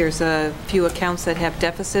 6th. There's a few accounts that have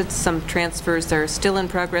deficits, some transfers that are still in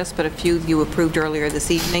progress, but a few you approved earlier this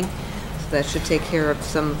evening. So that should take care of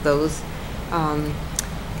some of those.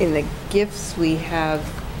 In the gifts, we have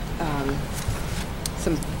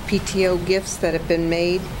some PTO gifts that have been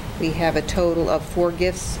made. We have a total of 4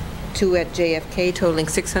 gifts, 2 at JFK totaling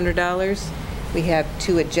 $600. We have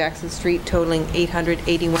 2 at Jackson Street totaling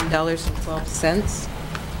 $881.12.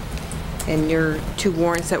 And your 2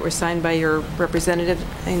 warrants that were signed by your representative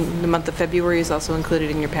in the month of February is also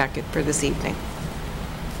included in your packet for this evening.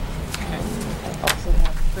 I also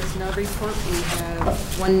have personnel report. We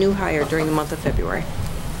have 1 new hire during the month of February.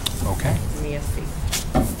 Okay. In the ESP.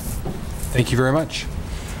 Thank you very much.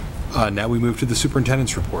 Now we move to the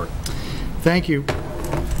superintendent's report. Thank you.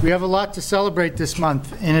 We have a lot to celebrate this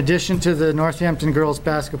month. In addition to the Northampton girls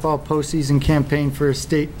basketball postseason campaign for a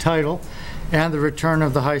state title and the return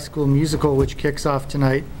of the high school musical, which kicks off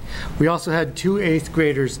tonight, we also had 2 8th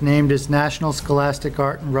graders named as National Scholastic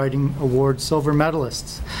Art and Writing Award silver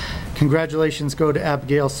medalists. Congratulations go to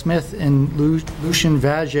Abigail Smith and Lucien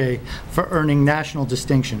Vage for earning national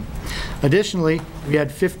distinction. Additionally, we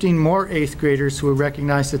had 15 more 8th graders who were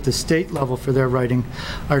recognized at the state level for their writing.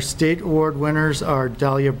 Our state award winners are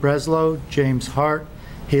Dahlia Breslow, James Hart,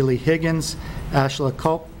 Haley Higgins, Ashla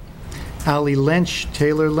Culp, Allie Lynch,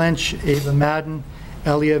 Taylor Lynch, Ava Madden,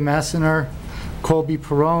 Elia Massiner, Colby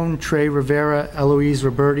Perrone, Trey Rivera, Eloise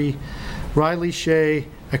Roberti, Riley Shea,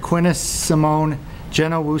 Aquinas Simone,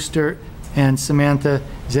 Jenna Wooster, and Samantha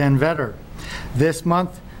Zanvetter. This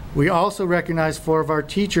month, we also recognize 4 of our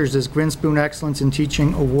teachers as Grinspoon Excellence in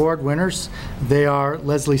Teaching Award winners. They are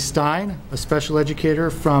Leslie Stein, a special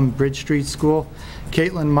educator from Bridge Street School,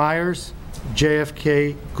 Caitlin Myers,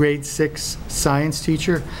 JFK grade 6 science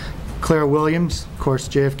teacher, Claire Williams, of course,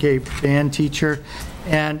 JFK band teacher,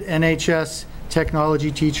 and NHS technology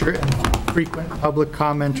teacher and frequent public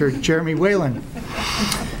commenter, Jeremy Whalen.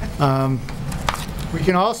 We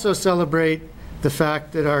can also celebrate the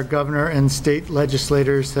fact that our governor and state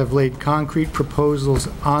legislators have laid concrete proposals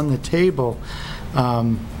on the table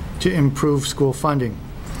to improve school funding.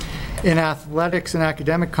 In athletics and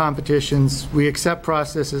academic competitions, we accept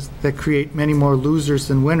processes that create many more losers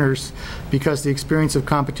than winners because the experience of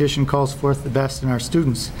competition calls forth the best in our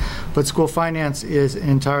students. But school finance is an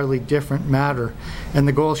entirely different matter, and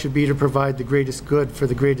the goal should be to provide the greatest good for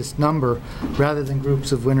the greatest number rather than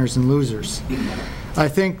groups of winners and losers. I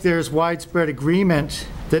think there's widespread agreement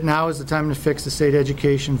that now is the time to fix the state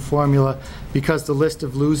education formula because the list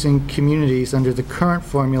of losing communities under the current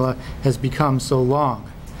formula has become so long.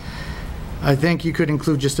 I think you could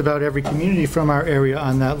include just about every community from our area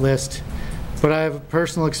on that list, but I have a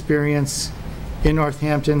personal experience in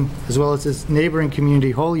Northampton as well as its neighboring community,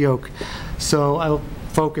 Holyoke, so I'll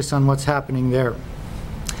focus on what's happening there.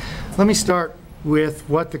 Let me start with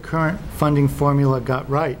what the current funding formula got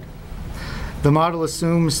right. The model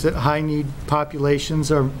assumes that high-need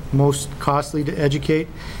populations are most costly to educate,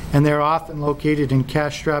 and they're often located in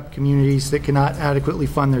cash-strapped communities that cannot adequately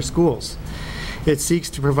fund their schools. It seeks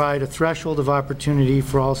to provide a threshold of opportunity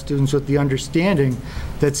for all students with the understanding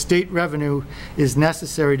that state revenue is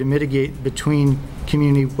necessary to mitigate between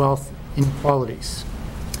community wealth inequalities.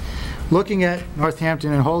 Looking at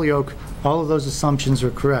Northampton and Holyoke, all of those assumptions are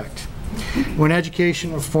correct. When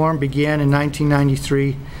education reform began in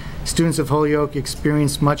 1993, students of Holyoke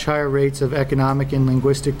experienced much higher rates of economic and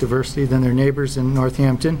linguistic diversity than their neighbors in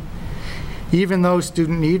Northampton. Even though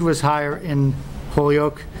student need was higher in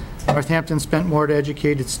Holyoke, Northampton spent more to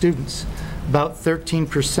educate its students, about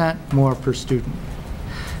 13% more per student.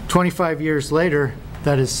 25 years later,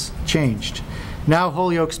 that has changed. Now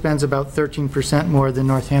Holyoke spends about 13% more than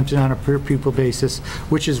Northampton on a per pupil basis,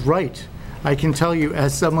 which is right. I can tell you,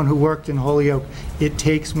 as someone who worked in Holyoke, it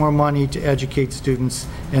takes more money to educate students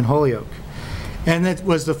in Holyoke. And it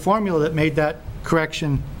was the formula that made that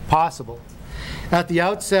correction possible. At the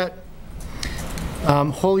outset,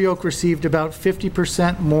 Holyoke received about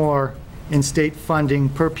 50% more in state funding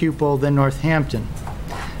per pupil than Northampton.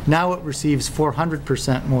 Now it receives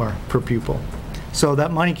 400% more per pupil. So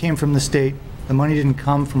that money came from the state. The money didn't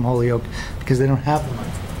come from Holyoke because they don't have the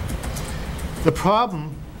money. The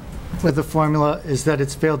problem with the formula is that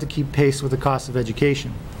it's failed to keep pace with the cost of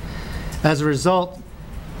education. As a result,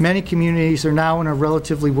 many communities are now in a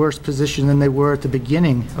relatively worse position than they were at the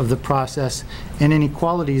beginning of the process, and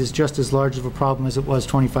inequality is just as large of a problem as it was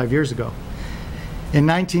 25 years ago. In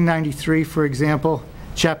 1993, for example,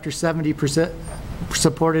 Chapter 70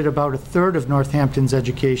 supported about a third of Northampton's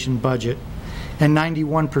education budget and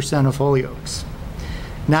 91% of Holyoke's.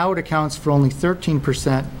 Now it accounts for only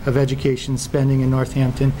 13% of education spending in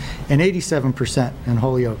Northampton and 87% in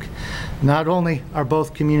Holyoke. Not only are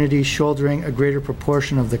both communities shouldering a greater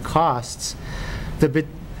proportion of the costs,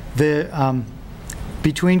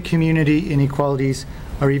 between community inequalities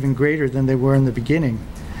are even greater than they were in the beginning.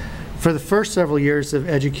 For the first several years of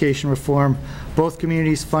education reform, both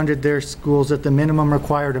communities funded their schools at the minimum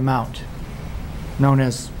required amount, known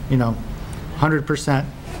as, 100%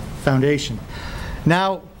 foundation.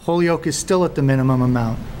 Now, Holyoke is still at the minimum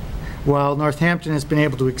amount, while Northampton has been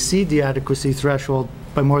able to exceed the adequacy threshold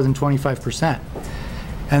by more than 25%.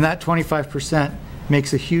 And that 25%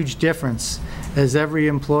 makes a huge difference, as every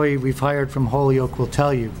employee we've hired from Holyoke will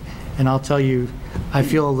tell you. And I'll tell you, I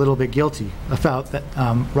feel a little bit guilty about that,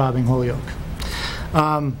 robbing Holyoke.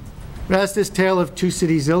 As this tale of two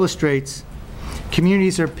cities illustrates,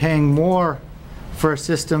 communities are paying more for a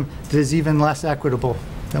system that is even less equitable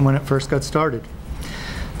than when it first got started.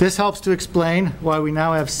 This helps to explain why we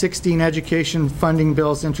now have 16 education funding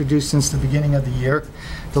bills introduced since the beginning of the year.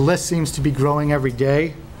 The list seems to be growing every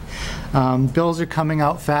day. Bills are coming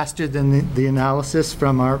out faster than the analysis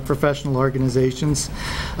from our professional organizations.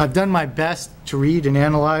 I've done my best to read and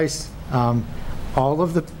analyze all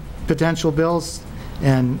of the potential bills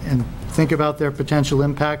and think about their potential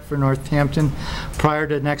impact for Northampton prior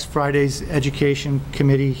to next Friday's Education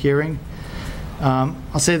Committee hearing.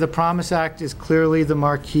 I'll say the Promise Act is clearly the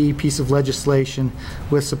marquee piece of legislation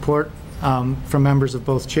with support from members of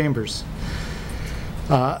both chambers.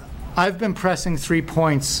 I've been pressing 3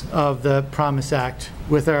 points of the Promise Act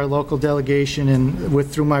with our local delegation and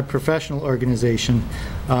through my professional organization.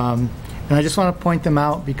 And I just want to point them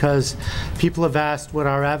out because people have asked what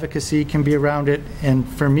our advocacy can be around it, and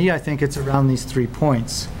for me, I think it's around these 3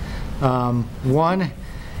 points. One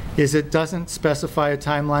is it doesn't specify a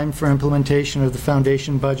timeline for implementation of the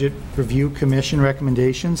Foundation Budget Review Commission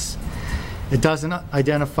recommendations. It doesn't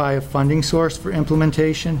identify a funding source for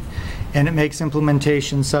implementation, and it makes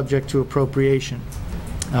implementation subject to appropriation.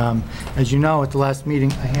 As you know, at the last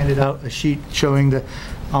meeting, I handed out a sheet showing the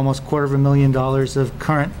almost $250,000 of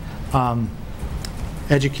current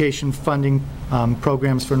education funding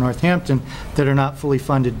programs for Northampton that are not fully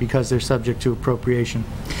funded because they're subject to appropriation.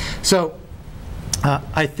 So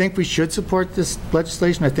I think we should support this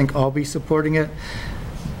legislation. I think I'll be supporting it,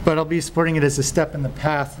 but I'll be supporting it as a step in the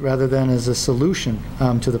path rather than as a solution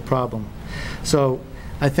to the problem. So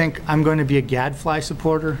I think I'm going to be a gadfly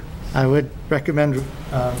supporter. I would recommend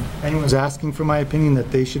anyone who's asking for my opinion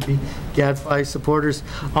that they should be gadfly supporters.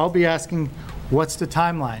 I'll be asking, what's the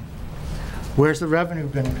timeline? Where's the revenue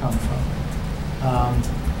going to come from?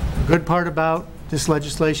 The good part about this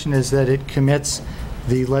legislation is that it commits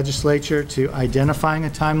the legislature to identifying a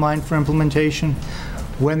timeline for implementation.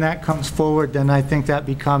 When that comes forward, then I think that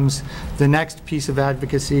becomes the next piece of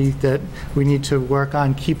advocacy that we need to work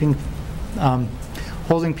on, keeping,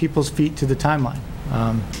 holding people's feet to the timeline.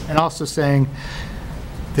 And also saying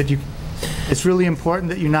that it's really important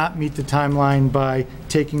that you not meet the timeline by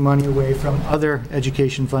taking money away from other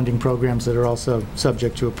education funding programs that are also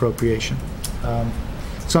subject to appropriation.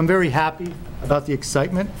 So I'm very happy about the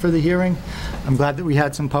excitement for the hearing. I'm glad that we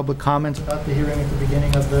had some public comments about the hearing at the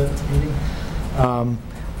beginning of the meeting.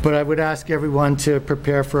 But I would ask everyone to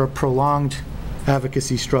prepare for a prolonged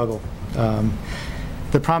advocacy struggle.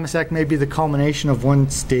 The Promise Act may be the culmination of one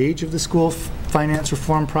stage of the school finance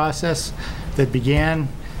reform process that began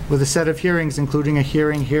with a set of hearings, including a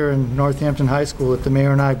hearing here in Northampton High School that the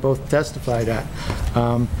mayor and I both testified at.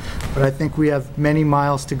 But I think we have many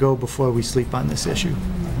miles to go before we sleep on this issue.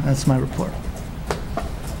 That's my report.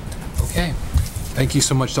 Okay. Thank you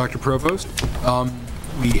so much, Dr. Provost.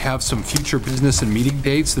 We have some future business and meeting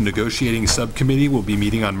dates. The negotiating subcommittee will be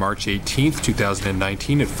meeting on March 18th,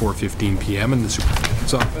 2019 at 4:15 p.m. in the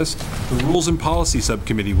superintendent's office. The Rules and Policy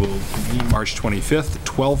Subcommittee will meet March 25th at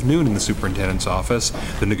 12 noon in the superintendent's office.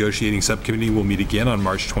 The negotiating subcommittee will meet again on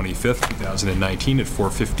March 25th, 2019 at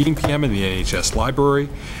 4:15 p.m. in the NHS library.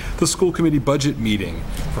 The school committee budget meeting,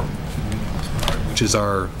 which is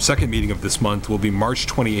our second meeting of this month, will be March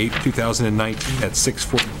 28, 2019 at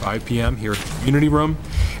 6:45 p.m. here at the community room.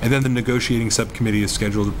 And then the negotiating subcommittee is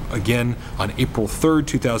scheduled again on April 3rd,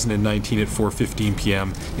 2019 at 4:15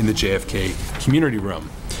 p.m. in the JFK community room.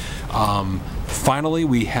 Finally,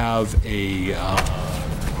 we have a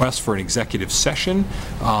request for an executive session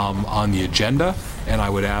on the agenda, and I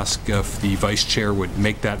would ask if the vice chair would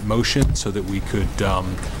make that motion so that we could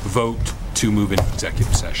vote to move into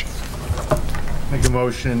executive session. Make a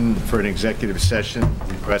motion for an executive session,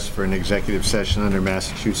 request for an executive session under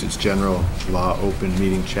Massachusetts General Law, Open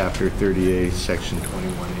Meeting, Chapter 30A, Section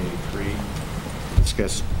 2183,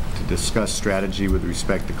 to to discuss strategy with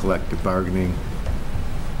respect to collective bargaining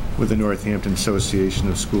with the Northampton Association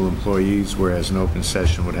of School Employees, whereas an open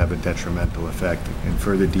session would have a detrimental effect, and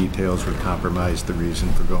further details would compromise the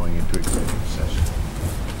reason for going into executive session.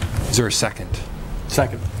 Is there a second?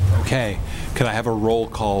 Second. Okay. Can I have a roll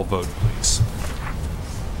call vote, please?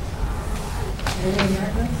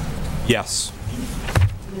 Yes.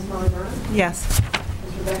 Ms. Molly-Burns? Yes.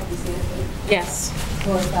 Ms. Rebecca Busanski? Yes. Ms.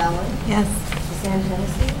 Laura Fallon? Yes. Ms. Ann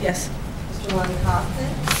Hennessy? Yes. Mr. Lonnie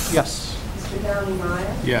Hoffman? Yes. Mr. Darrell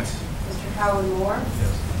Meyer? Yes. Mr. Howard Moore?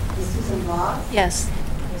 Yes. Ms. Susan Voss? Yes.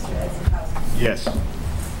 Mr. Ed Zukowski? Yes.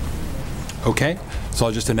 Okay. So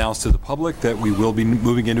I'll just announce to the public that we will be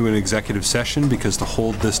moving into an executive session because to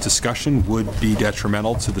hold this discussion would be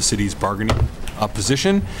detrimental to the city's bargaining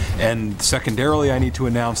position. And secondarily, I need to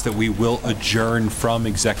announce that we will adjourn from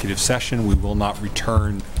executive session. We will not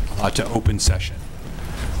return to open session.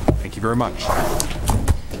 Thank you very much.